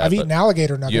just as bad. I've but eaten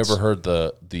alligator nuggets. You ever heard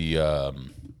the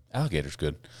alligator's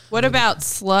good? What about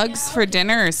slugs for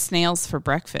dinner or snails for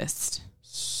breakfast?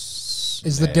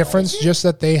 Is the difference just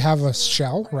that they have a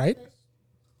shell, right?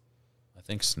 I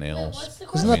think snails. What's the Isn't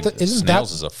question? that the, isn't snails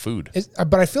that? is a food.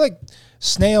 But I feel like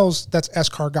snails. That's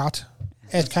escargot.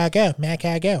 Escargot,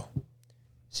 macago.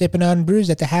 Sipping on brews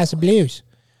at the House of Blues.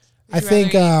 I Would you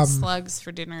think. rather eat slugs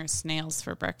for dinner or snails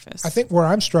for breakfast. I think where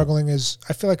I'm struggling is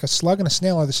I feel like a slug and a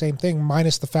snail are the same thing,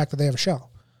 minus the fact that they have a shell.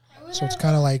 So it's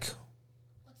kind of like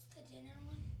What's the dinner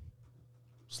one?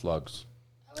 Slugs.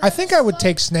 I think I would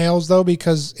take snails though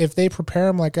because if they prepare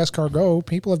them like escargot,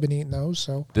 people have been eating those.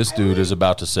 So This dude is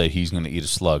about to say he's going to eat a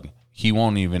slug. He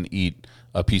won't even eat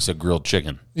a piece of grilled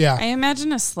chicken. yeah, I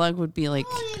imagine a slug would be like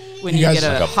when You you, guys-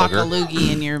 get a Like a booger?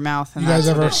 hockaloogie in your mouth. And you guys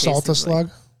that's what ever it salt a tastes like.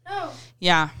 slug? No,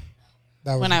 Yeah,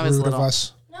 That was When I was rude of little.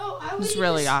 us. no, I it's was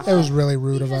really It awful. was really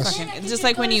rude of us. It's just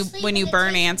like when you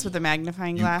burn ants with a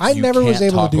magnifying glass. I never was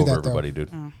can't able to talk do over that, though. everybody, dude.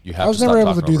 Oh. You have I was to never stop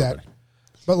able to talking do over that. everybody.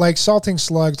 But like salting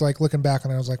slugs, like looking back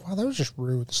on it, I was like, wow, that was just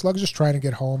rude. The slug's just trying to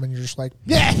get home, and you're just like,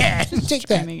 yeah, take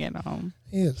trying that. to get home.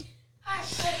 He is. Alright,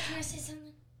 can I say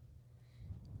something?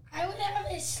 I would have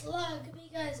a slug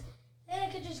because then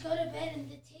I could just go to bed and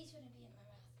the taste wouldn't be in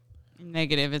my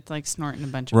Negative. It's like snorting a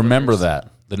bunch of Remember boogers. that.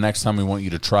 The next time we want you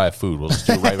to try a food, we'll just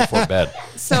do it right before bed.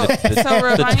 So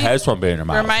The taste won't be in your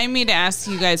mouth. remind me to ask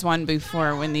you guys one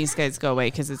before when these guys go away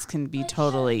because it can be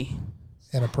totally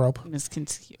Inappropriate.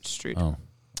 misconstrued. Oh. Am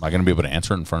I going to be able to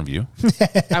answer it in front of you?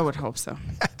 I would hope so.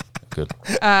 Good.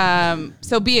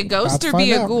 So be a ghost About or to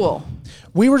be find a out. ghoul?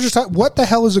 We were just talking, what the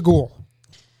hell is a ghoul?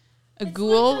 A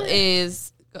ghoul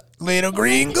is, Little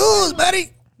green ghouls,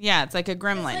 buddy. yeah, it's like a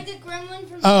gremlin. Like a gremlin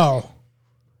from. Oh,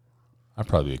 I'd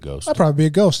probably be a ghost. I'd probably be a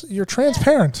ghost. You're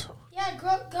transparent. Yeah,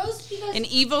 ghost because. An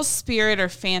evil spirit or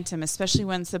phantom, especially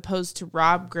when supposed to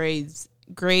rob graves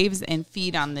and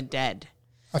feed on the dead.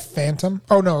 A phantom?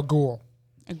 Oh, no, a ghoul.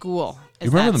 A ghoul. You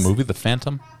remember the movie The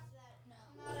Phantom?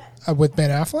 With Ben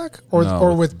Affleck?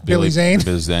 Or with Billy Zane?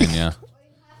 Billy Zane, yeah.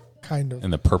 Kind of. In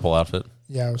the purple outfit.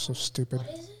 Yeah, it was so stupid.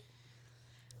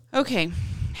 Okay.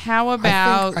 How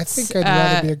about... I think I'd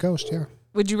rather be a ghost, yeah.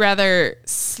 Would you rather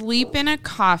sleep in a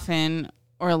coffin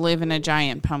or live in a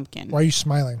giant pumpkin? Why are you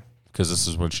smiling? Because this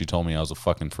is when she told me I was a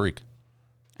fucking freak.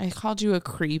 I called you a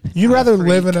creep. You'd not rather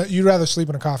freak. you'd rather sleep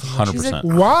in a coffin. wouldn't you?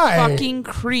 100%. Why? Fucking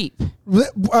creep.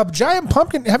 A giant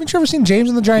pumpkin. Haven't you ever seen James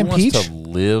and the Who Giant wants Peach? to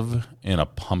live in a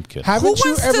pumpkin? Haven't Who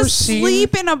you wants ever to seen?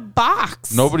 sleep in a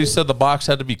box? Nobody said the box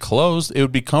had to be closed. It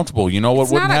would be comfortable. You know what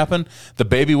It's wouldn't not a- happen? The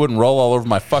baby wouldn't roll all over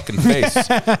my fucking face.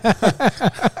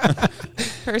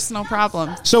 Personal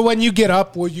problem. So when you get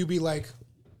up, will you be like?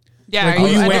 Yeah. Like, are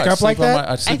will you I wake don't- up like that?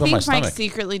 I'd I sleep on my think Mike stomach.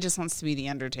 secretly just wants to be the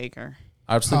Undertaker.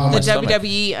 I'd sleep on The my stomach.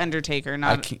 WWE Undertaker,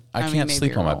 not. I mean, can't maybe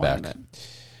sleep you're on my rolling, back. but-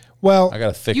 Well, I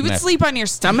got a thick You would neck. sleep on your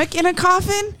stomach in a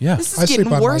coffin? Yeah. This I is sleep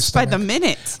getting on my worse by the stomach.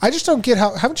 minute. I just don't get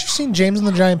how. Haven't you seen James and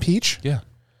the Giant Peach? Yeah.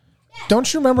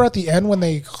 Don't you remember at the end when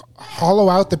they hollow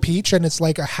out the peach and it's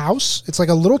like a house? It's like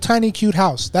a little tiny cute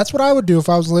house. That's what I would do if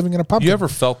I was living in a pumpkin. You ever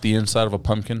felt the inside of a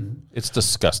pumpkin? It's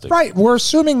disgusting. Right. We're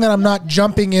assuming that I'm not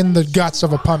jumping in the guts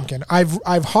of a pumpkin.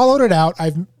 I've hollowed it out.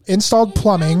 I've installed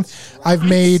plumbing. I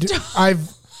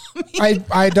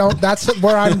don't. That's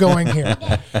where I'm going here.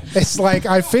 It's like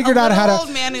I figured out how to.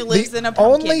 Old man who lives the in a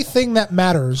pumpkin. only thing that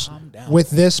matters with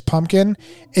this pumpkin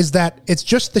is that it's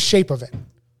just the shape of it,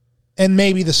 and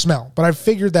maybe the smell. But I've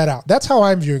figured that out. That's how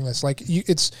I'm viewing this. Like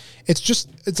it's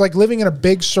like living in a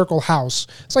big circle house.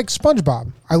 It's like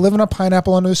SpongeBob. I live in a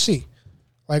pineapple under the sea.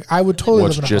 Like I would totally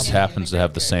Which live in just a pumpkin. happens to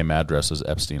have the same address as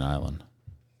Epstein Island.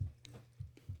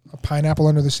 A pineapple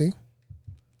under the sea.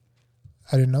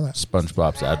 I didn't know that.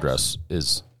 SpongeBob's address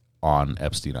is on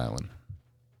Epstein Island.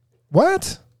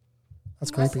 What?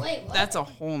 That's creepy. Wait, what? That's a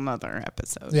whole nother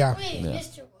episode. Yeah. Wait,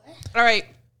 Mr. What? All right.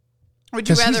 Would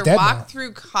you 'Cause he's rather dead walk now.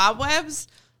 through cobwebs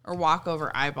or walk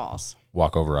over eyeballs?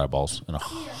 Walk over eyeballs and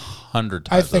 100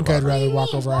 I times. think over. I'd rather What walk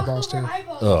do you over mean, eyeballs too.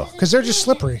 Ugh. Because they're just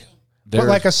slippery. But There's-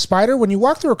 like a spider, when you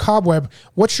walk through a cobweb,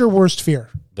 what's your worst fear?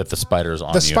 that the spider's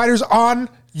on The you. spider's on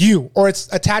you, or it's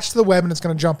attached to the web and it's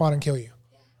going to jump on and kill you.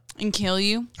 And kill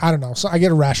you? I don't know. So I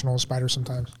get irrational with spiders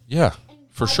sometimes. Yeah,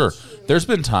 for sure. There's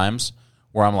been times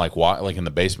where I'm like in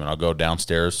the basement. I'll go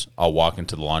downstairs. I'll walk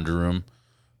into the laundry room,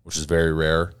 which is very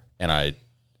rare, and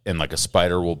like a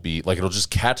spider will be like it'll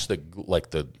just catch a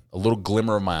little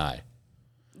glimmer of my eye.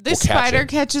 This We'll catch spider it.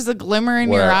 catches a glimmer in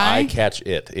Where your I eye? catch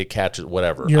it, it catches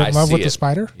whatever. You're in I love see with it. the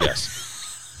spider?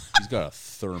 Yes. He's got a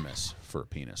thermos for a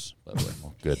penis, by the way.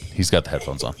 Well, good. He's got the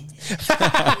headphones on.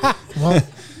 Well,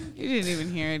 You didn't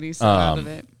even hear it. He's so out of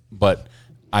it. But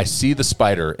I see the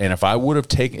spider, and if I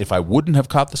wouldn't have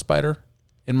caught the spider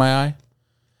in my eye,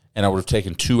 and I would have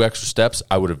taken 2 extra steps,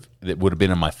 it would have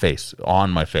been in my face,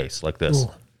 on my face, like this.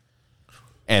 Ooh.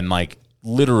 And like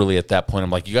literally at that point,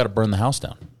 I'm like, you got to burn the house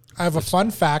down. I have a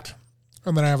fun fact,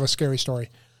 and then I have a scary story.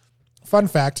 Fun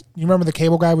fact: you remember the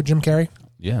Cable Guy with Jim Carrey?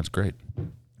 Yeah, it's great.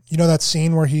 You know that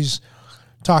scene where he's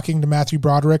talking to Matthew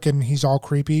Broderick and he's all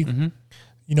creepy? Mm-hmm.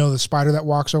 You know the spider that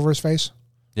walks over his face?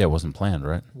 Yeah, it wasn't planned,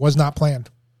 right? Was not planned.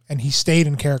 And he stayed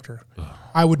in character.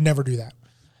 I would never do that.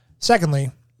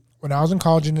 Secondly, when I was in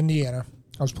college in Indiana,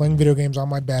 I was playing video games on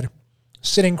my bed,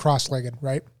 sitting cross-legged,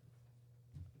 right?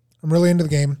 I'm really into the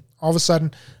game. All of a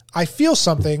sudden, I feel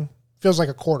something, feels like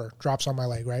a quarter, drops on my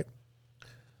leg, right?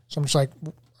 So I'm just like,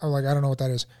 I don't know what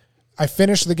that is. I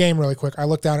finished the game really quick. I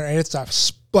look down and it's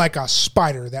like a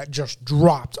spider that just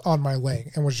dropped on my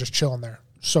leg and was just chilling there.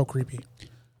 So creepy.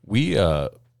 We have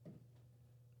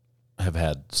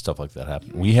had stuff like that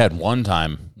happen. We had one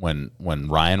time when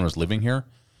Ryan was living here,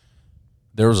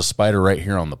 there was a spider right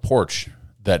here on the porch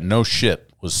that, no shit,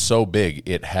 was so big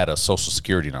it had a social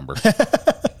security number.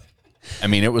 I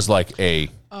mean, it was like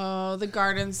Oh, the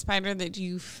garden spider that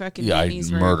you fucking I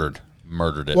babies were-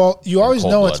 murdered it. Well, you in always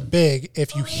cold know blood. it's big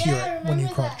if you hear it when you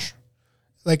crunch.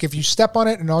 Like if you step on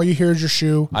it and all you hear is your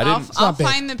shoe. I'll not big.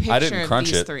 find the picture I didn't crunch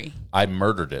of these it. 3. I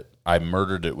murdered it. I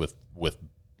murdered it with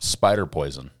spider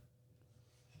poison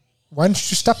Why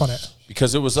didn't you step on it?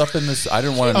 because it was up in this. I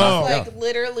didn't want to knock it down. Like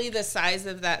literally the size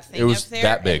of that thing It was up there.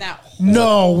 that big. And that whole,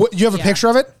 No, you have a Yeah. picture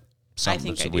of it? I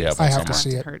think I do. we have I one have to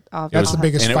somewhere. see it. I'll That's have the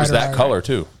biggest And it was spider that I- color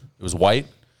too. It was white,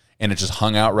 and it just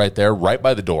hung out right there, right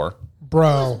by the door. White?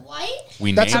 Bro.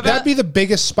 We That's named that'd be the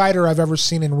biggest spider I've ever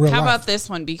seen in real How life. about this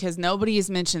one? Because nobody has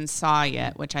mentioned Saw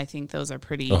yet, which I think those are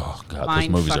pretty Oh, God, those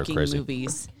movies are mind-fucking crazy.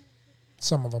 movies.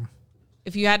 Some of them.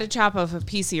 If you had to chop off a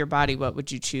piece of your body, what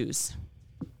would you choose?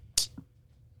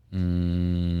 A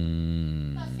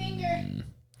finger.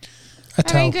 A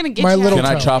toe. ain't gonna get My you. little Can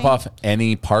I toe. chop off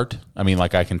any part? I mean,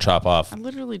 like I can chop off. I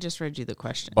literally just read you the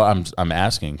question. But I'm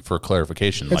asking for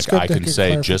clarification. It's Like good I to can get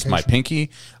say just my clarification.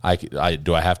 pinky.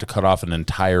 Do I have to cut off an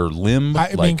entire limb?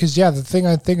 I mean, because the thing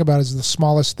I think about is the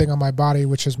smallest thing on my body,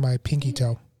 which is my pinky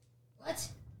toe. What?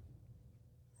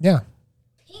 Yeah,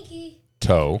 Pinky.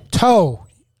 toe. toe.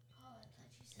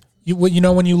 You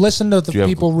know when you listen to the Do you have-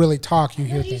 people really talk, you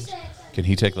hear What do you things. say? Can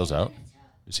he take those out?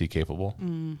 Is he capable?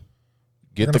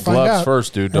 Get We're the gonna find gloves out.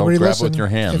 first, dude. Don't Everybody grab listen. with your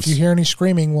hands. If you hear any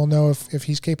screaming, we'll know if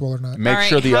he's capable or not. Make All right,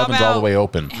 sure the how oven's all the about- way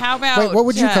open. How about Wait, what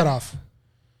would you cut off?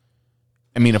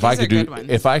 I mean, if I These are could do good ones.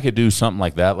 if I could do something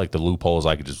like that, like the loopholes,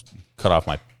 I could just cut off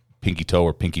my pinky toe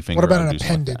or pinky finger. What about I would an do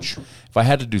something like that. appendage? If I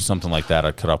had to do something like that,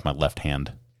 I'd cut off my left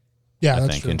hand. Yeah, I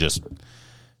that's think, true. and just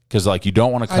because like you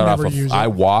don't want to cut off. never use it. I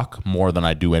walk more than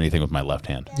I do anything with my left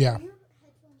hand. Yeah,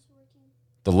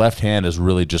 The left hand is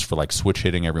really just for like switch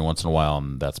hitting every once in a while,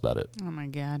 and that's about it. Oh my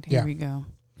God! Here Yeah. we go.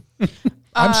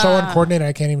 I'm so uncoordinated.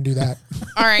 I can't even do that.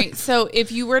 All right. So,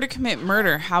 if you were to commit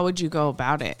murder, how would you go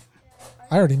about it?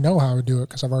 I already know how I would do it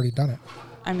because I've already done it.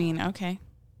 I mean, okay.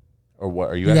 Or what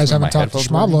are you? You guys asking if haven't my talked to headphones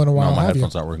Schmablo working? in a while, No, my have you?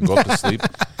 headphones not working. Go up to sleep.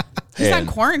 He's And-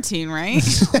 on quarantine, right?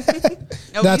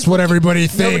 That's what everybody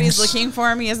thinks. Nobody's looking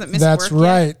for him. He hasn't missed That's work yet.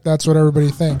 right. That's what everybody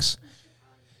thinks.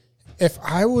 If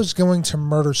I was going to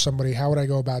murder somebody, how would I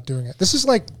go about doing it? This is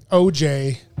like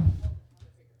OJ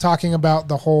talking about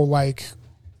the whole like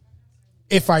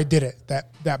if I did it,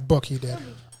 that book he did.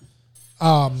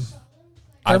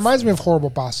 It reminds me of Horrible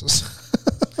Bosses.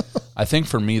 I think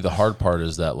for me, the hard part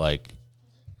is that like,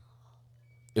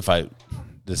 if I,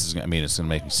 this is, I mean, it's gonna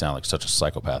make me sound like such a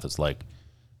psychopath. It's like,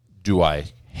 do I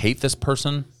hate this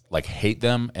person? Like hate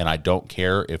them, and I don't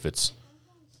care if it's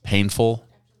painful.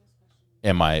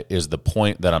 Is the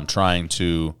point that I'm trying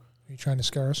to Are you trying to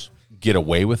scare us? get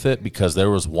away with it? Because there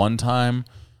was one time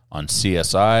on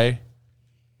CSI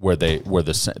where there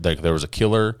was a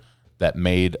killer that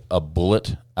made a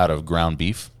bullet out of ground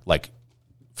beef, like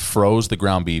froze the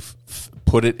ground beef,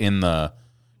 put it in the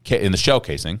shell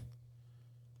casing,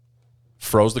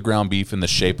 froze the ground beef in the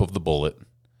shape of the bullet,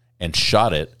 and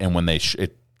shot it. And when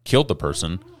it killed the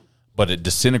person, but it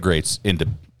disintegrates into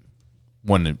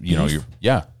when you're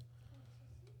yeah.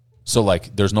 So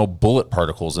like, there's no bullet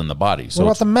particles in the body. So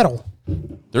What about the metal?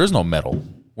 there is no metal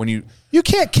when you. You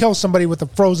can't kill somebody with a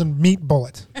frozen meat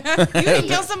bullet. You can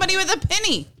kill somebody with a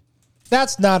penny.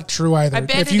 That's not true either. I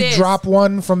bet if it you is. drop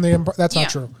one from the, that's Yeah.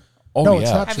 not true. Oh, no, yeah.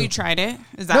 it's not Have true. you tried it?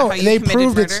 Is that No, how you they committed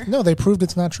proved murder? it's no. They proved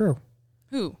it's not true.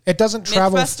 Who? It doesn't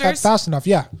travel that Mythbusters? fast enough.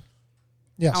 Yeah.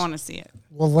 Yes. I want to see it.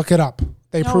 We'll look it up.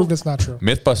 They No. proved it's not true.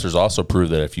 Mythbusters also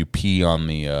proved that if you pee on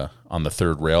the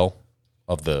third rail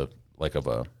of a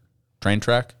train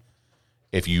track,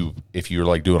 if you're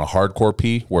like doing a hardcore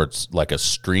pee where it's like a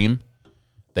stream,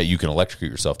 that you can electrocute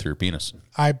yourself through your penis.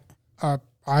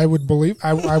 I would believe.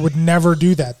 I would never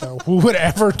do that though. Who would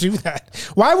ever do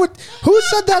that? Why would? Who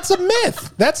said that's a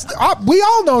myth? That's we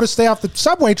all know to stay off the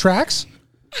subway tracks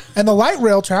and the light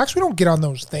rail tracks. We don't get on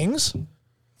those things.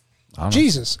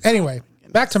 Jesus. Anyway,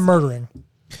 back to murdering.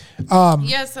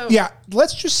 Yeah. So Yeah,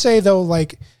 let's just say though,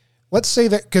 like, let's say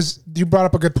that because you brought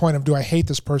up a good point of do I hate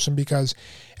this person? Because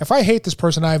if I hate this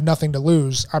person, I have nothing to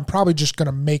lose. I'm probably just going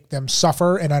to make them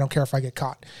suffer, and I don't care if I get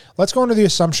caught. Let's go into the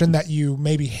assumption that you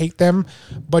maybe hate them,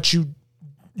 but you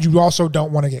also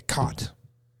don't want to get caught.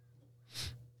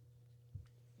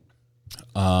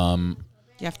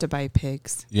 you have to buy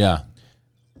pigs. Yeah,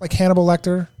 Like Hannibal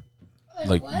Lecter.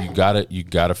 like you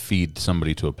gotta feed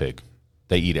somebody to a pig.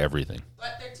 They eat everything.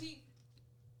 But their teeth.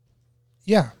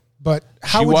 Yeah, but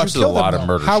how She would you watches kill a lot them? of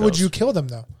Though? murder How would shows. you kill them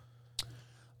though?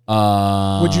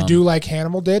 Would you do like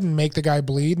Hannibal did and make the guy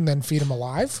bleed and then feed him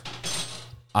alive?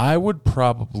 I would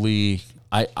probably.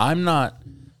 I'm not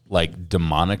like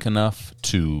demonic enough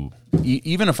to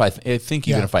even if I think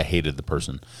even Yeah. if I hated the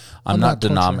person, I'm not not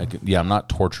demonic. Yeah, I'm not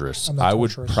torturous. I'm not I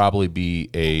would torturous. probably be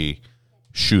a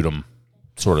shoot 'em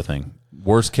sort of thing.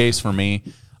 Worst case for me,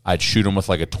 I'd shoot him with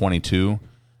like a 22,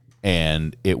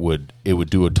 and it would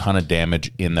do a ton of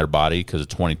damage in their body because a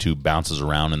 22 bounces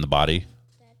around in the body.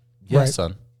 Yes, Right.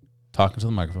 son. Talking to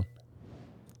the microphone.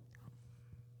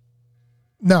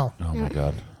 No. Oh my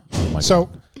god. Oh my So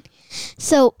god.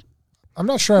 So I'm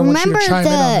not sure I want you to Remember chime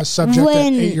in on the- this subject at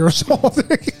when- 8 years old.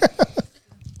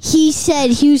 he said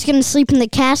he was going to sleep in the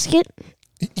casket,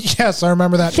 Yes, I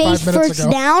remember that face 5 minutes first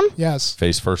ago. down. Yes.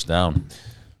 Face first down.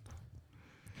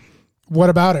 What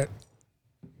about it?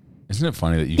 Isn't it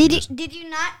funny that you can just, Did you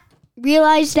not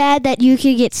realize that you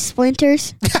could get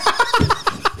splinters?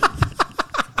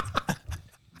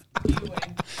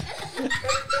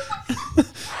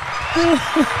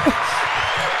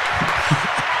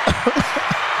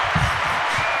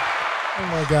 Oh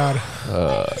my god.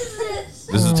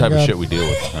 this is the type of God. shit we deal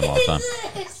with in a long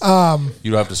time.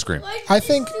 You don't have to scream. I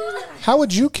think. How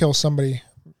would you kill somebody,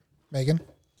 Megan?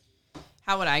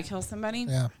 How would I kill somebody?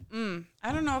 Yeah.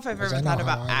 I don't know if I've I ever know thought how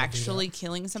about I would do actually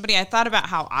killing somebody. I thought about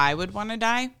how I would want to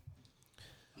die.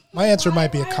 My answer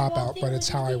might be a cop out, but it's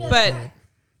how I would But do it.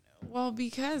 well,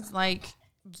 because like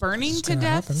burning to gonna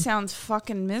death happen. sounds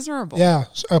fucking miserable. Yeah.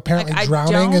 So apparently, Like, I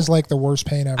drowning don't- is like the worst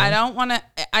pain ever. I don't want to.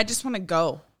 I just want to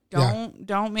go. Yeah.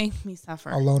 Don't make me suffer.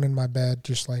 Alone in my bed,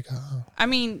 just like. I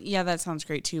mean, yeah, that sounds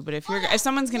great too. But if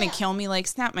someone's gonna kill me, like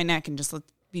snap my neck and just let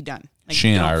be done. Like, She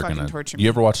and don't I are fucking gonna. torture me. You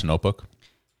ever watch The Notebook?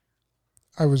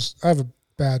 I have a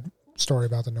bad story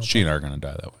about the Notebook. She and I are gonna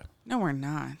die that way. No, we're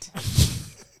not.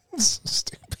 So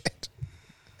stupid.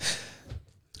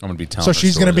 I'm gonna be telling. So her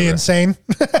she's gonna be stories every- insane.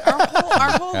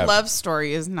 Our whole love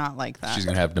story is not like that. She's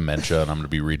gonna have dementia, and I'm gonna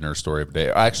be reading her story every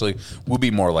day. Actually, we'll be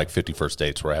more like 51st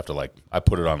dates, where I have to I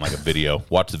put it on like a video.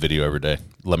 Watch the video every day.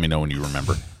 Let me know when you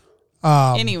remember.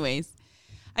 Anyways,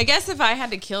 I guess if I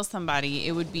had to kill somebody,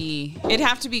 it'd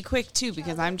have to be quick too,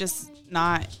 because I'm just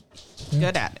not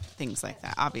good at things like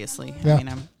that. Obviously, Yeah. I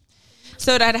mean,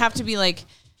 so I'd have to be like,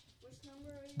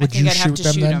 Would I think you I'd have shoot to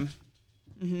them shoot then?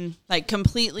 him, like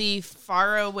completely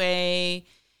far away,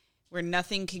 where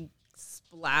nothing could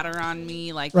splatter on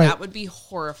me. Like Right. that would be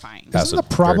horrifying. Isn't the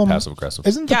problem passive aggressive?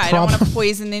 Isn't the Yeah, I don't want problem? to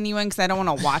poison anyone because I don't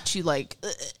want to watch you like.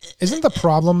 Isn't the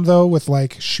problem though with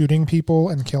like shooting people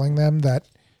and killing them that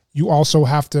you also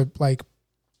have to like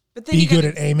But then be you good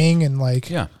gotta, at aiming and like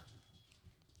Yeah,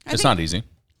 I it's think- not easy.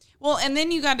 Well, and then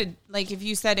you got to like if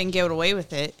you said and get away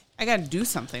with it, I got to do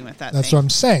something with that. that's thing. what I'm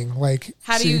saying. Like,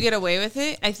 How do see, you get away with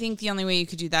it? I think the only way you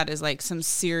could do that is like some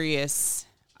serious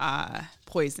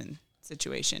poison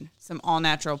situation, some all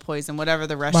natural poison, whatever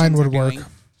the Russians Mine would are work. doing.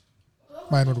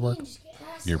 Mine would work.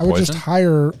 You're I would just poison.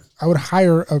 hire. I would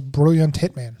hire a brilliant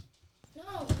hitman.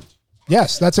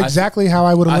 Yes, that's exactly how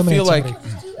I would I eliminate feel like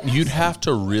somebody. you'd have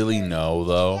to really know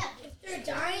though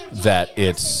that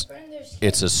it's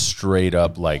a straight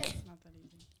up like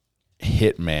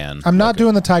hitman. I'm not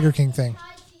doing the Tiger King thing.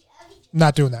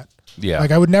 Not doing that. Yeah,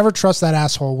 Like I would never trust that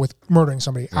asshole with murdering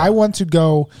somebody. I want to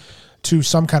go to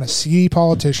some kind of seedy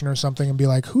politician or something and be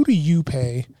like, "Who do you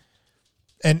pay?"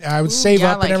 And I would save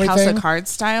yeah, up like and House everything. of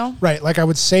Cards style, Right, like I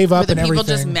would save where up the and people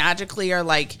everything. just magically are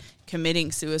like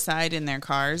committing suicide in their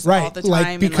cars right, all the time,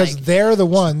 like because and, like, they're the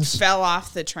ones. fell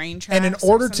off the train tracks. And in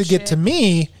or order some to get shit. to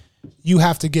me, you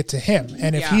have to get to him.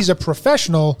 And if Yeah. he's a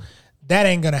professional, that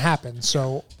ain't gonna happen.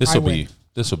 So this I will win.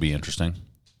 be interesting.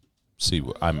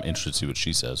 I'm interested to see what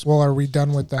she says. Well, are we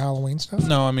done with the Halloween stuff?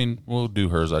 No, I mean we'll do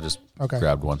hers. I just Okay.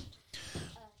 grabbed one.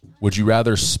 Would you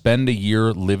rather spend a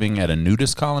year living at a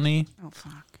nudist colony Oh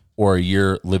fuck! or a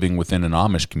year living within an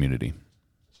Amish community?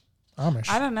 Amish.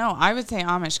 I don't know. I would say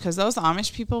Amish because those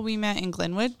Amish people we met in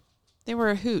Glenwood, they were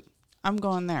a hoot. I'm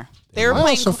going there. They were I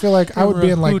playing. also feel like I would be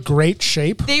in like hoot. great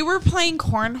shape. They were playing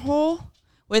cornhole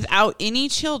without any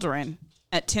children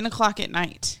at 10 o'clock at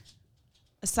night.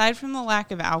 Aside from the lack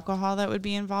of alcohol that would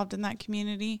be involved in that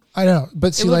community, I know,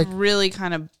 but see, it would like really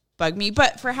kind of bug me.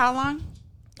 But for how long?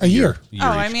 a year. Year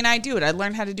Oh, I each. mean, I do it. I'd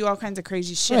learn how to do all kinds of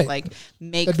crazy shit, Right. like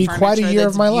make That'd be furniture quite a year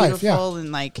of that's my life, yeah. beautiful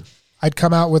and like I'd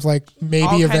come out with like All maybe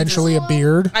kinds of- eventually a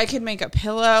beard. I could make a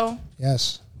pillow.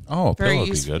 Yes. Oh, a Very pillow would be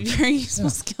useful, good. very useful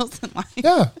skills in life.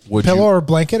 Yeah. Would Pillow you- or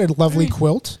blanket, a lovely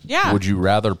quilt. Yeah, Would you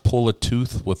rather pull a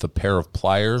tooth with a pair of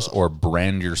pliers or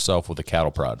brand yourself with a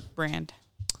cattle prod? brand.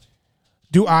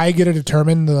 Do I get to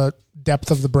determine the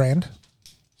depth of the brand?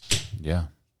 Yeah.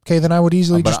 Okay, then I would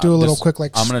easily But just do a little this- quick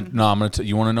like. I'm gonna.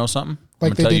 You want to know something?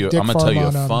 Like I'm they gonna tell did you. Dick I'm gonna tell you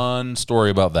Farm a on, fun story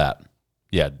about that.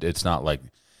 Yeah, it's not like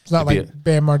It's not it'd like be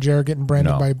Bam Margera getting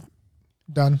branded No. by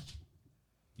Dunn.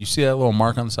 you see that little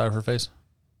mark on the side of her face.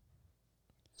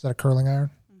 Is that a curling iron?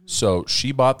 So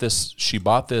she bought this. She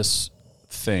bought this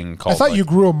thing called. I thought like, you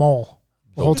grew a mole.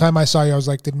 The whole time I saw you, I was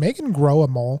like, did Megan grow a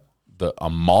mole? a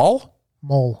mall.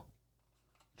 Mole.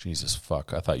 Jesus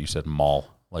fuck! I thought you said mall.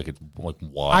 Like it's like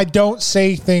what? I don't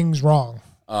say things wrong.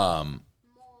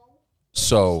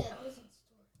 So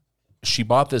she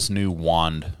bought this new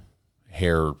wand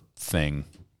hair thing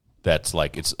that's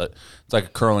like it's like a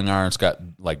curling iron. It's got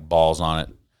like balls on it.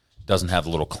 Doesn't have a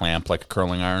little clamp like a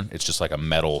curling iron. It's just like a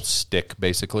metal stick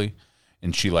basically.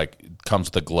 And she like comes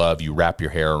with a glove. You wrap your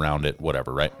hair around it,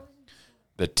 whatever, right?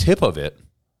 The tip of it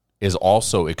is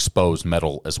also exposed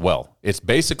metal as well. It's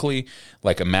basically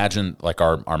like imagine like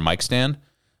our mic stand,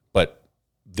 but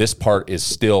this part is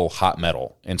still hot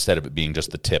metal instead of it being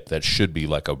just the tip that should be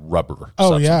like a rubber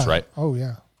substance, right? Oh,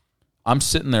 yeah. I'm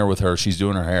sitting there with her. She's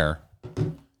doing her hair.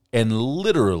 And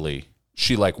literally,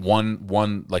 she like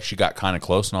one like she got kind of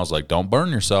close. And I was like, don't burn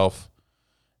yourself.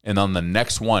 And on the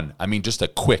next one, I mean, just a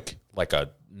quick, like a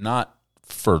not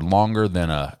for longer than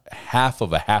a half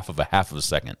of a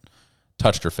second,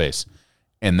 touched her face.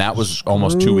 And that was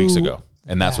almost 2 weeks ago.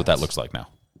 And that's what that looks like now.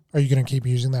 Are you going to keep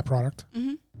using that product?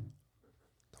 Mm-hmm.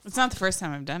 It's not the first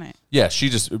time I've done it. Yeah, she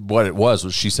just, what it was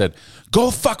she said, go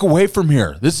the fuck away from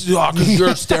here. This is, because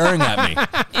you're staring at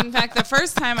me. In fact, the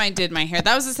first time I did my hair,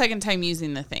 that was the second time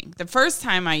using the thing. The first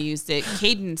time I used it,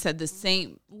 Caden said the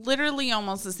same, literally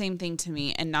almost the same thing to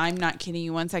me. And I'm not kidding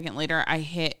you. 1 second later, I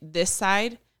hit this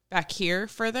side back here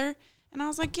further. And I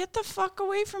was like, get the fuck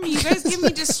away from me. You guys get me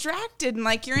distracted. And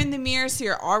like, you're in the mirror, so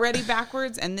you're already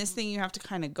backwards. And this thing, you have to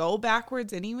kind of go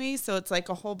backwards anyway. So it's like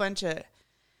a whole bunch of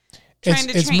trying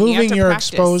to It's train. moving your practice.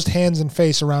 exposed hands and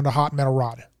face around a hot metal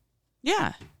rod.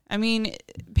 Yeah. I mean,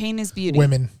 pain is beauty.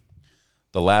 Women.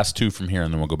 The last two from here,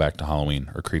 and then we'll go back to Halloween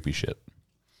or creepy shit.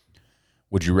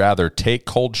 Would you rather take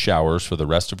cold showers for the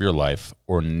rest of your life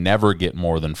or never get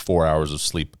more than 4 hours of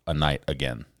sleep a night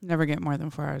again? Never get more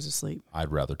than 4 hours of sleep.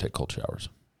 I'd rather take cold showers.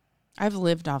 I've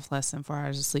lived off less than 4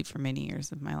 hours of sleep for many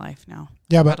years of my life now.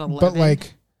 Yeah, About but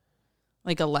like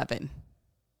 11.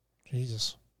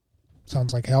 Jesus,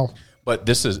 sounds like hell. But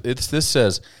this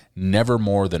says never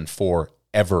more than 4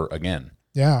 ever again.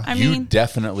 Yeah, I You mean,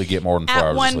 definitely get more than 4 hours at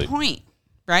of one sleep. point,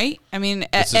 right? I mean,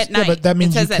 at is- night. but that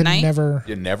means it you says at can night. never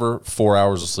You never 4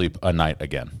 hours of sleep a night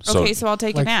again. Okay, so I'll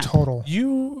take a like nap. total.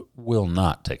 You will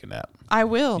not take a nap. I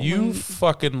will. You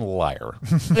fucking liar.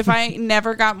 If I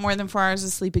never got more than 4 hours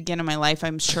of sleep again in my life,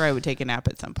 I'm sure I would take a nap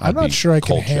at some point. I'm not be sure I can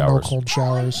cold handle showers. cold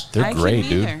showers. They're I great, couldn't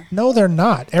dude. either. No, they're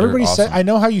not. Everybody said awesome. I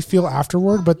know how you feel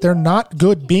afterward, but they're not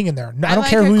good being in there. I don't like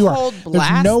care a who you are. cold There's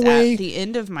blast no way. at the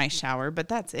end of my shower, but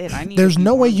that's it. I need. There's to be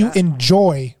no way warmed you up.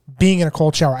 enjoy being in a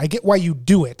cold shower. I get why you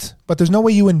do it, but there's no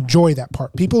way you enjoy that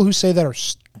part. People who say that are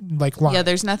like lying. Yeah,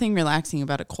 there's nothing relaxing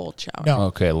about a cold shower. No.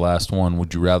 Okay, last one.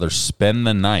 Would you rather spend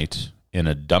the night in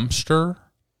a dumpster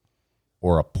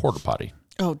or a porta potty?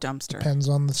 Oh, dumpster. Depends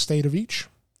on the state of each.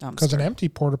 Because Dumpster. an empty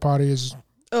porta potty is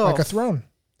like a throne.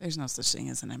 There's no such thing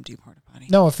as an empty porta potty.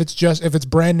 No, if it's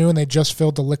brand new and they just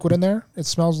filled the liquid in there, it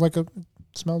smells like a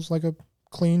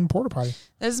clean porta potty.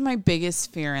 That is my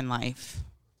biggest fear in life.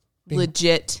 Being-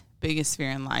 Legit biggest fear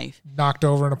in life. Knocked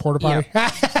over in a porta potty.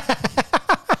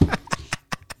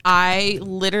 I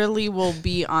literally will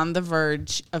be on the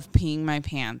verge of peeing my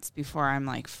pants before I'm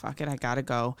like, fuck it, I gotta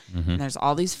go. And there's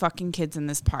all these fucking kids in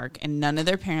this park and none of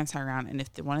their parents are around. And if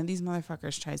one of these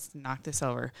motherfuckers tries to knock this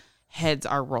over, heads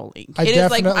are rolling. I It is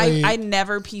like, definitely- I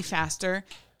never pee faster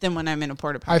than when I'm in a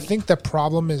porta potty. I think the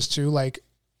problem is too, like,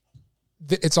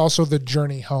 it's also the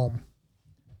journey home.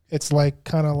 It's like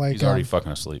kind of like He's already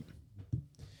fucking asleep.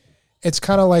 it's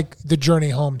kind of like the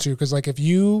journey home too, because like if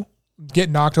you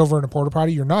get knocked over in a porta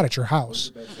potty, you're not at your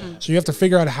house, so you have to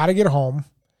figure out how to get home.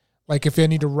 Like if I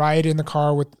need to ride in the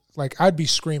car with, like, I'd be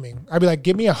screaming. I'd be like,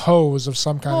 give me a hose of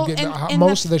some kind. Get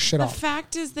most of this shit off. The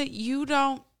fact is that you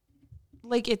don't,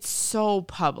 like, it's so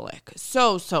public.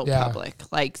 So Yeah. public.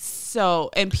 Like, so,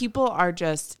 and people are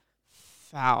just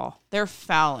foul. They're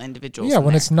foul individuals. Yeah, in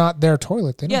when there. it's not their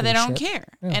toilet, they they give a don't shit. care.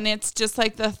 Yeah. And it's just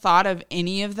like the thought of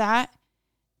any of that.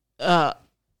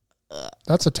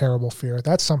 That's a terrible fear.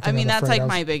 That's something. I mean, I'm that's afraid like of.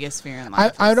 my biggest fear in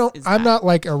life. I don't. is I'm that. not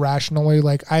like irrationally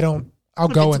like I don't. I'll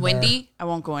If go it's in windy, I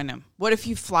won't go in them. What if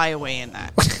you fly away in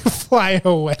that? there. Fly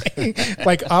away,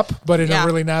 like up, but in Yeah. a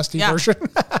really nasty Yeah. version.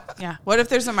 Yeah. What if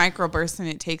there's a microburst and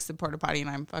it takes the porta potty and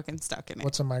I'm fucking stuck in it?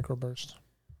 What's a microburst?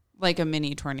 Like a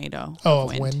mini tornado. Oh,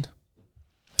 of wind.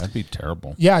 That'd be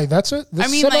terrible. Yeah, that's it. I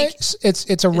mean, like,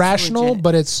 it's irrational, legit.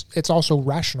 but it's also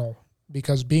rational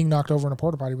because being knocked over in a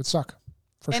porta potty would suck.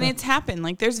 For And sure. it's happened.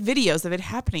 Like, there's videos of it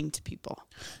happening to people.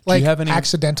 Like you have any-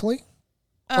 accidentally,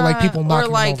 or like people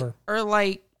knocking them over. Or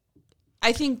like,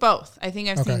 I think both. I think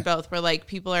I've Okay. seen both where like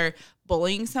people are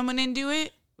bullying someone into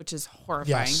it, which is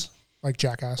horrifying. Yes, like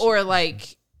jackass. Or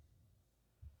like,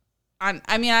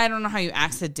 I mean, I don't know how you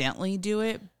accidentally do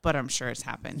it, but I'm sure it's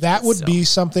happened. That would Still. be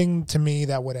something to me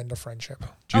that would end a friendship.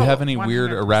 Do you Oh, have any weird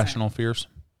 100%. irrational fears?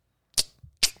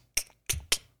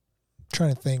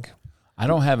 Trying to think. I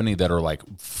don't have any that are like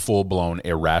full blown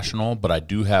irrational, but I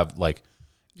do have like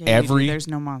Yeah, you do. every There's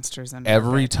no monsters under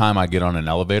every it. time I get on an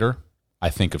elevator, I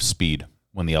think of Speed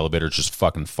when the elevator's just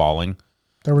fucking falling.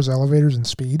 There was elevators and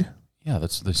Speed. Yeah,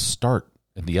 that's the start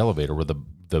in the elevator where the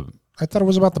I thought it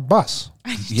was about the bus.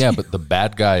 yeah, but the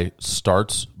bad guy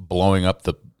starts blowing up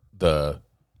the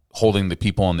holding the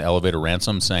people on the elevator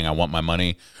ransom, saying I want my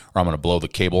money or I'm going to blow the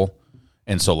cable,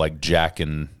 and so like Jack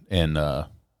and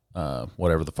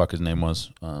whatever the fuck his name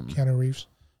was, Keanu Reeves.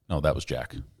 no, that was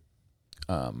Jack.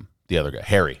 The other guy,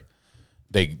 Harry.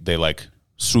 They like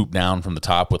swoop down from the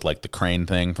top with like the crane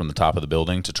thing from the top of the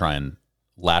building to try and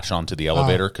latch onto the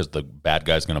elevator because the bad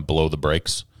guy's going to blow the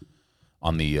brakes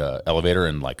on the elevator,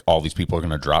 and like all these people are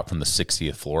going to drop from the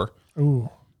 60th floor. Ooh.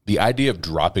 The idea of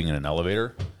dropping in an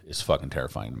elevator is fucking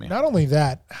terrifying to me. Not only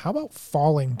that, how about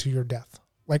falling to your death?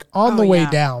 Like on the Oh, way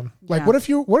yeah. down. Like Yeah. what if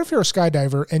you're a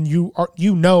skydiver and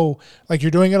you know like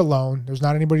you're doing it alone, there's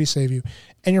not anybody to save you,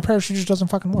 and your parachute just doesn't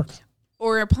fucking work.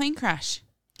 Or a plane crash.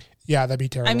 Yeah, that'd be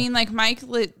terrible. I mean, like Mike,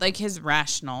 like his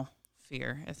rational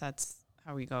fear, if that's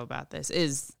how we go about this,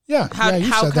 is Yeah, how you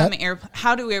how said come that.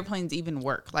 how do airplanes even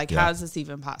work? Like, Yeah. how is this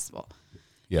even possible?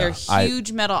 Yeah, They're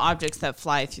huge metal objects that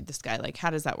fly through the sky. Like, how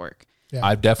does that work? Yeah.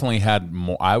 I've definitely had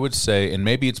more, I would say, and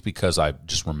maybe it's because I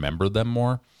just remember them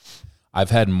more. I've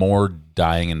had more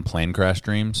dying in plane crash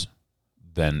dreams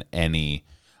than any.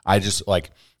 I just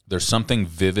like, there's something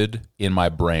vivid in my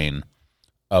brain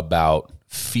about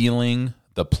feeling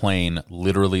the plane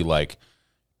literally like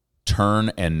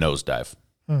turn and nosedive.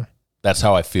 That's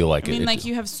how I feel like I mean, it. like,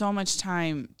 you have so much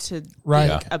time to Right.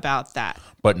 think about that.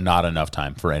 But not enough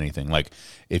time for anything. Like,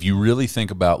 if you really think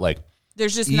about like,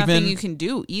 There's just Even- nothing you can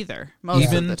do either most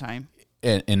even- of the time.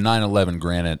 in 9/11,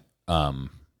 granted,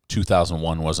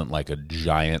 2001 wasn't like a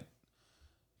giant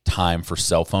time for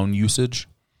cell phone usage,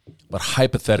 but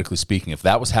hypothetically speaking, if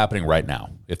that was happening right now,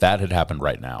 if that had happened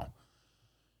right now,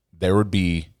 there would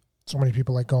be so many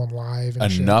people like going live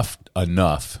and shit.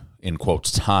 enough in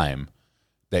quotes time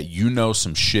that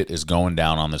some shit is going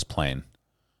down on this plane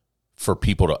for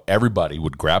people to, everybody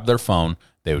would grab their phone,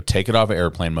 they would take it off of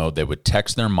airplane mode, they would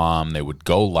text their mom, they would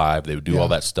go live, they would do all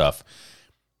that stuff.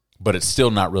 But it's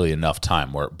still not really enough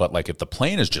time but like if the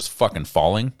plane is just fucking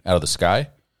falling out of the sky,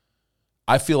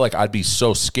 I feel like I'd be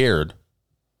so scared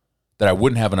that I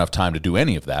wouldn't have enough time to do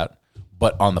any of that.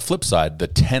 But on the flip side, the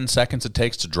 10 seconds it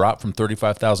takes to drop from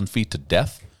 35,000 feet to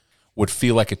death would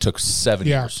feel like it took 7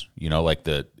 Yeah. years, like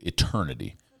the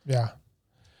eternity. Yeah.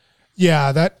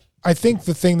 Yeah, that I think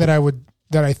the thing that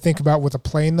I think about with a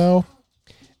plane though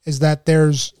is that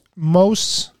there's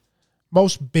most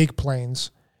big planes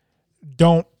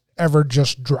don't ever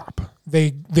just drop.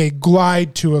 They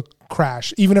glide to a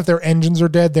crash. Even if their engines are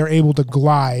dead, they're able to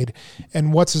glide.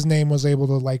 And what's his name was able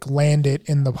to like land it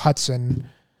in the Hudson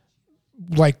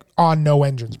like on no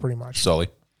engines pretty much. Sully.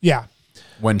 Yeah.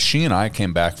 When she and I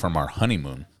came back from our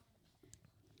honeymoon,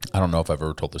 I don't know if I've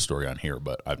ever told this story on here,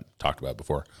 but I've talked about it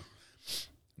before.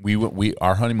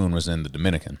 Our honeymoon was in the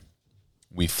Dominican.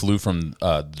 We flew from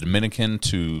the Dominican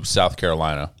to South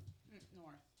Carolina,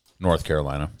 North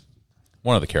Carolina,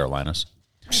 one of the Carolinas,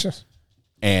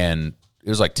 and it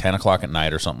was like 10 o'clock at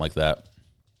night or something like that.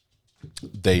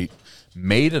 They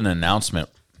made an announcement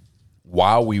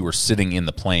while we were sitting in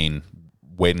the plane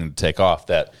waiting to take off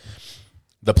that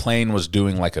the plane was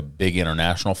doing like a big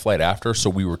international flight after, so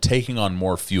we were taking on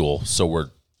more fuel. So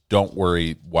don't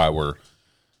worry why we're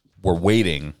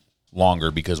waiting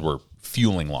longer because we're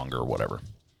fueling longer or whatever.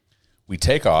 We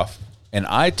take off, and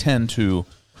I'm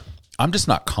just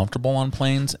not comfortable on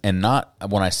planes, and not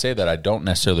when I say that, I don't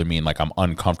necessarily mean like I'm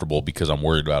uncomfortable because I'm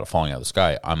worried about it falling out of the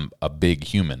sky. I'm a big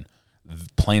human.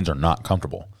 Planes are not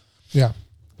comfortable. Yeah.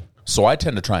 So I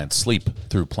tend to try and sleep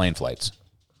through plane flights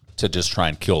to just try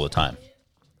and kill the time.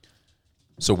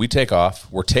 So we take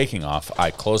off. We're taking off.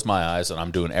 I close my eyes, and I'm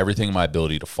doing everything in my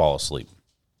ability to fall asleep.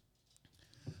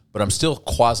 But I'm still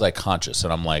quasi-conscious,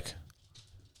 and I'm like,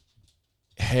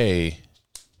 hey,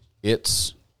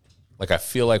 it's like I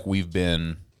feel like we've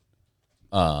been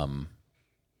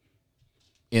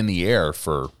in the air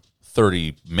for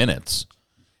 30 minutes,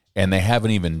 and they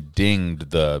haven't even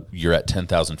dinged the you're at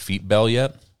 10,000 feet bell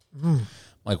yet.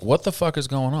 Like, what the fuck is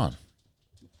going on?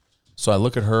 So I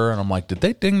look at her, and I'm like, did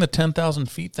they ding the 10,000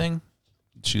 feet thing?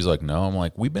 She's like, no. I'm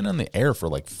like, we've been in the air for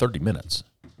like 30 minutes.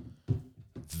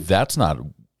 That's not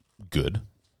good.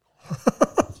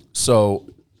 So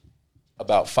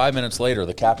about 5 minutes later,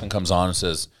 the captain comes on and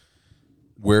says,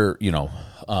 where,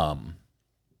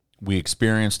 we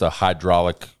experienced a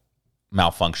hydraulic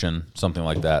malfunction, something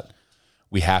like that.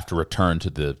 We have to return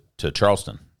to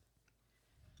Charleston.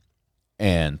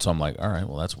 And so I'm like, all right,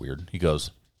 well, that's weird. He goes,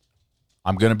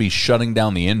 I'm going to be shutting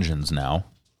down the engines now.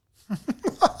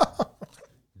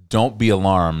 Don't be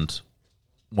alarmed.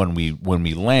 When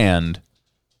we land,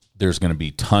 there's going to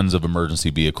be tons of emergency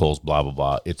vehicles, blah, blah,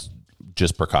 blah. It's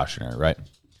just precautionary, right?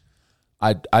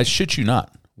 I shit you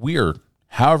not. We are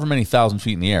however many thousand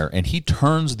feet in the air, and he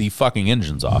turns the fucking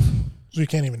engines off. So you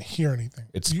can't even hear anything.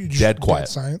 It's You dead quiet.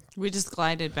 silent. We just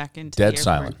glided back into Dead the airport.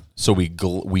 silent. So we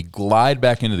glide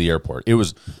back into the airport. It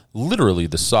was literally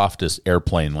the softest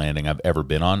airplane landing I've ever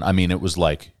been on. I mean, it was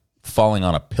like falling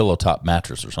on a pillow top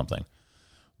mattress or something.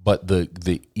 But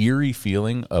the eerie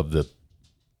feeling of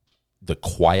the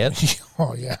quiet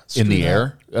Oh yeah. in the Screw that.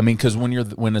 air. I mean, because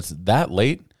when it's that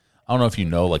late, I don't know if you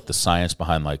know like the science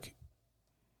behind like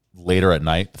later at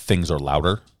night things are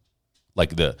louder.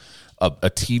 Like a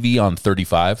TV on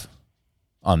 35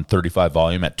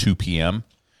 volume at 2 p.m.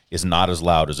 is not as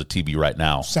loud as a TV right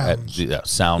now. Sounds.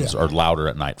 Sounds Yeah. are louder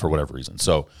at night for whatever reason.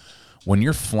 So when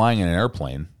you're flying in an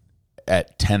airplane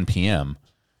at 10 p.m.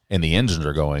 and the engines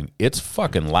are going, it's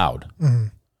fucking loud. Mm-hmm.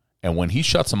 And when he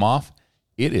shuts them off,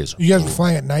 it is. You guys were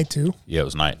flying at night too? Yeah, it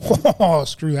was night. Oh,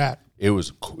 screw that. It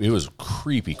was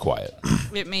creepy quiet.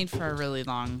 It made for a really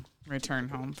long return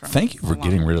home from. Thank you for a long-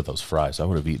 getting rid of those fries. I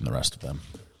would have eaten the rest of them.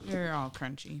 They're all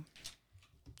crunchy.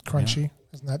 Crunchy.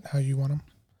 Isn't that how you want them?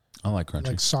 I like crunchy.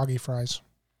 Like soggy fries.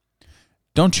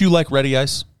 Don't you like ready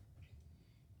ice?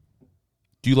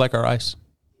 Do you like our ice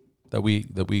that we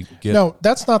get? No,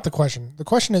 that's not the question. The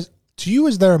question is, to you,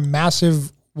 is there a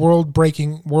massive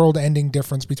world-breaking, world-ending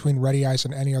difference between Ready Ice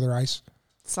and any other ice?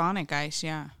 Sonic Ice,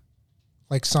 yeah.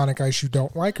 Like Sonic Ice you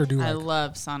don't like or do I like?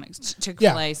 love Sonic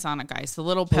Chick-fil-A Yeah. Sonic Ice. The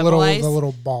little The pebble little, ice. the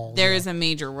little balls. There yeah. is a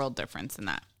major world difference in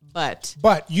that. But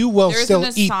But you will there still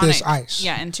isn't a eat Sonic. this ice.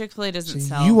 Yeah, and Chick-fil-A doesn't So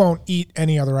sell. you won't eat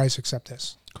any other ice except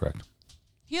this. Correct.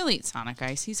 He'll eat Sonic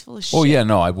Ice. He's full of shit. Oh yeah,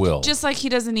 no, I will. Just like he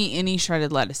doesn't eat any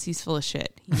shredded lettuce. He's full of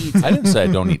shit. He eats I didn't say I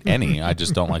don't eat any. I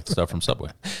just don't like the stuff from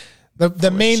Subway.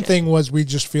 The main shit. thing was we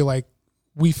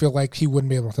feel like he wouldn't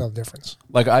be able to tell the difference.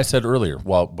 Like I said earlier,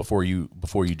 before you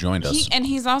joined us, And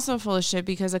he's also full of shit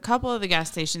because a couple of the gas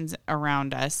stations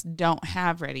around us don't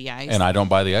have ready ice. and I don't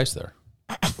buy the ice there.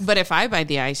 But if I buy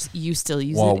the ice, you still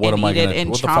use Well, it what and am I eat it gonna- and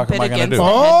what the fuck chomp am it I gonna against do? the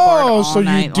headboard Oh, all so you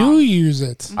night do long. use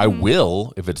it. I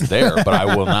will if it's there, but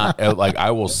I will not. Like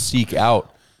I will seek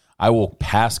out. I will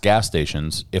pass gas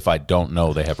stations if I don't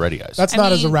know they have ready ice. That's I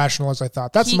not as mean, irrational as I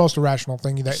thought. That's he- the most irrational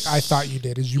thing that I thought you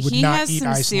did is you would He not has eat some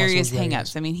ice. serious unless it was ready hangups.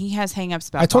 ice. I mean, he has hangups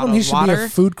about I told him he bottled should water. be a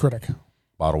food critic.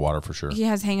 Bottled water for sure. He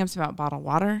has hangups about bottled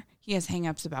water. He has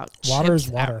hangups about Water is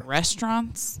chips water. at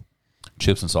restaurants.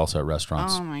 Chips and salsa at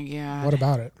restaurants. Oh my god! What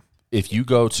about it? If you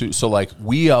go to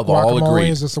we have all Guacamole? agreed.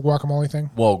 Is this the guacamole thing?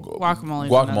 Well,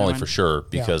 Guacamole's another guacamole one. for sure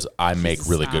because I make a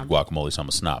really snob. good guacamole, so I'm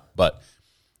a snob. But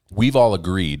we've all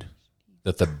agreed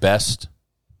that the best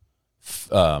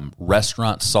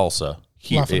restaurant salsa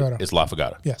here La Fagota. is La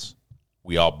Fagota. Yes.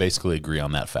 We all basically agree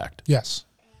on that fact. Yes.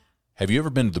 Have you ever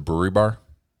been to the Brewery Bar?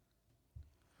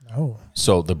 No.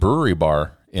 So the Brewery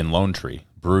Bar in Lone Tree,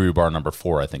 Brewery Bar number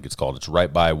 4, I think it's called. It's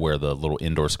right by where the little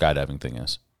indoor skydiving thing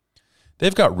is.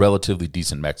 They've got relatively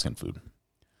decent Mexican food,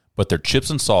 but their chips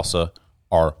and salsa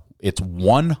it's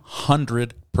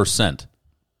 100%.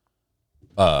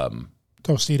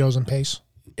 Tostitos and paste.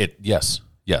 Yes,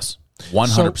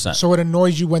 100%. So it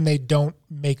annoys you when they don't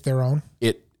make their own.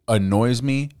 It annoys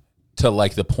me to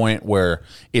like the point where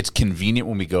it's convenient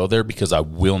when we go there because I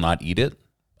will not eat it.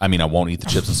 I mean, I won't eat the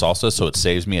chips and salsa, so it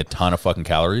saves me a ton of fucking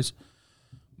calories.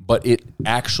 But it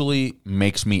actually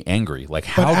makes me angry. Like,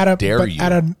 how dare you?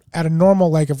 At a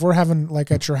normal, like if we're having like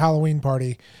at your Halloween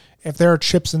party, if there are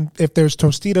chips and if there's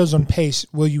Tostitos on paste,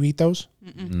 will you eat those?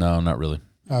 No, not really.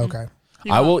 Oh, okay.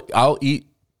 I'll eat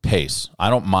paste.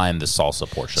 I don't mind the salsa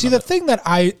portion. See, of the it. thing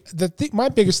that my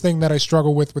biggest thing that I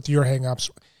struggle with your hangups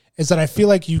is that I feel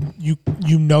like you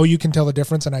can tell the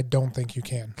difference, and I don't think you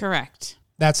can. Correct.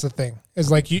 That's the thing. Is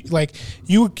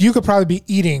you could probably be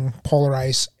eating Polar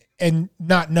Ice and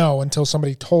not know until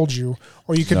somebody told you,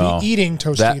 or you could No. be eating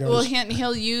Tostitos. Well,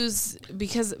 he'll use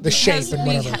because shape and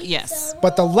whatever. yes,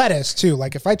 but the lettuce too.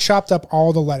 Like if I chopped up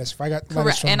all the lettuce, if I got lettuce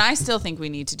correct. from, And I still think we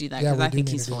need to do that Yeah, because we I do think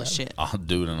need he's to do full of that. shit. I'll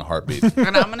do it in a heartbeat.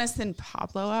 And I'm gonna send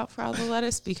Pablo out for all the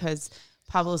lettuce because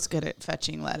Pablo's good at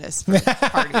fetching lettuce for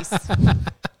parties.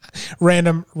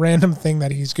 random thing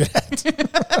that he's good at.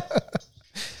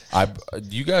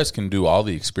 You guys can do all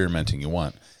the experimenting you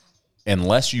want,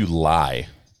 unless you lie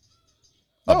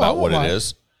No, I about won't what lie. it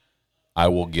is. I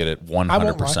will get it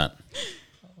 100%.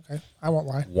 Okay. I won't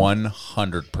lie.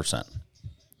 100%.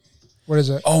 What is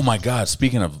it? Oh my God!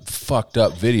 Speaking of fucked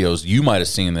up videos, you might have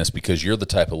seen this because you're the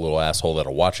type of little asshole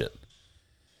that'll watch it.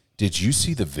 Did you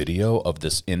see the video of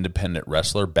this independent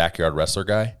wrestler, backyard wrestler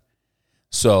guy?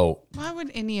 So Why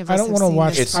would any of us? I don't want to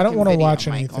watch. I don't want to watch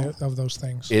anything anything of those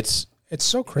things. it's It's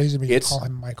so crazy to me to call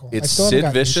him Michael. I It's still haven't Sid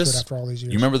gotten used to it Vicious. after all these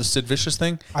years. You remember the Sid Vicious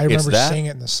thing? I It's remember that seeing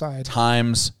it in the side.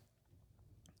 times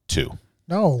 2.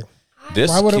 No. This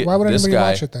Why would this anybody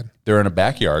guy, watch it then? They're in a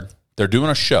backyard. They're doing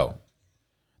a show.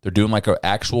 They're doing like an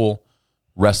actual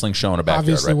wrestling show in a backyard.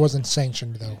 Obviously right? wasn't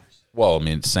sanctioned though. Well, I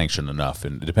mean, it's sanctioned enough,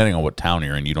 and depending on what town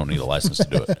you're in, you don't need a license to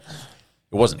do it. It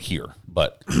wasn't here,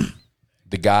 but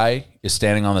the guy is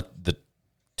standing on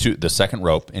the second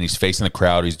rope, and he's facing the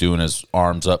crowd. He's doing his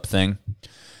arms up thing,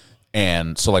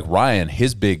 and so like Ryan,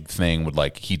 his big thing would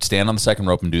like he'd stand on the second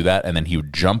rope and do that, and then he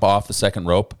would jump off the second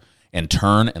rope and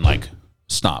turn and like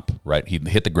stomp. Right, he'd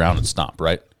hit the ground and stomp.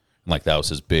 Right, and like that was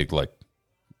his big like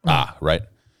right.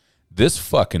 This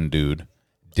fucking dude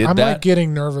did I'm that. like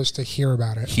getting nervous to hear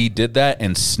about it. He did that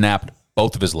and snapped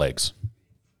both of his legs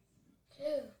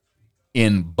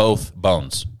in both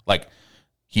bones. Like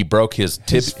he broke his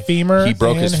femur He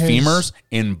broke his and his- femurs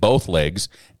in both legs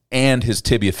and his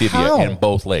tibia fibia How? in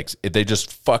both legs. They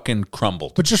just fucking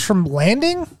crumbled. But just from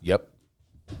landing? Yep.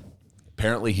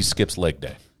 Apparently he skips leg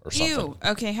day or something. Ew.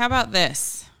 Okay, how about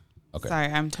this? Okay. Sorry,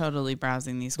 I'm totally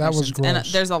browsing these That was questions. And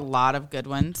gross. there's a lot of good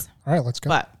ones, All right, let's go.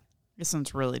 but this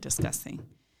one's really disgusting.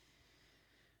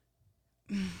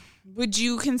 Would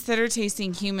you consider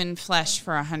tasting human flesh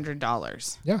for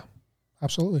 $100? Yeah,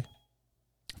 absolutely.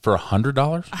 For $100?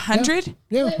 $100?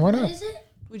 Yeah, why What not? is it?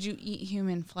 Would you eat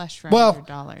human flesh for Well,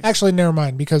 $100? actually, never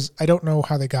mind because I don't know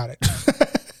how they got it.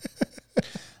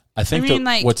 I think I mean,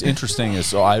 like- what's interesting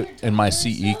is in my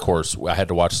CE course, I had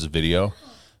to watch this video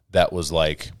that was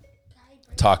like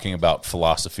talking about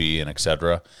philosophy and et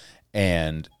cetera.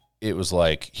 And it was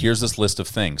like, here's this list of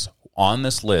things. On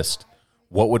this list,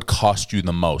 what would cost you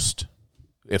the most?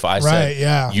 If I said, Right,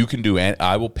 yeah. you can do,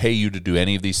 I will pay you to do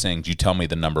any of these things. You tell me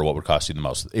the number, what would cost you the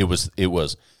most? It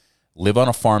was live on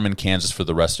a farm in Kansas for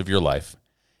the rest of your life,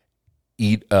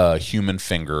 eat a human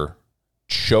finger,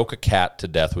 choke a cat to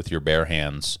death with your bare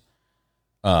hands.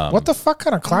 What the fuck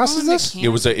kind of class is this? It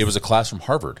was a class from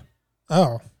Harvard.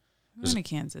 Oh, I'm going to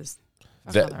Kansas.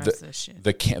 Fuck The, all the rest of this shit.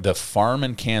 the farm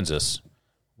in Kansas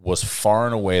was far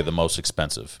and away the most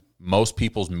expensive. Most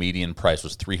people's median price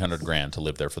was $300,000 to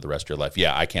live there for the rest of your life.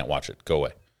 Yeah, I can't watch it. Go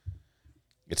away.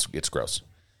 It's gross.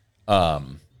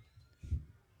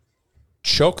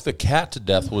 Choke the cat to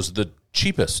death was the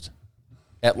cheapest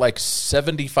at like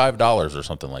 $75 or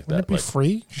something like wouldn't that. it be Like,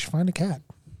 free? You should find a cat.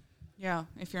 Yeah,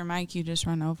 if you're Mike, you just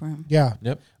run over him. Yeah.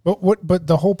 Yep. But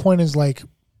the whole point is like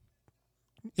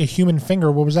a human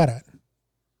finger. What was that at?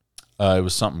 It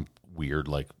was something weird,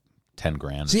 like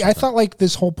 $10,000. or See, I something. thought like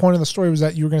this whole point of the story was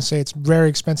that you were going to say it's very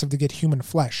expensive to get human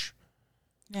flesh.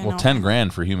 Yeah, Well, no,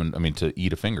 $10,000 for human. I mean, to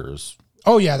eat a finger is.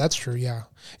 Oh yeah, that's true. Yeah,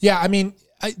 yeah. I mean,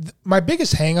 my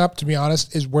biggest hang up, to be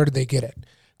honest, is where did they get it?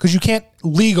 Because you can't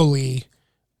legally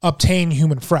obtain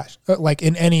human flesh like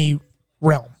in any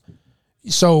realm.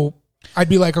 So I'd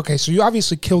be like, okay, so you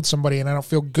obviously killed somebody, and I don't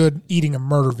feel good eating a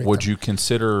murder victim. Would you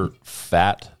consider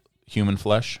fat human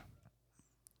flesh?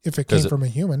 if it came from a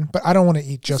human? But I don't want to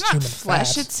eat just it's not human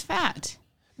flesh, fat. it's fat.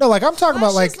 No, like I'm talking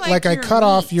about Flesh is like I your cut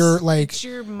off meat. your like It's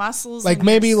your muscles, like and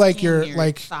maybe your like skin, your your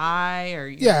like thigh or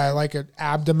your yeah, like an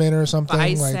abdomen or something.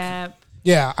 bicep. Like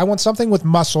yeah, I want something with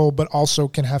muscle but also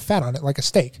can have fat on it, like a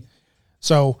steak.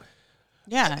 So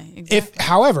yeah,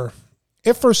 exactly.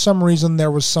 if for some reason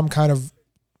there was some kind of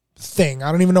thing,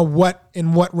 I don't even know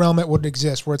in what realm it would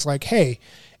exist, where it's like, hey,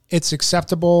 it's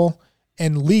acceptable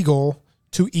and legal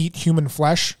to eat human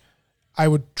flesh, I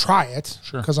would try it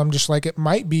because I'm just like, it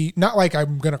might be not like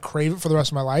I'm going to crave it for the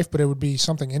rest of my life, but it would be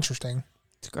something interesting.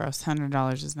 It's gross.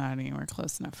 $100 is not anywhere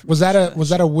close enough. For Was me that to a was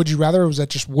that a would you rather, or was that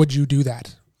just would you do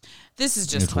that? This is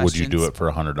just If, would you do questions. it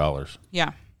for $100?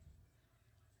 Yeah.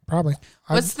 Probably.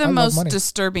 What's the I love most money.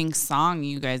 disturbing song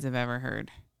you guys have ever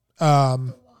heard?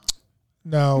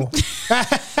 No,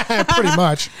 pretty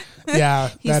much. Yeah,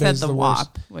 He that said is the the WAP,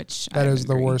 worst. which That I is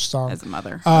the agree worst song. as a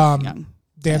mother. of young.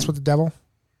 Dance with the Devil.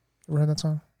 Ever heard that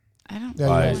song? I don't Yeah,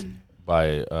 know. yeah.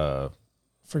 By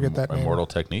Forget that name. Immortal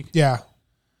Technique? Yeah,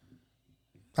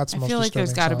 that's the I most feel like there's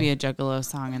disturbing got to song. be a Juggalo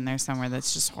song in there somewhere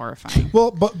that's just horrifying.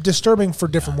 Well, but disturbing for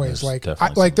different ways. there's Like, definitely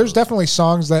some there's of those. definitely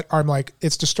songs that are like,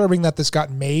 it's disturbing that this got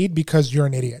made because you're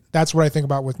an idiot. That's what I think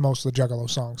about with most of the Juggalo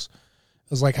songs.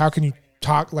 It's like, how can you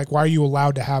talk? Like, why are you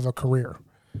allowed to have a career?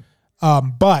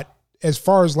 But as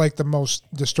far as like the most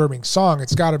disturbing song,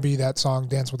 it's got to be that song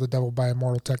 "Dance with the Devil" by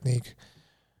Immortal Technique.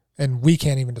 and we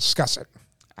can't even discuss it.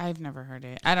 I've never heard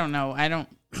it. I don't know. I don't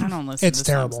listen It's to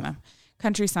terrible. songs now.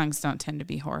 Country songs don't tend to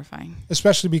be horrifying.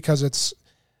 Especially because it's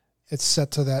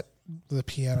set to the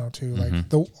piano too. Mm-hmm. Like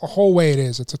the whole way it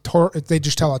is. It's they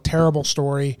just tell a terrible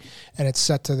story, and it's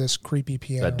set to this creepy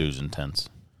piano. That dude's intense.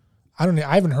 I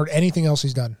haven't heard anything else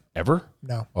he's done. Ever?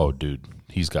 No, Oh, dude,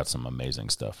 he's got some amazing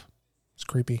stuff. it's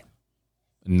creepy.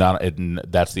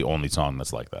 That's the only song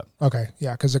that's like that. Okay,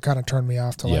 yeah, because it kind of turned me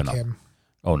off to Yeah, like no. him.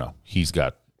 Oh no, he's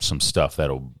got some stuff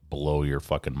that'll blow your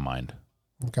fucking mind.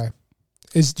 Okay,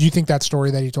 do you think that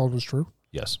story that he told was true?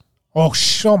 Yes. Oh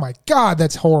my God,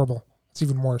 that's horrible. It's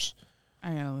even worse.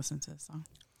 I gotta listen to this song.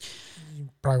 You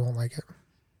probably won't like it.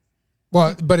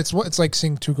 Well, but it's like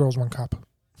seeing Two Girls, One Cup.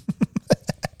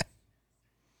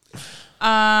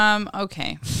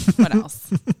 Okay. What else?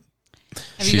 Have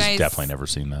She's you guys definitely never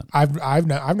seen that. I've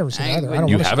never seen it either. I don't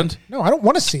You wanna see it. haven't? No, I don't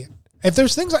want to see it. If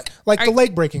there's things like the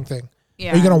leg breaking thing,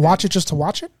 Yeah, are you going I'm to watch it just to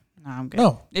watch it? No, I'm good.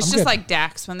 No, it's I'm just good. like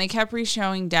Dax. When they kept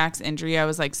re-showing Dax injury, I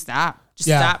was like, stop. Just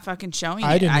Yeah. stop fucking showing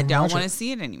I it. didn't I even don't watch want to it.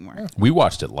 see it anymore. We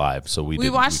watched it live, so We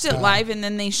watched it live, and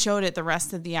then they showed it the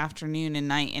rest of the afternoon and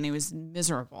night, and it was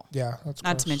miserable. Yeah, that's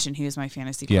Not gross. to mention he was my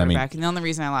fantasy Yeah, I mean- quarterback, and the only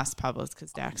reason I lost to Pablo is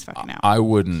because Dax fucking out.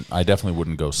 I definitely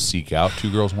wouldn't go seek out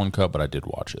Two Girls, One Cup, but I did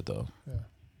watch it though.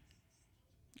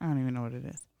 I don't even know what it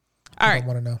is. All I right. don't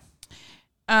want to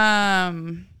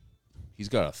know. He's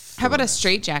got How about a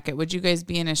straight jacket? Would you guys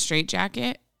be in a straight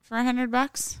jacket for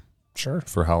 $100? Sure.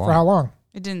 For how long? For how long?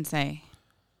 It didn't say.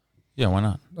 Yeah, why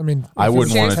not? I mean, I if it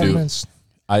wouldn't was wanna 10 do- minutes,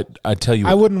 I tell you,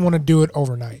 I wouldn't want to do it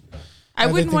overnight. I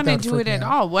wouldn't think want that to would do freak it me at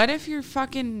out. all. What if your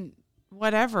fucking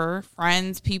whatever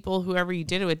friends, people, whoever you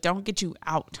did it with, don't get you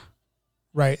out?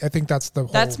 Right. I think that's the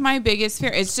whole. That's my biggest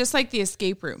fear. It's just like the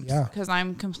escape rooms. Yeah. Because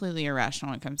I'm completely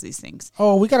irrational when it comes to these things.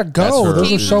 Oh, we gotta that's go. her-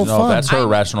 Those are so no, fun. that's her I'm-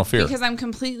 irrational fear. Because I'm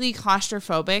completely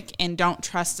claustrophobic and don't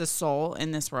trust a soul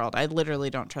in this world. I literally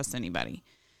don't trust anybody.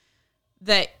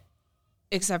 That,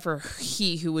 except for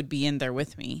he who would be in there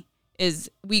with me, is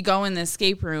we go in the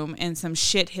escape room and some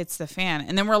shit hits the fan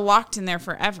and then we're locked in there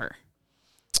forever.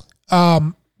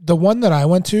 The one that I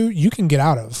went to, you can get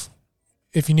out of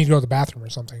if you need to go to the bathroom or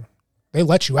something. They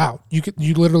let you out. You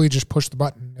literally just push the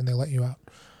button and they let you out.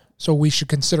 So we should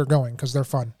consider going because they're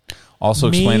fun. Also,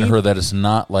 explain to Me- her that it's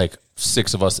not like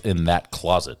 6 of us in that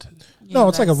closet. No,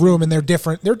 it's like a room and they're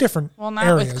different. They're different. Well, not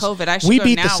areas. with COVID. I should we go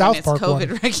beat now the South when it's Park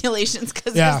COVID one. regulations.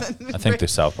 Cause Yeah. I think the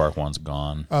South Park one's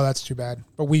gone. Oh, that's too bad.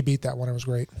 But we beat that one. It was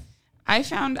great. I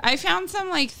found some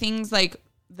like things like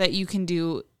that you can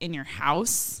do in your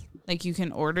house. Like you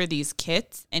can order these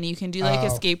kits and you can do like Oh.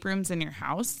 escape rooms in your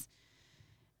house.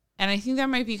 And I think that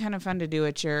might be kind of fun to do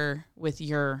with your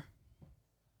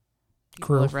people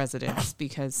Crew. of residence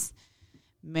because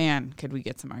man, could we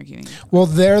get some arguing. Well,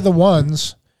 they're the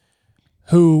ones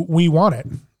who we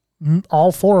wanted.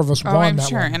 All 4 of us Oh, won I'm that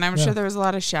sure. one. And I'm Yeah. sure there was a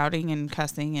lot of shouting and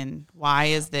cussing and why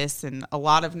is this and a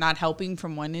lot of not helping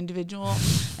from one individual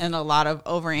and a lot of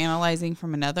overanalyzing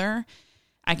from another.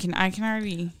 I can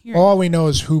already hear it. All we know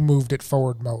is who moved it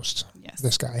forward most. Yes.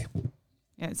 This guy.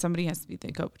 Yeah, somebody has to be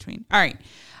the go-between. All right.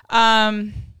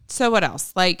 So what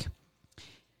else? Like,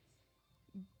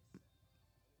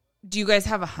 do you guys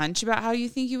have a hunch about how you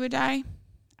think you would die?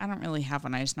 I don't really have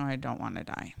one. I just know I don't want to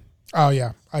die. Oh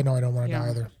yeah, I know I don't want to Yeah. die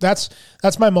either. That's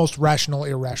my most rational,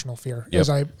 irrational fear. Yep. Is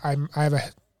I have a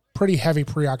pretty heavy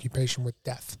preoccupation with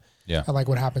death. Yeah. And like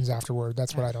what happens afterward.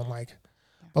 That's what I don't like.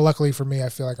 But luckily for me, I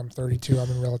feel like I'm 32. I'm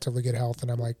in relatively good health,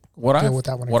 and I'm like deal with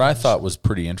that when it What I comes. thought was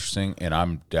pretty interesting, and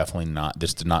I'm definitely not.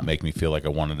 This did not make me feel like I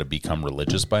wanted to become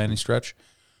religious by any stretch,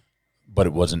 but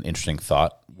it was an interesting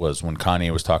thought. Was when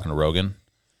Kanye was talking to Rogan,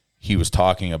 he was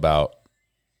talking about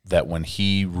that when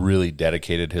he really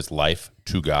dedicated his life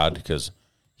to God because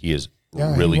he is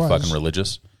Yeah, he really was. fucking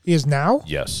religious. He is now.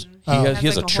 Yes, Oh. he has like a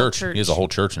a whole church. church. He has a whole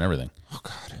church and everything. Oh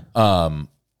God.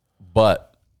 But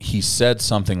he said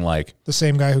something like, The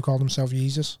same guy who called himself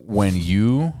Jesus. when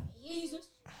you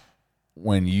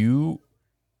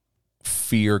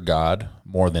fear God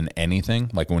more than anything,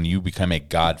 like when you become a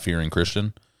God-fearing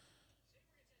Christian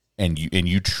and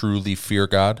you truly fear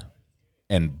God,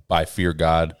 and by fear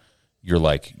God, you're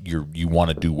like you want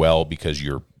to do well because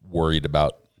you're worried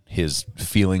about his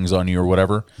feelings on you or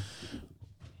whatever,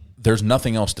 there's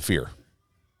nothing else to fear.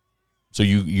 So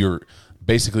you're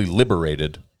basically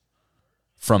liberated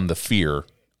from the fear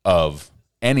of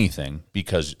anything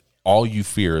because all you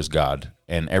fear is God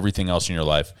and everything else in your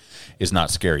life is not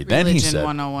scary. Then he Religion said,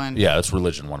 101. Yeah, that's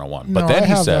religion 101. No, But then I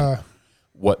he have, said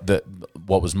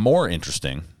what was more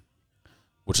interesting,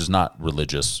 which is not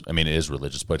religious. I mean, it is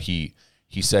religious, but he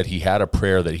said he had a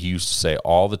prayer that he used to say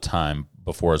all the time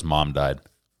before his mom died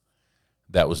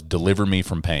that was deliver me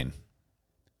from pain.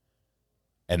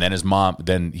 And then his mom,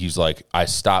 then he's like, I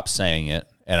stopped saying it.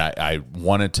 And I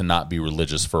wanted to not be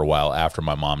religious for a while after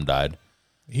my mom died.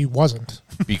 He wasn't.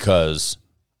 Because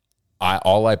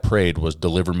all I prayed was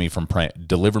deliver me from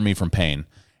pain.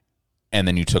 And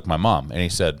then you took my mom. And he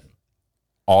said,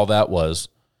 all that was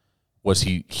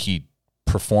he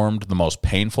performed the most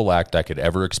painful act I could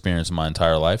ever experience in my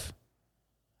entire life.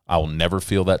 I will never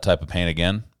feel that type of pain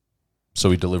again.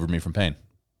 So he delivered me from pain.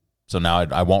 So now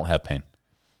I won't have pain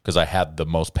because I had the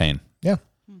most pain. Yeah.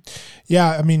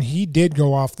 Yeah, I mean, he did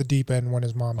go off the deep end when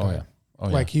his mom died. Oh, yeah. Oh,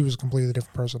 yeah. Like, he was a completely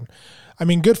different person. I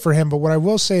mean, good for him, but what I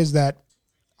will say is that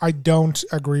I don't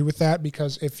agree with that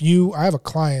because I have a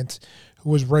client who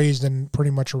was raised in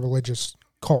pretty much a religious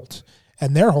cult,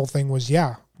 and their whole thing was,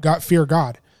 fear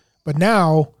God. But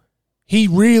now he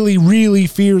really, really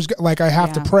fears, like, I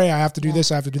have to pray, I have to do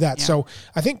this, I have to do that. Yeah. So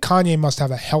I think Kanye must have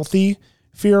a healthy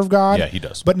fear of God. Yeah, he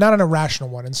does. But not an irrational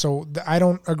one. And so I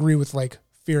don't agree with, like,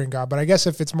 fearing God. But I guess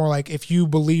if it's more like if you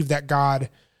believe that God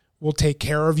will take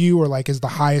care of you or, like, is the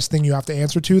highest thing you have to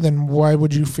answer to, then why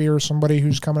would you fear somebody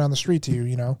who's coming on the street to you,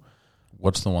 you know?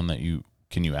 What's the one that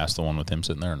can you ask the one with him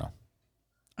sitting there or no?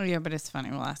 Oh, yeah, but it's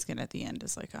funny. We'll ask it at the end.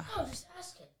 It's like, Oh, just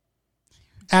ask it.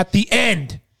 At the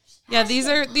end. Yeah, these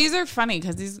are funny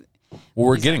because these. Well,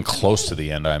 we're getting close to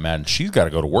the end, I imagine. She's got to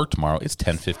go to work tomorrow. It's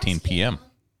 10:15 p.m.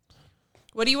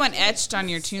 What do you want etched on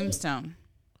your tombstone?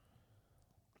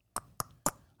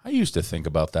 I used to think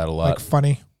about that a lot. Like,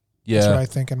 funny. Yeah. That's what I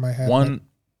think in my head.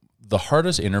 The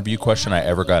hardest interview question I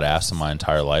ever got asked in my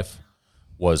entire life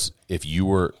was it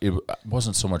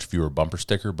wasn't so much if you were a bumper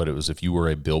sticker, but it was if you were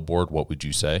a billboard, what would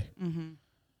you say? Mm-hmm.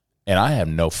 And I have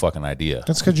no fucking idea.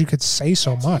 That's because you could say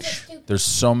so much. There's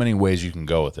so many ways you can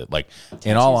go with it. Like,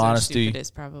 in all honesty, it is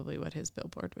probably what his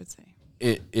billboard would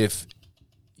say.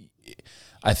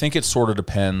 I think it sort of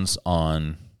depends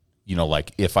on,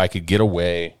 like, if I could get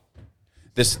away.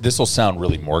 This will sound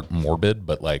really morbid,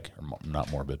 but, like,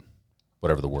 not morbid,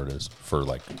 whatever the word is for,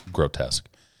 like, grotesque.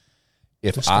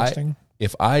 Disgusting.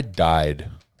 If I died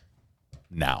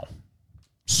now,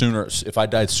 if I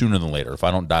died sooner than later, if I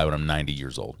don't die when I'm 90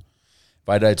 years old, if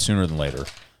I died sooner than later,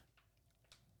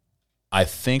 I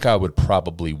think I would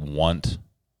probably want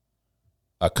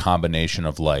a combination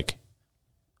of, like,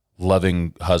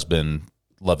 loving husband,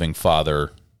 loving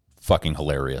father, fucking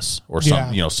hilarious, or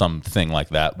something like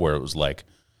that where it was, like,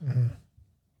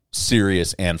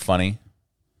 serious and funny.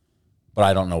 But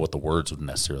I don't know what the words would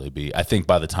necessarily be. I think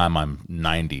by the time I'm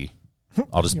 90,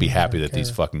 I'll just be happy that these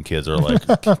fucking kids are like,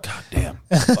 God damn,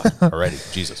 already,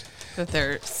 Jesus. That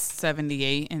they're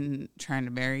 78 and trying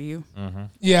to marry you. Mm-hmm.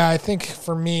 Yeah, I think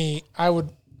for me,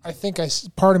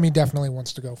 part of me definitely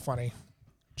wants to go funny.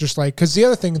 Just like, because the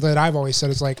other thing that I've always said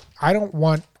is, like, I don't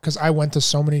want, because I went to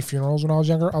so many funerals when I was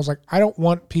younger, I was like, I don't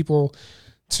want people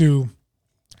to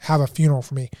have a funeral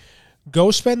for me.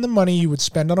 Go spend the money you would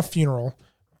spend on a funeral,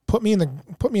 put me in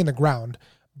the ground,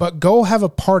 but go have a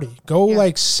party. Go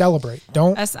like celebrate.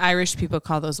 Don't. Us Irish people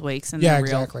call those wakes, and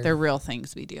they're real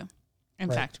things we do. In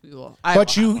fact, we will.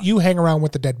 But you hang around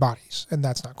with the dead bodies, and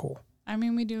that's not cool. I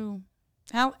mean, we do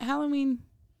Halloween.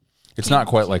 It's not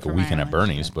quite like a weekend at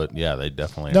Bernie's, but yeah, they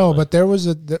definitely. No, but there was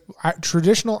the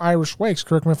traditional Irish wakes.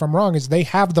 Correct me if I'm wrong. Is they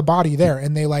have the body there,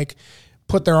 and they like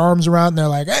put their arms around, and they're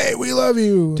like, "Hey, we love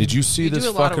you." Did you see this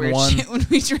fucking one? When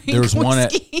we drink there was whiskey. one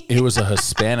it was a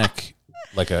Hispanic,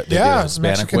 like a Hispanic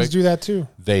Mexicans wake. do that too.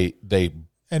 They did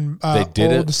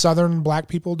it. Old Southern black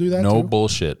people do that. No too?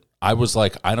 bullshit. I was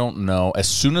like, I don't know. As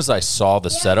soon as I saw the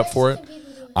setup for it,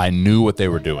 I knew what they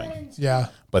were doing. Yeah,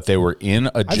 but they were in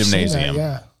a gymnasium.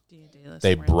 That,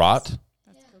 They brought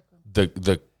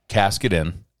the casket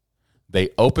in. They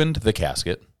opened the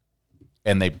casket,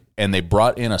 and they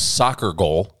brought in a soccer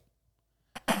goal,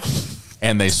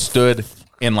 and they stood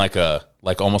in like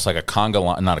almost like a conga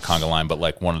line, not a conga line, but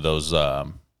like one of those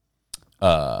the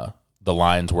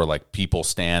lines where like people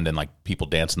stand and like people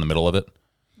dance in the middle of it.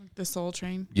 The Soul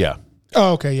Train. Yeah.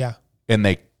 Oh, okay, yeah. And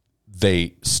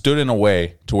they stood in a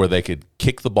way to where they could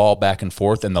kick the ball back and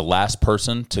forth, and the last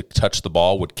person to touch the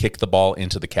ball would kick the ball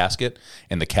into the casket,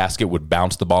 and the casket would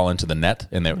bounce the ball into the net,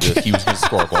 and he was going to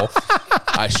score a goal.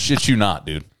 I shit you not,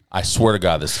 dude. I swear to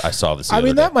God, I saw this. I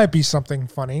mean, that might be something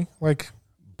funny. Like,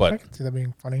 but I could see that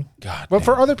being funny. God, but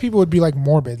for other people, it would be like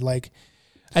morbid. Like,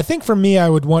 I think for me, I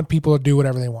would want people to do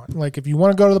whatever they want. Like, if you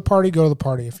want to go to the party, go to the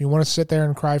party. If you want to sit there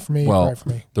and cry for me, cry for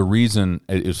me. The reason,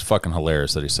 it was fucking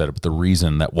hilarious that he said it, but the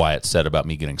reason that Wyatt said about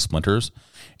me getting splinters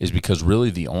is because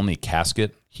really the only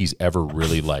casket he's ever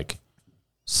really like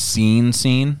seen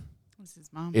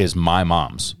is my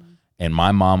mom's. Mm-hmm. And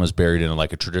my mom was buried in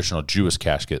like a traditional Jewish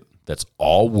casket that's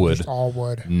all wood, Just all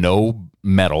wood. no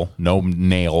metal, no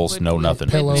nails, Wood no glue. nothing.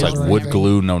 Pillows It's like or wood anything.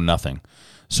 glue, no nothing.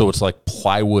 So it's like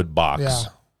plywood box. Yeah.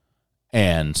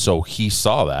 And so he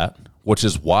saw that, which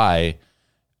is why,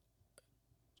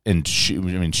 and she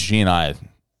and I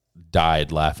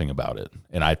died laughing about it.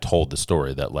 And I told the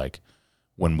story that, like,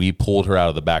 when we pulled her out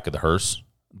of the back of the hearse,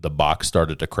 the box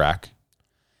started to crack,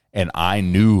 and I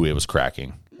knew it was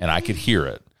cracking, and I could hear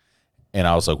it. And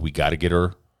I was like, we got to get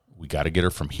her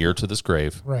from here to this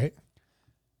grave, Right.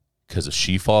 because if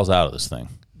she falls out of this thing,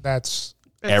 That's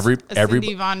every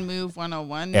Cindy Von Move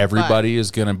 101. everybody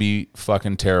is going to be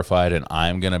fucking terrified, and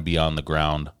I'm going to be on the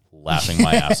ground laughing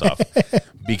my ass off,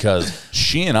 because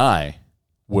she and I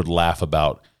would laugh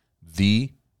about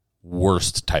the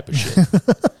worst type of shit.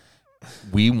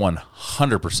 We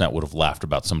 100% would have laughed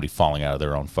about somebody falling out of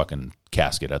their own fucking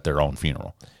casket at their own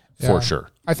funeral, Yeah. for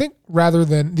sure. I think rather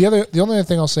than the only other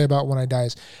thing I'll say about when I die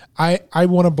is I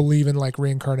want to believe in like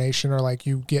reincarnation, or like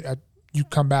you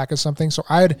come back as something. So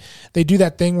they do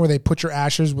that thing where they put your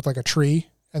ashes with like a tree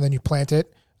and then you plant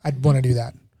it. I'd want to do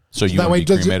that. So you That want way,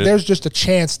 to be cremated? there's just a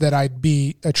chance that I'd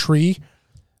be a tree.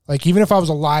 Like even if I was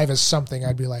alive as something,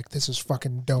 I'd be like, this is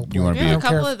fucking dope. You wanna We be have I a don't care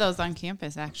couple if- of those on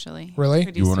campus, actually. Really?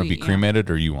 Pretty You want to be sweet, yeah. cremated,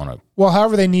 or you want to? Well,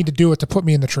 however they need to do it to put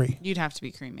me in the tree. You'd have to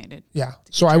be cremated. Yeah.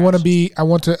 So I want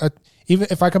to even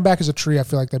if I come back as a tree, I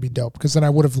feel like that'd be dope, because then I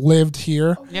would have lived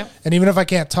here. Yep. And even if I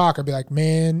can't talk, I'd be like,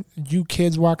 man, you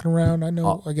kids walking around, I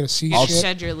know I get to see You shit.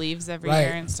 shed your leaves every Right.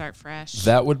 year and start fresh.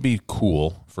 That would be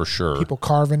cool for sure. People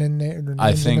carving in there. their I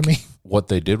names into think me. what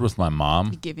they did with my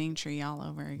mom, Giving tree all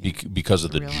over again. because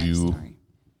of It's a the real life story.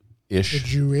 The Jew-ish,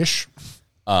 Jewish.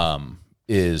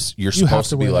 is you're You have supposed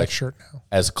to to be wear like that shirt now.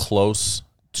 as close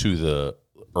to the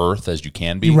earth as you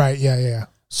can be. You're right. Yeah.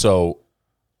 So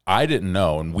I didn't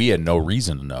know, and we had no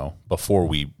reason to know before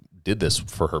we did this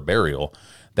for her burial,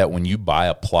 that when you buy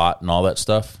a plot and all that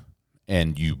stuff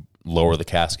and you lower the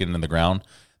casket into the ground,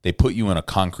 they put you in a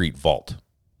concrete vault.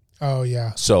 Oh,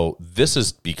 yeah. So this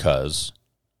is because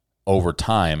over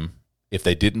time, if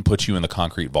they didn't put you in the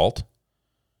concrete vault,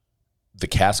 the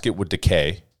casket would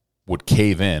decay, would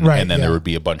cave in, Right, and then yeah. there would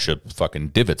be a bunch of fucking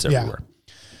divots Yeah. everywhere.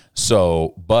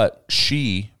 So, but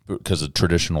she, because of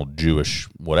traditional Jewish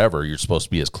whatever, you're supposed to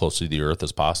be as close to the earth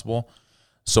as possible.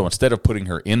 So instead of putting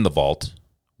her in the vault,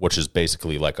 which is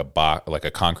basically like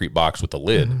a concrete box with a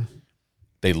lid, Mm-hmm.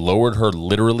 they lowered her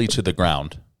literally to the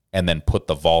ground and then put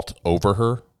the vault over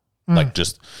her. Mm. Like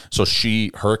just so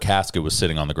her casket was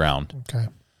sitting on the ground. Okay.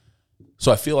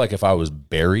 So I feel like if I was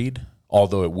buried,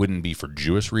 although it wouldn't be for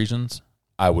Jewish reasons,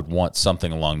 I would want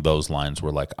something along those lines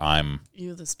where like I'm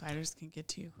Ew, the spiders can get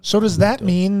to you. So does that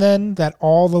mean then that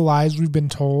all the lies we've been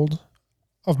told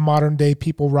of modern day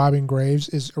people robbing graves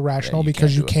is irrational you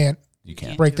because can't you do it. can't you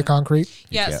can't. break the concrete?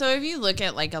 Yeah, can't. so if you look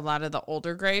at like a lot of the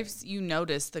older graves, you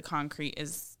notice the concrete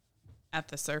is at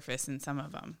the surface in some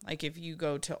of them. Like if you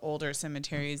go to older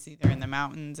cemeteries, either in the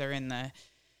mountains or in the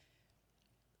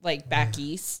like back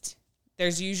east,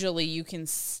 there's usually you can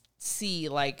see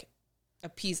like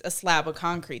a slab of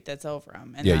concrete that's over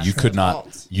them. And Yeah, that's you the could not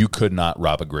vault. you could not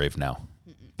rob a grave now.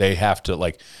 They have to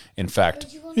like in fact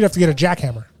You'd have to get a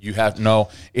jackhammer. you have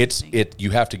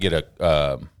you have to get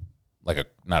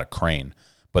not a crane,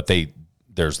 but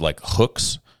there's like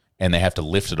hooks and they have to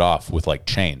lift it off with like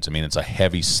chains. I mean, it's a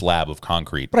heavy slab of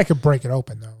concrete. But I could break it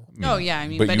open though. Oh yeah, I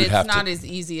mean, But but you'd it's have not to- as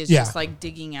easy as Yeah. just like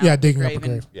digging out. Yeah, the digging up a and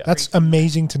grave. Yeah. That's breaking it.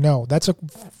 amazing to know. That's a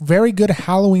very good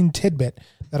Halloween tidbit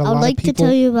that a I'd lot like of people. to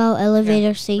tell you about elevator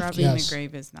Yeah, safety. robbing Yes. the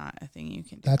grave is not a thing you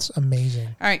can do. That's amazing.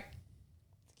 All right.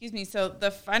 Excuse me. So the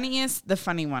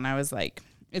funny one, I was like,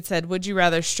 it said, would you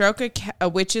rather stroke a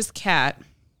witch's cat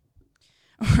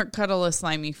or cuddle a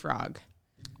slimy frog?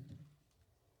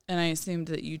 And I assumed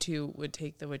that you two would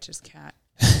take the witch's cat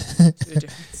to a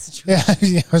different situation.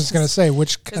 Yeah, I was just gonna say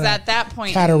which Because at that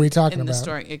point, cat are we talking in the about?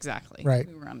 story? Exactly. Right.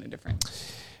 We were on a different.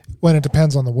 when it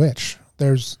depends on the witch.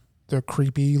 There's the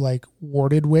creepy like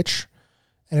warded witch,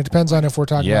 and it depends on if we're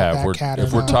talking Yeah, about that cat or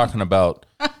if we're not. talking about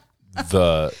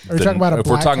the, Are you talking about a if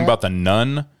we're black talking cat? about the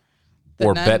nun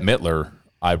or nun? Bette Midler,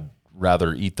 I'd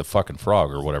rather eat the fucking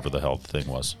frog or whatever the hell the thing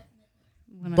was.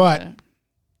 But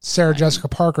Sarah Jessica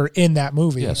Parker in that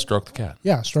movie. Yeah, stroke the cat.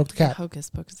 Yeah, stroke the cat. Hocus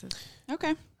pocus.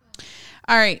 Okay.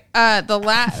 All right.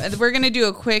 We're gonna do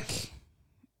a quick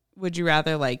would you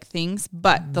rather like things,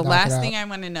 but the Knock it last out. thing I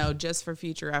want to know, just for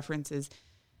future reference, is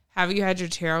have you had your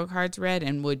tarot cards read,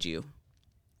 and would you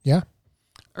Yeah.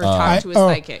 or talk to a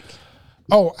psychic?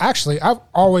 Oh, actually, I've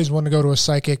always wanted to go to a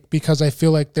psychic because I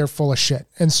feel like they're full of shit.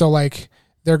 And so like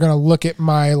they're going to look at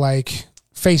my like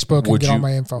Facebook and get all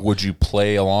my info. Would you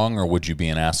play along, or would you be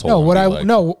an asshole?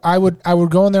 No, I would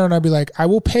go in there and I'd be like, I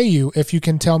will pay you if you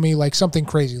can tell me like something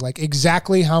crazy, like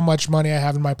exactly how much money I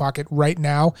have in my pocket right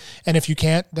now. And if you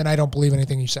can't, then I don't believe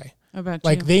anything you say. How about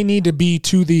Like you? they need to be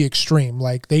to the extreme.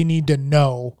 Like they need to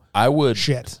know I would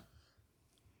shit.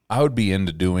 I would be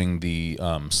into doing the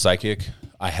psychic.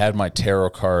 I had my tarot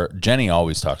card. Jenny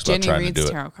always talks about Jenny trying to reads do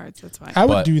it. tarot cards. That's why. I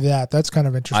would But do that. That's kind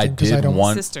of interesting I because I did don't.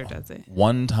 one Sister does it.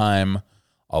 One time,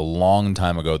 a long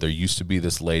time ago, there used to be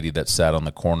this lady that sat on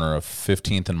the corner of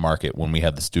 15th and Market when we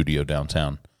had the studio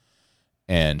downtown,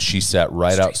 and she sat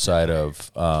right outside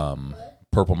of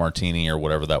Purple Martini or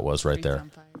whatever that was right there,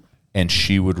 and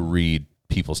she would read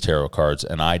people's tarot cards,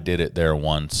 and I did it there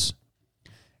once,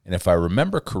 and if I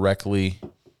remember correctly,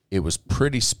 it was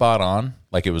pretty spot on.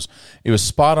 Like it was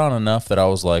spot on enough that I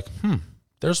was like,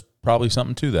 there's probably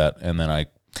something to that, and then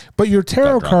But your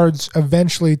tarot drunk. cards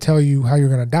eventually tell you how you're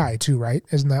going to die too, right?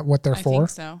 Isn't that what they're I for? think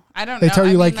so. I don't They know. tell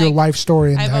you I like mean, your life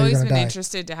story and I've how you're always going to been die.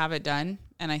 interested to have it done,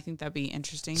 and I think that'd be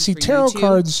interesting. See, for tarot you two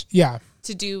cards, yeah.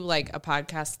 to do like a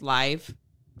podcast live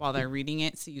while they're reading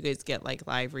it, so you guys get like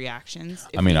live reactions.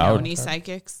 If I mean, you I know would- any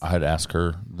psychics. I'd ask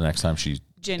her the next time she's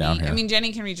Jenny, down here. I mean,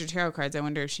 Jenny can read your tarot cards. I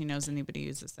wonder if she knows anybody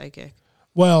who's a psychic.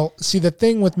 Well, see, the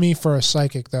thing with me for a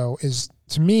psychic, though, is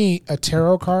to me, a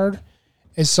tarot card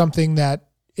is something that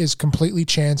is completely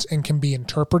chance and can be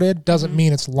interpreted. Doesn't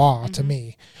mean it's law to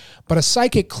me. But a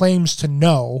psychic claims to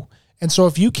know. And so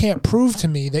if you can't prove to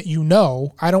me that you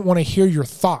know, I don't want to hear your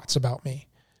thoughts about me.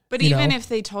 But You even know? if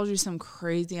they told you some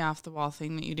crazy off the wall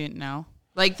thing that you didn't know,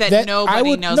 like that That nobody I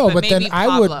would knows, no, but but then maybe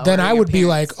I would Pablo then or I your would be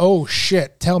like, parents. oh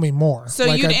shit, tell me more. So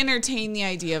Like, you'd I- entertain the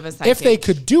idea of a psychic if they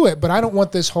could do it, but I don't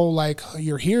want this whole like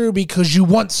you're here because you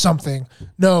want something.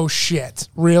 No shit,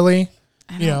 really.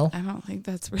 I You know, don't think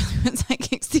that's really what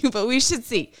psychics do, but we should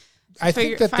see. I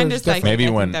think that find a there's psychic. maybe I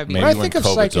think when that'd be maybe When I when think of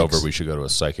COVID's psychics- over, we should go to a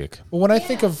psychic. well, when I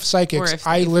think of Or psychics, if-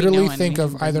 I if we literally know one, think we of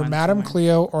can bring either one Madame somewhere.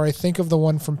 Cleo or I think of the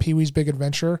one from Pee Wee's Big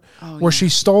Adventure, Oh, where yeah. she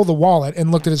stole the wallet and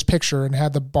looked at his picture and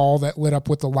had the ball that lit up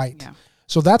with the light. Yeah.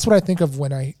 So that's what I think of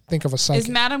when I think of a psychic. Is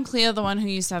Madame Cleo the one who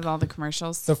used to have all the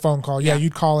commercials? the phone call. Yeah, Yeah.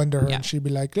 you'd call into her Yeah. and she'd be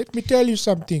like, "Let me tell you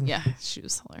something." Yeah, she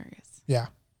was hilarious. Yeah.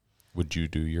 Would you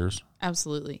do yours?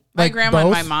 Absolutely. My Like grandma and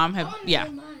my both? mom have. Yeah.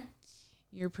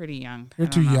 You're pretty young. You're I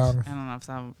don't too know if- young. I don't know if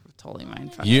that would totally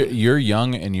mind. Fuck You're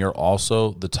young, and you're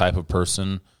also the type of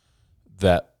person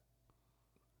that.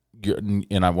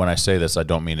 When I say this, I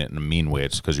don't mean it in a mean way.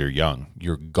 It's because you're young.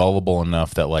 You're gullible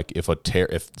enough that like if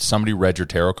somebody read your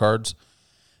tarot cards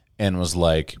and was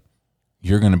like,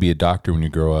 "You're going to be a doctor when you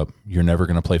grow up. You're never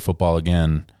going to play football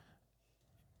again,"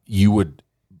 you would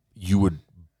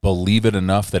believe it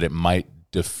enough that it might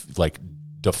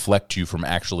deflect you from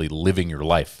actually living your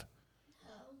life.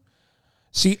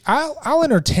 See, I'll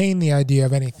entertain the idea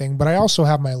of anything, but I also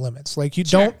have my limits. Like you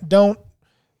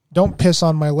don't piss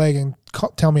on my leg and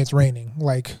tell me it's raining.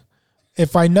 Like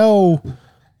if I know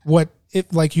what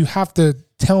it like, you have to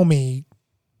tell me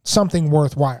something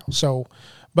worthwhile. So,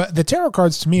 but the tarot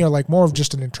cards to me are like more of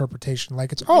just an interpretation.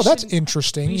 Like it's that's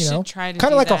interesting. we You know, should try to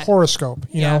kind do of like a that. horoscope.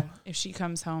 You yeah. know, If she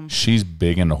comes home, She's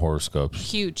big into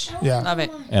horoscopes, huge. Yeah. Love it.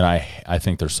 and I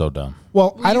think they're so dumb.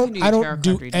 well, Well, I you don't can do your tarot do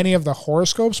card reading. any of the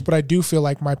horoscopes, but I do feel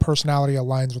like my personality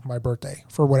aligns with my birthday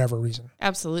for whatever reason.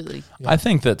 Absolutely. I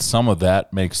think that some of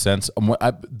that makes sense.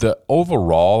 The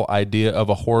overall idea of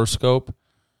a horoscope,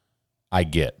 I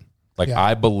get. Like, Yeah.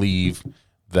 I believe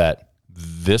that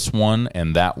this one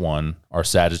and that one are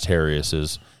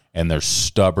Sagittariuses, and they're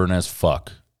stubborn as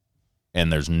fuck,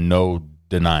 and there's no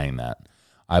denying that.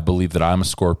 I believe that I'm a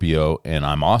Scorpio, and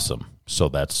I'm awesome, so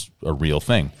that's a real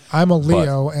thing. I'm a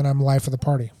Leo and I'm life of the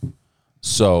party.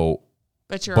 So,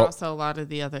 But you're But- also a lot of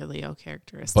the other Leo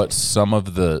characteristics. but some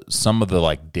of the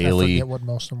like I daily forget what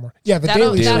most of them were. Yeah, the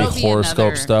That'll- daily. that'll daily be horoscope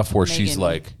another stuff where she's Megan-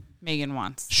 like, Megan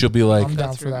wants. she'll be like, I'm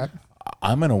down for through. that.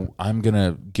 I'm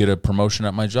gonna get a promotion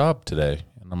at my job today,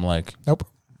 and I'm like, Nope.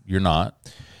 you're not.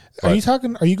 Are you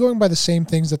talking? Are you going by the same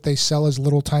things that they sell as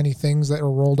little tiny things that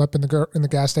are rolled up in the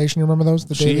gas station? You remember those?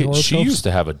 The daily She horoscopes. used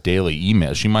to have a daily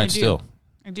email. She might do. still.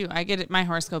 I do. I get it. My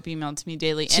horoscope emailed to me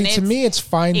daily. See, and to me, it's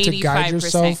fine to guide 85%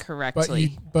 yourself,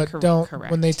 correctly. but don't. Correct.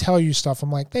 When they tell you stuff,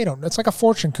 I'm like, they don't. It's like a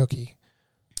fortune cookie.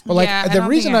 But like Yeah, I the don't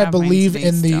think reason I I have mine believe today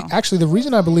in the still. actually the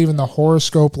reason I believe in the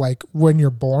horoscope, like when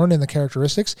you're born and the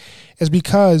characteristics, is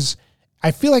because I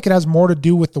feel like it has more to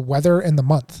do with the weather and the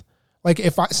month. Like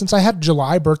since I had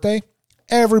July birthday,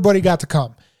 everybody got to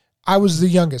come. I was the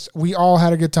youngest. We all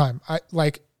had a good time.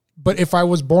 But if I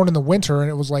was born in the winter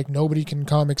and it was like nobody can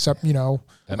come except That I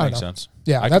don't makes know. sense.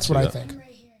 Yeah, I that's can what see I that. think.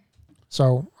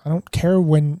 So I don't care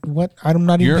I'm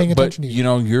not even paying attention to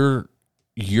you.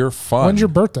 You're fun. When's your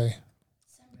birthday?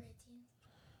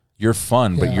 You're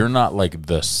fun, but Yeah. you're not like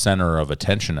the center of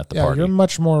attention at the Yeah, party. you're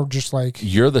much more just like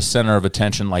You're the center of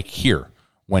attention. Like here,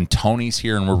 when Tony's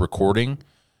here and we're recording,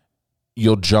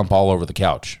 you'll jump all over the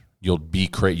couch. You'll be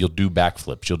crazy. You'll do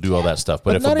backflips. You'll do all that stuff.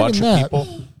 But But if a not bunch even of that.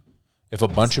 people, if a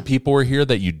bunch of people were here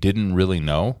that you didn't really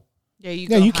know, You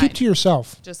you keep to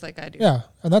yourself. just like I do. Yeah,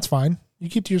 and that's fine. You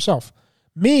keep to yourself.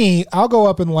 Me, I'll go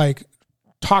up and like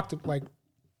talk to like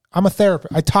I'm a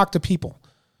therapist. I talk to people.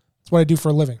 That's what I do for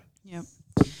a living. Yep.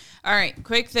 All right,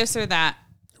 quick this or that,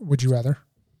 Would you rather?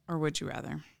 or would you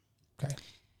rather? Okay.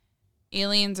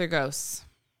 Aliens or ghosts?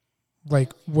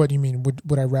 Like, what do you mean?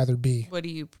 Would I rather be? What do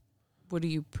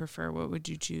you prefer? What would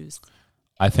you choose?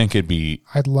 I think it'd be,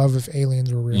 I'd love if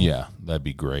aliens were real. yeah, that'd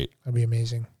be great. That'd be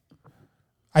amazing.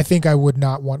 I think I would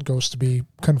not want ghosts to be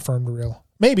confirmed real.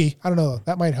 Maybe, I don't know.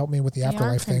 That might help me with the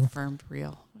afterlife they are thing. confirmed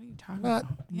real. What are you talking Not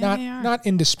about? Yeah, they are. not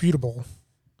indisputable.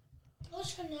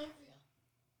 Those are not real.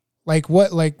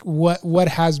 Like what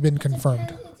has been confirmed?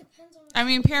 It depends on. I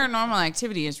mean, paranormal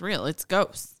activity is real. It's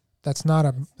ghosts. That's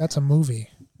a movie.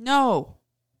 No,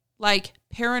 like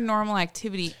paranormal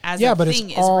activity as Yeah, a but thing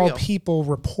it's is all real. people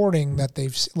reporting that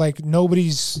they've like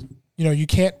nobody's. You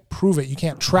can't prove it. You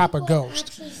can't trap a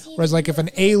ghost. Whereas, like, if an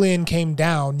alien came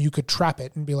down, you could trap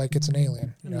it and be like, it's an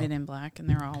alien. Men in Black, and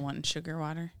they're all wanting sugar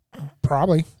water.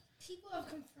 Probably. People have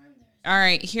confirmed this. All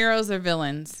right, heroes or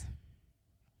villains?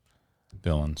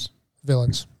 Villains.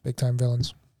 Villains. Big time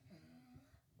villains.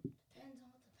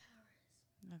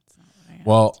 That's not what I have.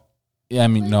 Well, yeah, I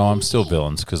mean, no, I'm still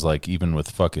villains because, like, even with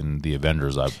fucking the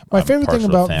Avengers, My I'm favorite thing partial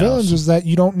about to Thanos. villains is that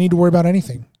you don't need to worry about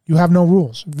anything. You have no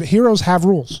rules. Heroes have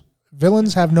rules.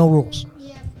 Villains have no rules.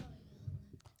 Yeah.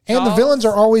 And the Dolls? villains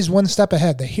are always one step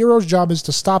ahead. The hero's job is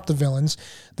to stop the villains.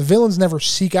 The villains never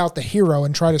seek out the hero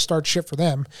and try to start shit for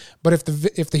them. But if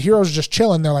the hero's just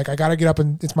chilling, they're like, I got to get up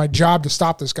and it's my job to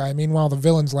stop this guy. Meanwhile, the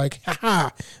villain's like,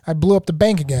 haha, I blew up the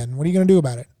bank again. What are you going to do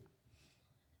about it?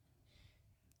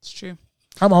 It's true.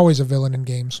 I'm always a villain in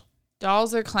games.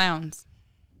 Dolls or clowns?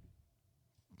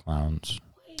 Clowns.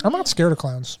 I'm not scared of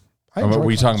clowns. I What enjoy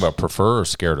are you talking clowns. about? Prefer or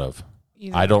scared of?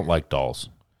 Either I way. don't like dolls.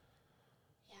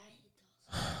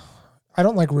 I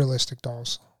don't like realistic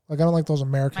dolls. Like, I don't like those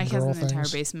American Mike has Girl an entire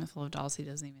things. basement full of dolls he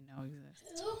doesn't even know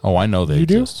exist. Oh, I know they You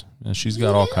do? exist. And she's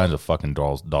got all kinds of fucking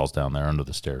dolls down there under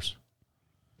the stairs.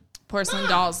 Porcelain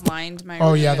dolls lined my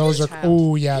Oh room yeah, as those a are. child.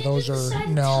 Oh yeah, those just are. decided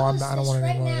to No, tell I'm us not, I don't this want any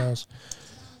right more of now. those.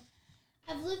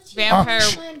 I've lived here. Vampire.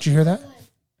 Oh, Did you hear that?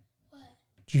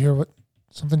 Did you hear what?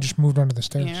 Something just moved onto the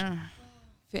stairs. Yeah.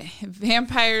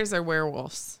 Vampires or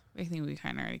werewolves? I think we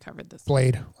kind of already covered this.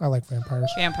 Blade. I like vampires.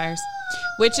 Vampires.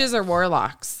 Witches or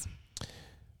warlocks?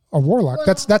 A warlock.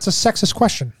 That's a sexist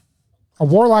question. A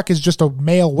warlock is just a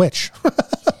male witch.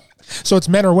 So it's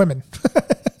men or women.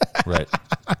 Right.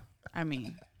 I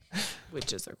mean,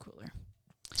 witches are cooler.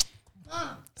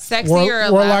 Sexy or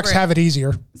elaborate? Warlocks have it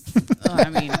easier. Oh, I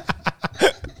mean,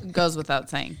 goes without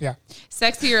saying. Yeah.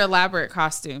 Sexy or elaborate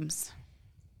costumes?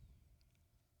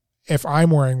 If I'm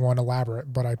wearing one,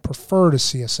 elaborate, but I prefer to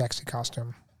see a sexy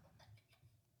costume.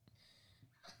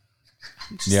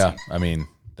 Yeah, I mean,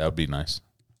 that would be nice.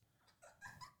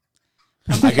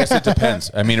 I guess it depends.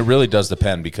 I mean, it really does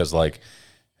depend because, like,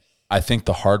 I think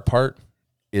the hard part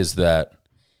is that,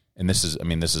 and this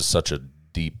is such a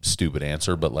deep, stupid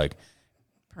answer, but like,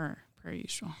 Per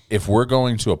usual. if we're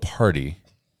going to a party,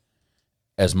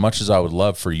 as much as I would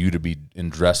love for you to be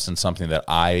dressed in something that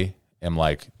I am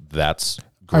like, that's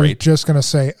I was great. just gonna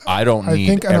say. I don't I need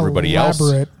think an everybody else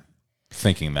elaborate.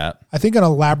 thinking that. I think an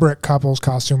elaborate couple's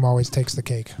costume always takes the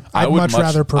cake. I I'd would much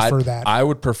rather prefer that. I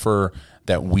would prefer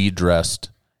that we dressed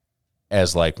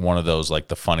as like one of those, like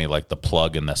the funny, like the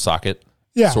plug in the socket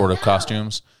Yeah. sort of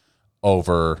costumes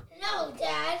over, No,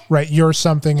 Dad. Right, you're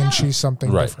something and she's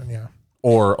something Right. different. Yeah.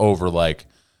 or over like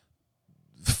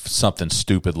something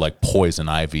stupid like Poison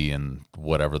Ivy and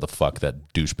whatever the fuck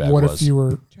that douchebag What was. if you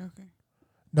were? Joker.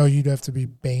 No, you'd have to be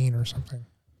Bane or something.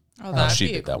 Oh, that'd she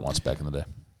be a did that cool once back in the day.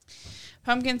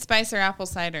 Pumpkin spice or apple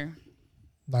cider?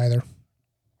 Neither.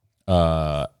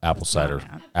 Apple cider.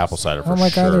 Apple cider I for don't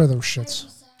like sure. either of those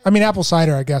shits. I mean, apple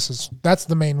cider, I guess that's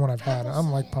the main one I've had. I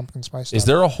don't like pumpkin spice. Is stuff.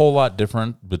 there a whole lot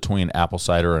different between apple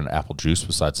cider and apple juice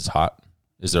besides it's hot?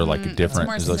 Is there like a different,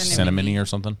 more is it like cinnamony. cinnamony or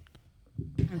something?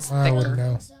 It's I wouldn't thicker.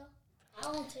 know. So I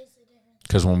won't taste the difference.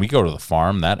 Because when we go to the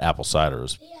farm, that apple cider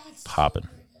is Yeah, it's popping.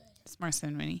 It's more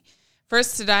cinnamony.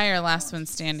 First to die or last one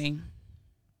standing?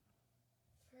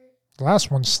 The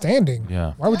last one standing.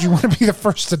 Yeah. Why would you want to be the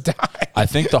first to die? I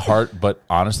think the heart, but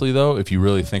honestly though, if you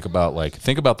really think about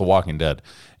The Walking Dead,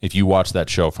 if you watch that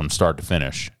show from start to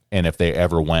finish, and if they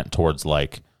ever went towards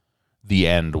like the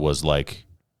end was like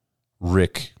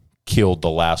Rick killed the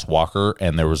last walker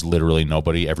and there was literally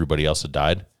nobody, everybody else had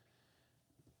died,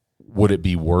 would it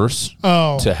be worse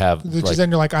to have Because then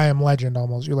you're like I Am Legend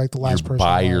almost. You're like the last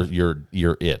person.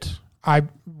 You're it.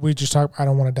 We just talk. I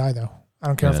don't want to die though. I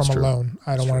don't care Yeah, if I'm that's true. alone.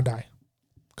 I don't want to die.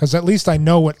 Because at least I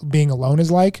know what being alone is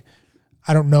like.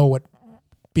 I don't know what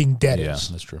being dead Yeah, is.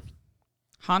 that's true.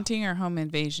 Haunting or home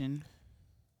invasion?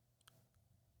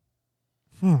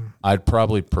 I'd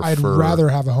probably prefer. I'd rather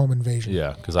have a home invasion.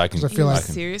 Yeah, because I can. 'Cause I feel like-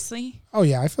 Seriously? Oh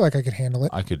yeah, I feel like I could handle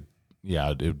it. I could. Yeah,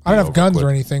 I don't have guns or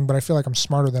anything, but I feel like I'm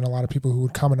smarter than a lot of people who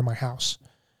would come into my house.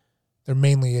 They're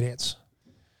mainly idiots.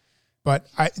 But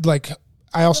I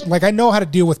know how to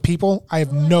deal with people. I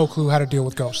have no clue how to deal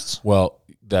with ghosts. Well,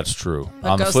 that's true. But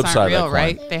On the ghosts flip aren't side real, of that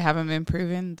coin, right? They haven't been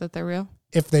proven that they're real.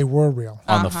 If they were real.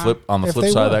 on the flip If flip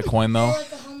they side of were. that coin, though,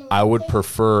 I would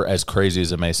prefer, as crazy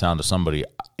as it may sound to somebody,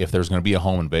 if there's going to be a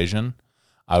home invasion,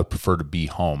 I would prefer to be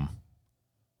home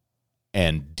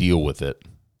and deal with it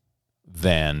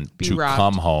than Be to robbed.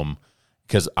 come home.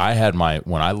 Because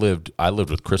when I lived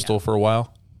with Crystal for a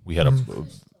while. We had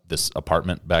this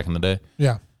apartment back in the day,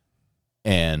 Yeah.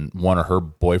 and one of her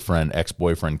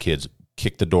ex-boyfriend kids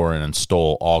kicked the door in and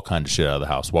stole all kinds of shit out of the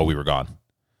house while we were gone.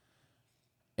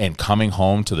 And coming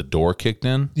home to the door kicked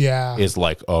in Yeah. is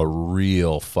like a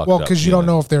real fucked Well, up because you don't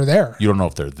feeling. know if they're there. You don't know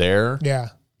if they're there. Yeah.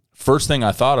 First thing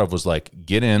I thought of was like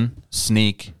get in,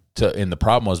 sneak to. And the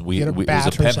problem was Get a it was a bat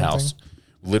or penthouse. something.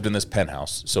 We lived in this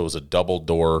penthouse, so it was a double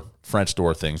door French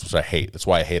door things, which I hate. That's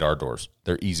why I hate our doors.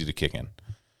 They're easy to kick in.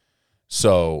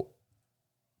 So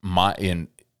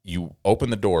you open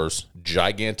the doors,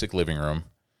 gigantic living room,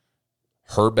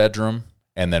 her bedroom,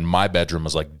 and then my bedroom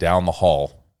was like down the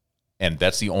hall, and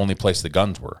that's the only place the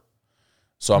guns were.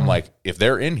 So I'm like, if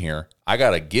they're in here, I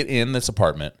gotta get in this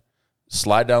apartment,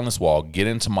 slide down this wall, get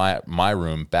into my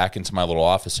room, back into my little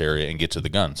office area, and get to the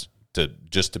guns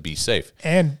to be safe.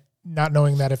 And not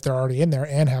knowing that if they're already in there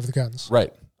and have the guns.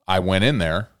 Right. I went in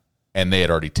there, and they had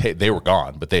already they were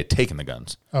gone, but they had taken the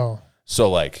guns. Oh, So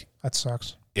like that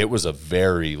sucks. it was a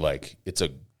very it's a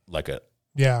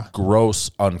Yeah. gross,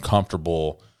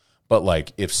 uncomfortable. But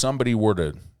like if somebody were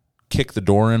to kick the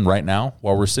door in right now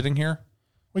while we're sitting here,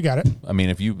 We got it. I mean,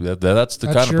 if you that's the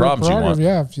kind of your problems you want.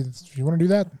 prerogative. Yeah. If you want to do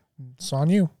that, it's on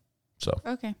you. So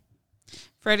Okay.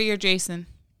 Freddie or Jason?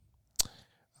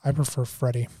 I prefer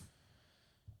Freddy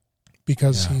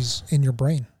because he's in your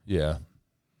brain. yeah,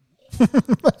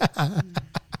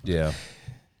 yeah.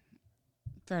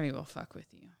 Freddie will fuck with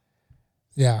you.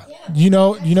 Yeah. You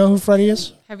know who Freddy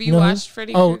is? Have you know who? watched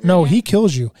Freddy Oh, Krueger no, yet? he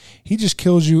kills you. He just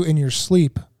kills you in your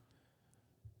sleep.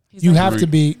 He's You like, have to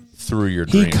be Through your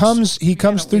he dreams. comes We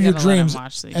through gotta your let him dreams,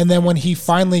 watch these and then when he things.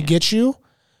 finally Yeah. gets you,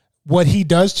 what he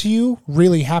does to you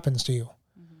really happens to you.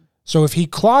 So if he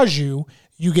claws you,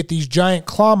 you get these giant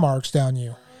claw marks down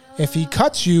you. If he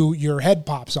cuts you, your head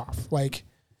pops off. Like,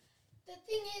 The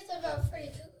thing is about Freddy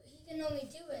Krueger, he can only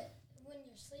do it when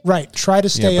you're sleeping. right, try to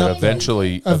stay Yeah, but up.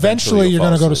 eventually Eventually you're you'll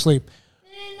going to fall go to asleep.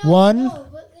 sleep. No, One,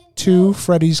 but then, 2,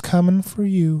 Freddy's coming for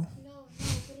you. No, but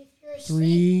if you're asleep,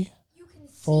 3, you can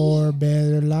see 4, him.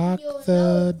 better lock You'll know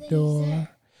the that he's door. there.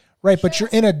 Right, but you're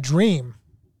in a dream.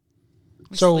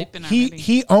 We're So sleeping he already.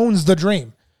 he owns the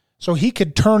dream. So he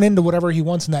could turn into whatever he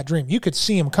wants in that dream. You could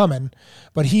see him coming,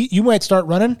 but you might start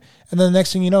running, and then the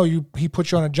next thing you know, he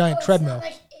puts you on a giant It's treadmill. not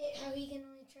like it, how he can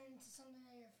only turn into something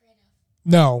that you're afraid of.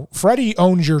 No, Freddy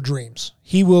owns your dreams.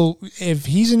 He will, if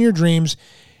he's in your dreams,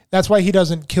 that's why he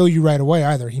doesn't kill you right away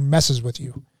either. He messes with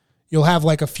you. You'll have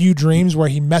like a few dreams where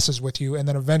he messes with you, and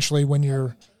then eventually when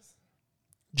you're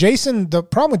Jason, the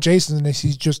problem with Jason is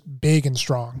he's just big and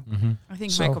strong. I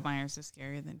think so- Michael Myers is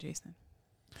scarier than Jason.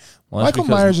 Well, that's Michael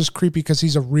because- Myers is creepy because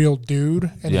he's a real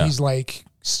dude and Yeah. he's like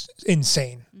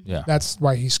insane. Yeah. That's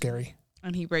why he's scary.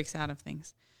 And he breaks out of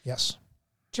things. Yes.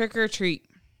 Trick or treat.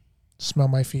 Smell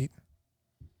my feet.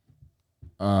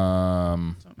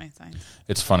 That's what my sign says.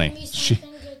 It's Give funny. me She,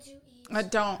 something good to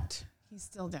eat. Don't. He's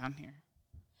still down here.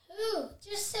 Who?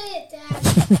 Just say it,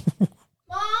 Dad.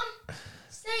 Mom,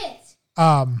 say it.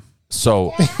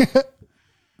 so Dad,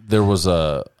 there was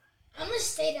a. I'm gonna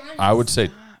stay down. I would say,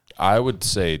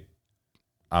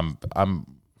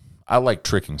 I like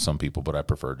tricking some people, but I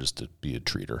prefer just to be a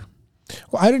treater.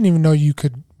 Well, I didn't even know you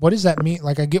could. What does that mean?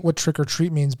 Like, I get what trick or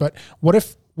treat means, but what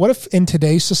if in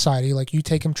today's society, like you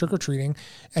take him trick or treating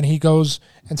and he goes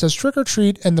and says trick or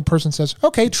treat, and the person says,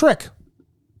 okay, trick.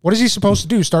 What is he supposed to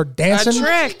do? Start dancing?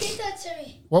 trick. Give that to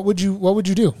me. What would you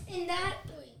do? In that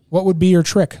way. What would be your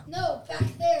trick? No, back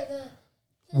there.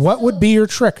 What would be your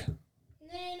trick?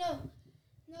 No.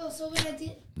 So when I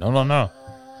did. No.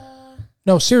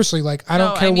 No, seriously, like I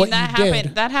don't care what that you happened.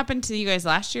 did. That happened to you guys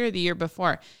last year or the year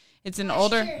before. It's an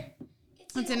older.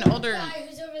 It's an older guy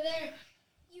who's over there.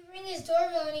 You ring his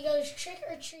doorbell and he goes trick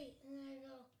or treat, and then I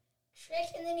go trick,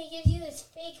 and then he gives you this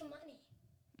fake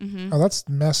money. Oh, that's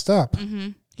messed up.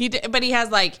 But he has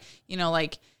like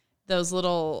those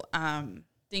little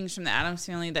things from the Addams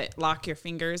Family that lock your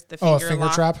fingers. The Oh, a finger finger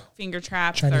lock, trap? finger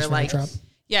traps, Chinese or finger like trap.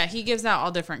 yeah, he gives out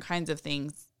all different kinds of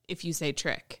things if you say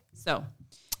trick. So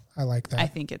I like that. I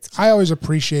think it's cute. I always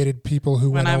appreciated people who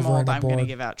When went I'm over old, and I'm going to aboard.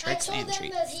 give out I tricks told and them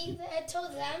treats. I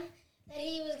told them that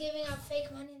he was giving out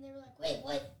fake money, and they were like, "Wait,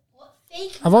 what? What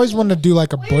fake?" I've always money? wanted to do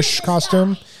like a Where's Bush this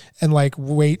costume guy? and like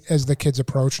wait as the kids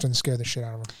approached and scare the shit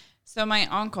out of them. So my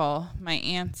uncle, my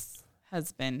aunt's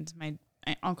husband, my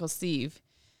Uncle Steve,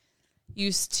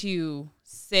 used to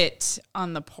sit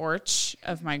on the porch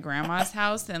of my grandma's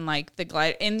house and like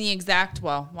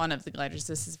one of the gliders,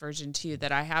 this is version 2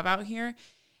 that I have out here,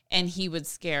 and he would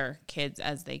scare kids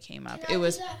as they came up. Can I It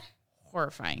was do that?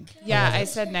 horrifying. Yeah, I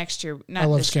said next year, not I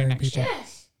love this year, scaring next people. year.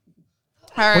 Yes. All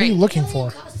What are you right. looking Be in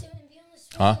for? costume and be on the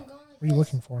street Huh? and go like What are you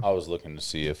looking for? I was looking to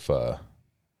see if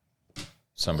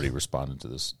somebody responded to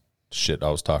this shit I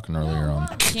was talking earlier on.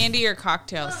 Candy or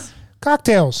cocktails?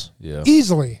 Cocktails. Yeah.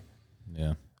 Easily.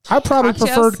 Yeah. I probably Cocktails?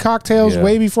 preferred cocktails Yeah.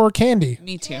 way before candy.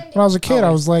 Me too. When I was a kid, I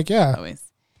was like, yeah. Always.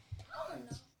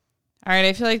 All right,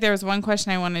 I feel like there was one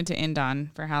question I wanted to end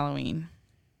on for Halloween.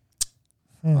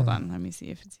 Hold on, let me see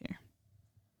if it's here.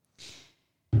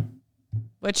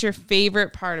 What's your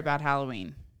favorite part about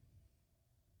Halloween?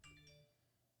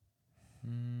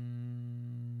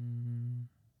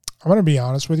 I'm going to be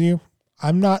honest with you.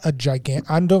 I'm not a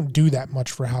I don't do that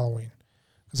much for Halloween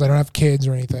because I don't have kids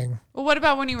or anything. Well, what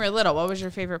about when you were little? What was your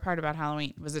favorite part about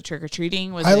Halloween? Was it trick or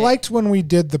treating? I liked when we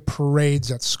did the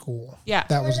parades at school. Yeah.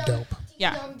 That was dope.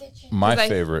 Yeah. My 'Cause I-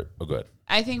 favorite. Oh, good.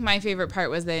 I think my favorite part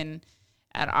was at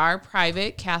our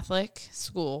private Catholic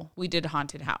school, we did a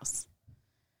haunted house.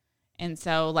 And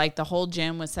so like the whole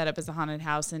gym was set up as a haunted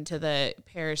house into the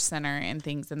parish center and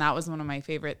things. And that was one of my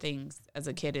favorite things as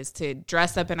a kid is to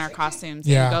dress up in our costumes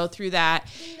Yeah. and go through that.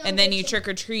 And then you trick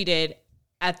or treated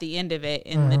at the end of it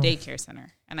in the daycare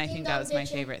center. And I think that was my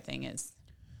favorite thing is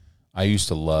I used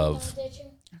to love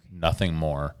nothing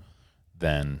more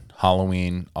than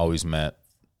Halloween always meant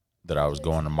that I was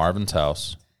going to Marvin's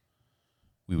house.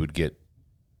 We would get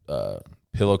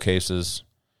pillowcases,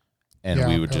 and yeah,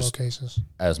 we would just pillowcases.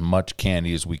 as much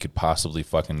candy as we could possibly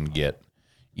fucking get,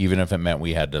 even if it meant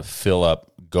we had to fill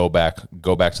up, go back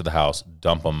to the house,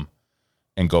 dump them,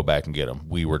 and go back and get them.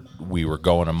 We were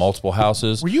going to multiple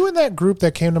houses. Were you in that group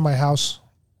that came to my house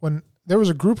when there was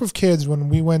a group of kids when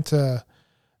we went to,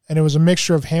 and it was a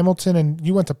mixture of Hamilton and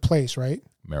you went to Place, right?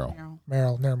 Merrill.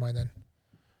 Merrill, never mind then.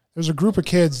 There's a group of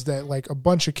kids that like a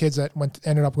bunch of kids that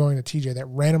ended up going to TJ that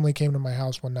randomly came to my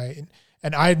house one night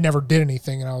and I had never did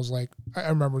anything and I was like, I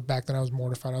remember back then I was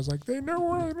mortified. I was like, they know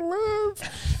where I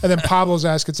live. And then Pablo's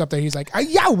ass gets up there. He's like,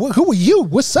 yeah, who are you?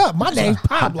 What's up? My name's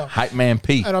Pablo. Hype Man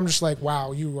P. And I'm just like,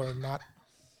 wow, you are not.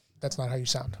 That's not how you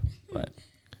sound. Right.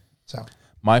 So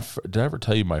Did I ever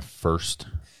tell you my first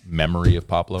memory of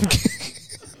Pablo?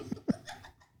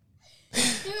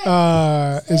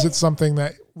 is it something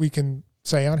that we can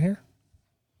say on here?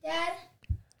 Dad,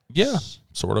 Yeah,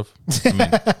 sort of. I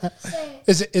mean, say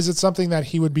Is it something that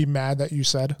he would be mad that you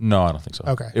said? no, I don't think so.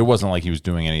 Okay. It wasn't like he was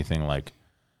doing anything like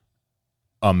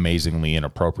amazingly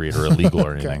inappropriate or illegal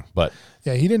or anything. But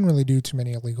Yeah, he didn't really do too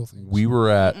many illegal things. we were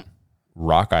at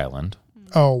Rock Island.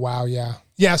 Oh wow, yeah.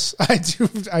 Yes,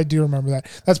 I do remember that.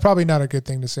 That's probably not a good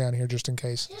thing to say on here just in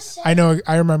case. I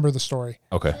remember the story.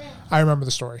 Okay. I remember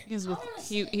the story.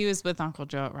 He was with Uncle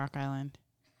Joe at Rock Island.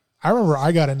 I remember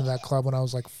I got into that club when I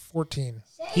was like 14.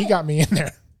 He got me in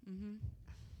there.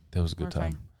 That was a good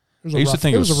Horrifying. time. It was a I used to rough-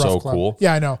 think it a was rough so club. cool.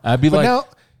 Yeah, I know. I'd be But like, now,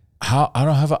 how I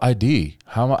don't have an ID.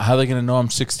 How are they going to know I'm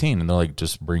 16? And they're like,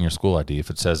 just bring your school ID if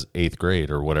it says 8th grade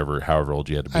or whatever, however old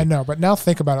you had to be. I know, but now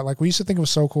think about it. Like we used to think it was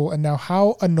so cool, and now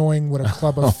how annoying would a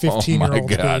club of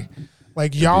 15-year-olds God. be?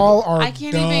 Like y'all are I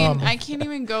can't dumb. I can't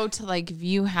even go to like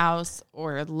View House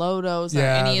or Lodo's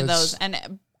Yeah, or any of that's- those.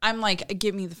 And I'm like,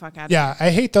 get me the fuck out of Yeah, I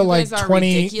hate the You like guys are 20.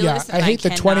 Yeah, ridiculous, I and hate the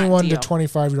cannot 21 to deal.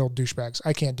 25-year-old douchebags.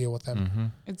 I can't deal with them. Mm-hmm.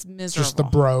 It's It's miserable. just the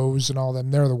bros and all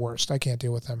them. They're the worst. I can't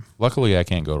deal with them. Luckily, I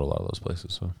can't go to a lot of those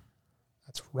places. So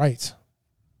That's right.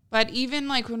 But even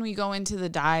like when we go into the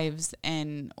dives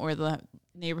or the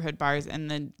neighborhood bars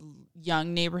and the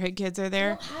young neighborhood kids are I there,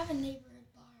 don't have a neighborhood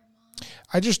bar, Mom.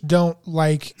 I just don't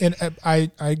like, and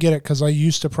I get it because I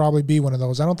used to probably be one of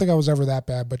those. I don't think I was ever that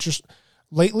bad, but just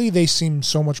lately they seem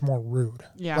so much more rude.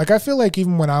 Yeah. Like I feel like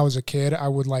even when I was a kid, I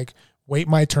would like wait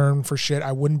my turn for shit.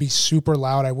 I wouldn't be super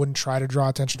loud. I wouldn't try to draw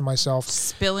attention to myself.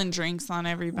 Spilling drinks on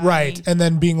everybody. Right. And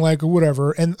then being like,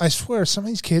 whatever. And I swear, some of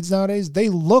these kids nowadays, they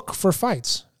look for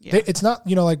fights. Yeah. It's not,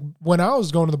 like when I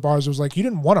was going to the bars, it was like, you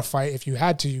didn't want to fight. If you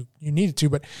had to, you needed to.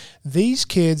 But these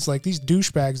kids, like these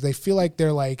douchebags, they feel like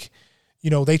they're like,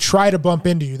 they try to bump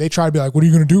into you. They try to be like, what are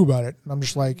you going to do about it? And I'm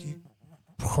just like,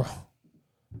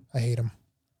 I hate them.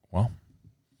 Well,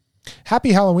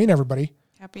 happy Halloween, everybody.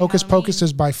 Happy Hocus Halloween. Pocus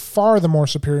is by far the more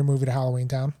superior movie to Halloween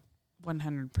Town.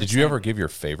 100%. did you ever give your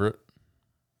favorite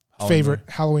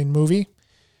Halloween movie?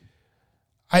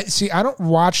 I don't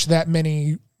watch that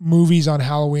many movies on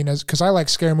Halloween because I like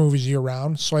scary movies year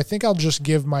round. So I think I'll just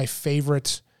give my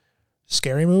favorite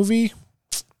scary movie.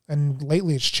 And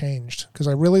lately it's changed because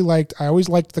I always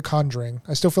liked The Conjuring.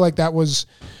 I still feel like that was,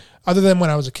 other than when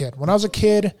I was a kid. When I was a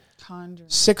kid, Conjuring.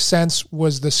 Sixth Sense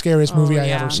was the scariest movie I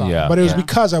ever saw. Yeah, but it was yeah.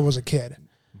 because I was a kid.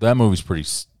 That movie's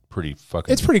pretty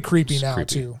fucking. It's pretty creepy it's now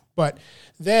creepy. too. But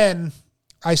then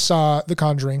I saw The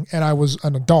Conjuring and I was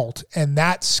an adult and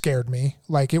that scared me.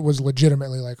 Like it was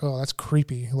legitimately like, oh, that's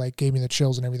creepy. Like gave me the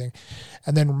chills and everything.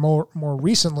 And then more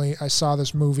recently I saw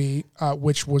this movie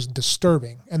which was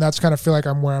disturbing. And that's kind of feel like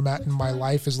I'm where I'm at in my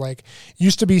life is like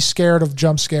used to be scared of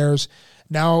jump scares.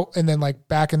 Now and then like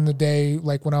back in the day,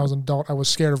 like when I was an adult, I was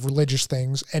scared of religious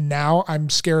things. And now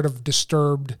I'm scared of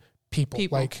disturbed people.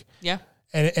 Like yeah.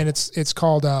 And it's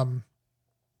called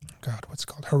what's it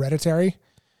called? Hereditary.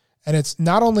 And it's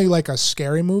not only like a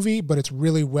scary movie, but it's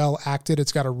really well acted.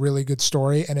 It's got a really good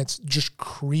story and it's just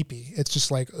creepy. It's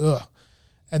just like, ugh.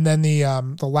 And then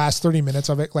the last 30 minutes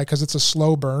of it, like, cause it's a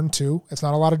slow burn too. It's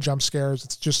not a lot of jump scares.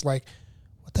 It's just like,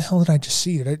 what the hell did I just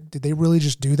see? Did they really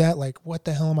just do that? Like, what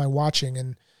the hell am I watching?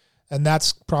 And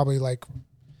that's probably like,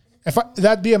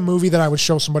 that'd be a movie that I would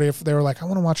show somebody if they were like, I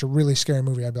want to watch a really scary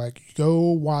movie. I'd be like, go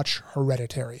watch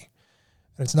Hereditary.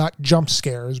 And it's not jump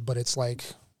scares, but it's like,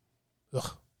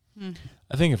 ugh.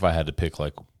 I think if I had to pick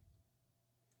like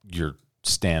your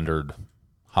standard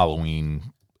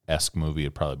Halloween-esque movie,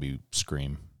 it'd probably be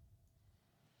Scream.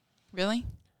 Really?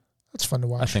 That's fun to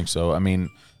watch. I think so. I mean,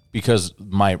 because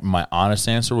my honest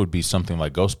answer would be something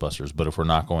like Ghostbusters, but if we're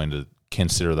not going to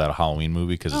consider that a Halloween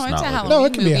movie because it's It's not a like Halloween No,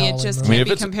 it can be a movie. It Halloween just movie. I mean, can't if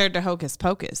be it's a- compared to Hocus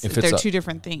Pocus. if it's They're a- two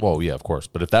different things. well, yeah, of course.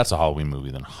 But if that's a Halloween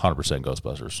movie, then 100%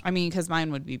 Ghostbusters. I mean, because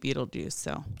mine would be Beetlejuice,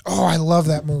 so Oh, I love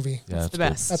that movie. Yeah, it's the good.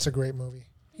 best. That's a great movie.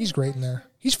 He's great in there.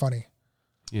 He's funny.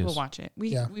 Yes. We'll watch it.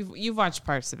 Yeah. You've watched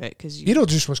parts of it because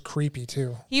Beetlejuice was creepy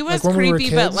too. he was Like when we were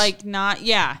creepy, but kids. like not.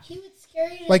 Yeah, He was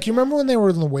scary. Like you remember when they were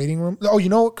in the waiting room? Oh, you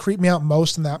know what creeped me out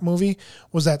most in that movie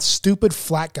was that stupid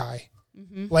flat guy.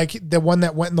 Like the one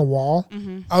that went in the wall.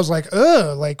 I was like,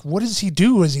 ugh, like what does he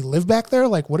do? Does he live back there?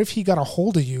 Like what if he got a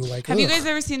hold of you? Like have you ugh. guys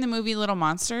ever seen the movie Little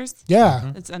Monsters?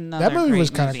 Yeah. It's another. That movie great was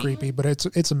kind of movie. creepy, but it's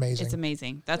amazing. It's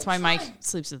amazing. That's why Mike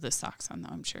sleeps with his socks on, though.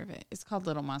 I'm sure of it. It's called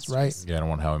Little Monsters. Right. Yeah, I don't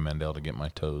want Howie Mandel to get my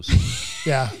toes.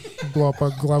 Yeah. Blow up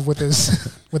a glove with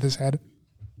his with his head.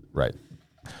 Right.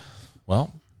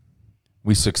 Well,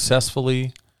 we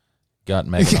successfully got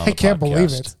Megan on the I can't believe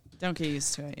podcast. it. Don't get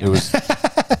used to it. It was.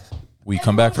 We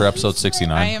come back for episode I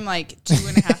 69 am like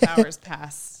 2.5 hours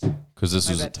past because this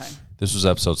my was bedtime. this was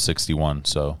episode 61.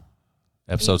 So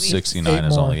episode 8 weeks. 69 8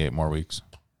 is more. only 8 more weeks.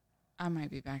 I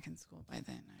might be back in school by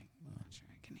then. I'm not sure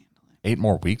I can handle it. 8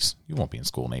 more weeks? You won't be in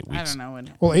school in 8 I weeks. don't know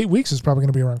when. Well, 8 weeks is probably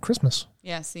going to be around Christmas.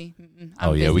 Yeah, see? Mm-mm.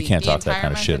 Oh I'm yeah, we busy. can't The talk that entire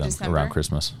kind of month shit December. around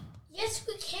Christmas. Yes,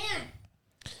 we can.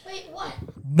 Wait, what?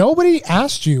 Nobody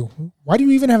asked you. Why do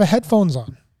you even have headphones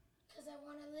on? Because I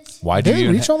want to listen. Why do Did you it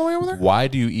even reach all the way over there? Why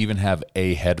do you even have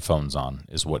a headphones on?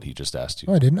 Is what he just asked you.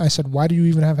 No, I didn't. I said, why do you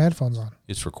even have headphones on?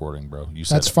 It's recording, bro. You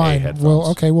said That's A fine. headphones. Well,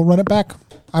 okay, we'll run it back.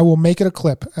 I will make it a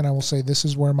clip, and I will say this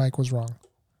is where Mike was wrong.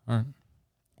 All right.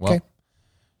 Well, Okay.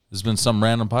 this has been some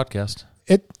random podcast.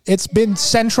 It's been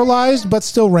centralized, but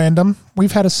still random.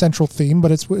 We've had a central theme,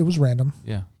 but it was random.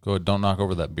 Yeah. Go ahead. Don't knock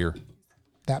over that beer.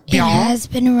 That It has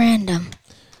been random.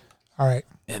 all right.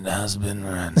 It has been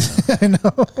random. I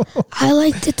know. I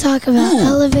like to talk about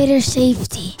elevator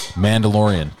safety.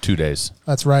 Mandalorian, 2 days.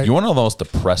 That's right. You want to know the most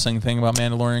depressing thing about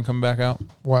Mandalorian coming back out?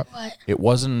 What? What? It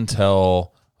wasn't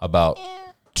until about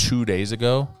 2 days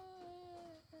ago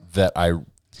that I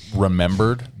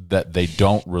remembered that they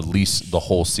don't release the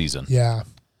whole season. Yeah.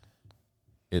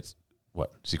 It's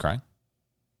what? Is he crying?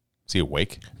 Is he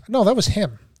awake? No, that was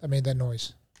him that made that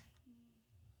noise.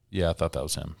 Yeah, I thought that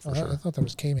was him for I sure. thought that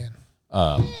was K-Man.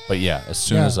 But yeah, as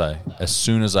soon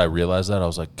as I realized that, I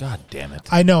was like, God damn it!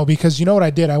 I know, because you know what I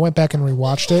did? I went back and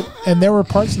rewatched it, and there were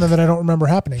parts in there that I don't remember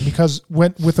happening because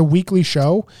with a weekly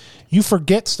show, you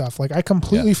forget stuff. Like I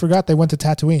completely forgot they went to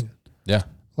Tatooine. Yeah,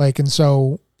 Like, and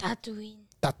so Tatooine.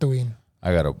 Tatooine.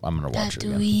 I'm gonna watch it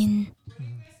again. Tatooine.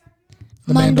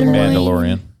 The Mandalorian.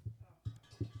 Mandalorian.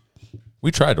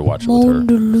 We tried to watch it with her.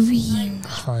 Mandalorian.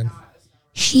 It's fine.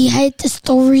 She had the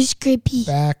story scripty.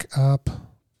 Back up.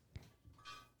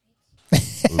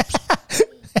 Oops.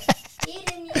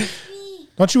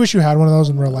 Don't you wish you had one of those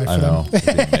in real life? I for know. them?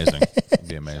 It'd be amazing. It'd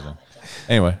be amazing.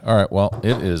 Anyway, all right. Well,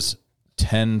 it is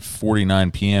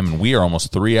 10:49 p.m. and we are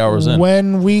almost 3 hours in.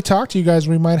 When we talk to you guys,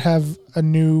 we might have a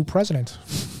new president.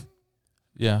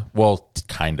 Yeah. Well,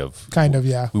 kind of. Kind of,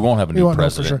 yeah. We won't have a We new won't know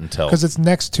for president sure until. because it's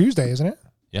next Tuesday, isn't it?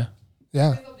 Yeah.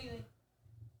 Yeah.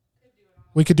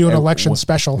 We could do an election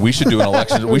special. We should do an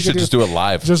election. we should just do it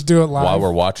live. Just do it live while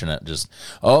we're watching it. Just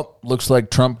looks like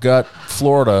Trump got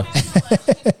Florida.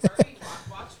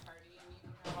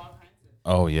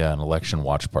 Oh yeah, an election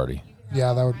watch party.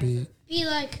 Yeah, that would be Be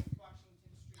like,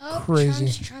 oh,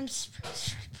 Crazy. Trump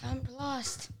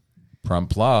lost.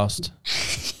 Trump lost.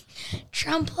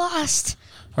 Trump lost.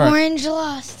 All right. Orange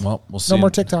lost. Well, we'll see. no you- more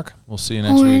TikTok. We'll see you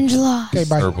next Orange week. lost. Okay,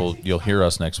 bye. Or you'll hear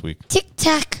us next week. Tic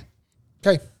Tac.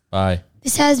 Okay. Bye.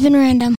 This has been random.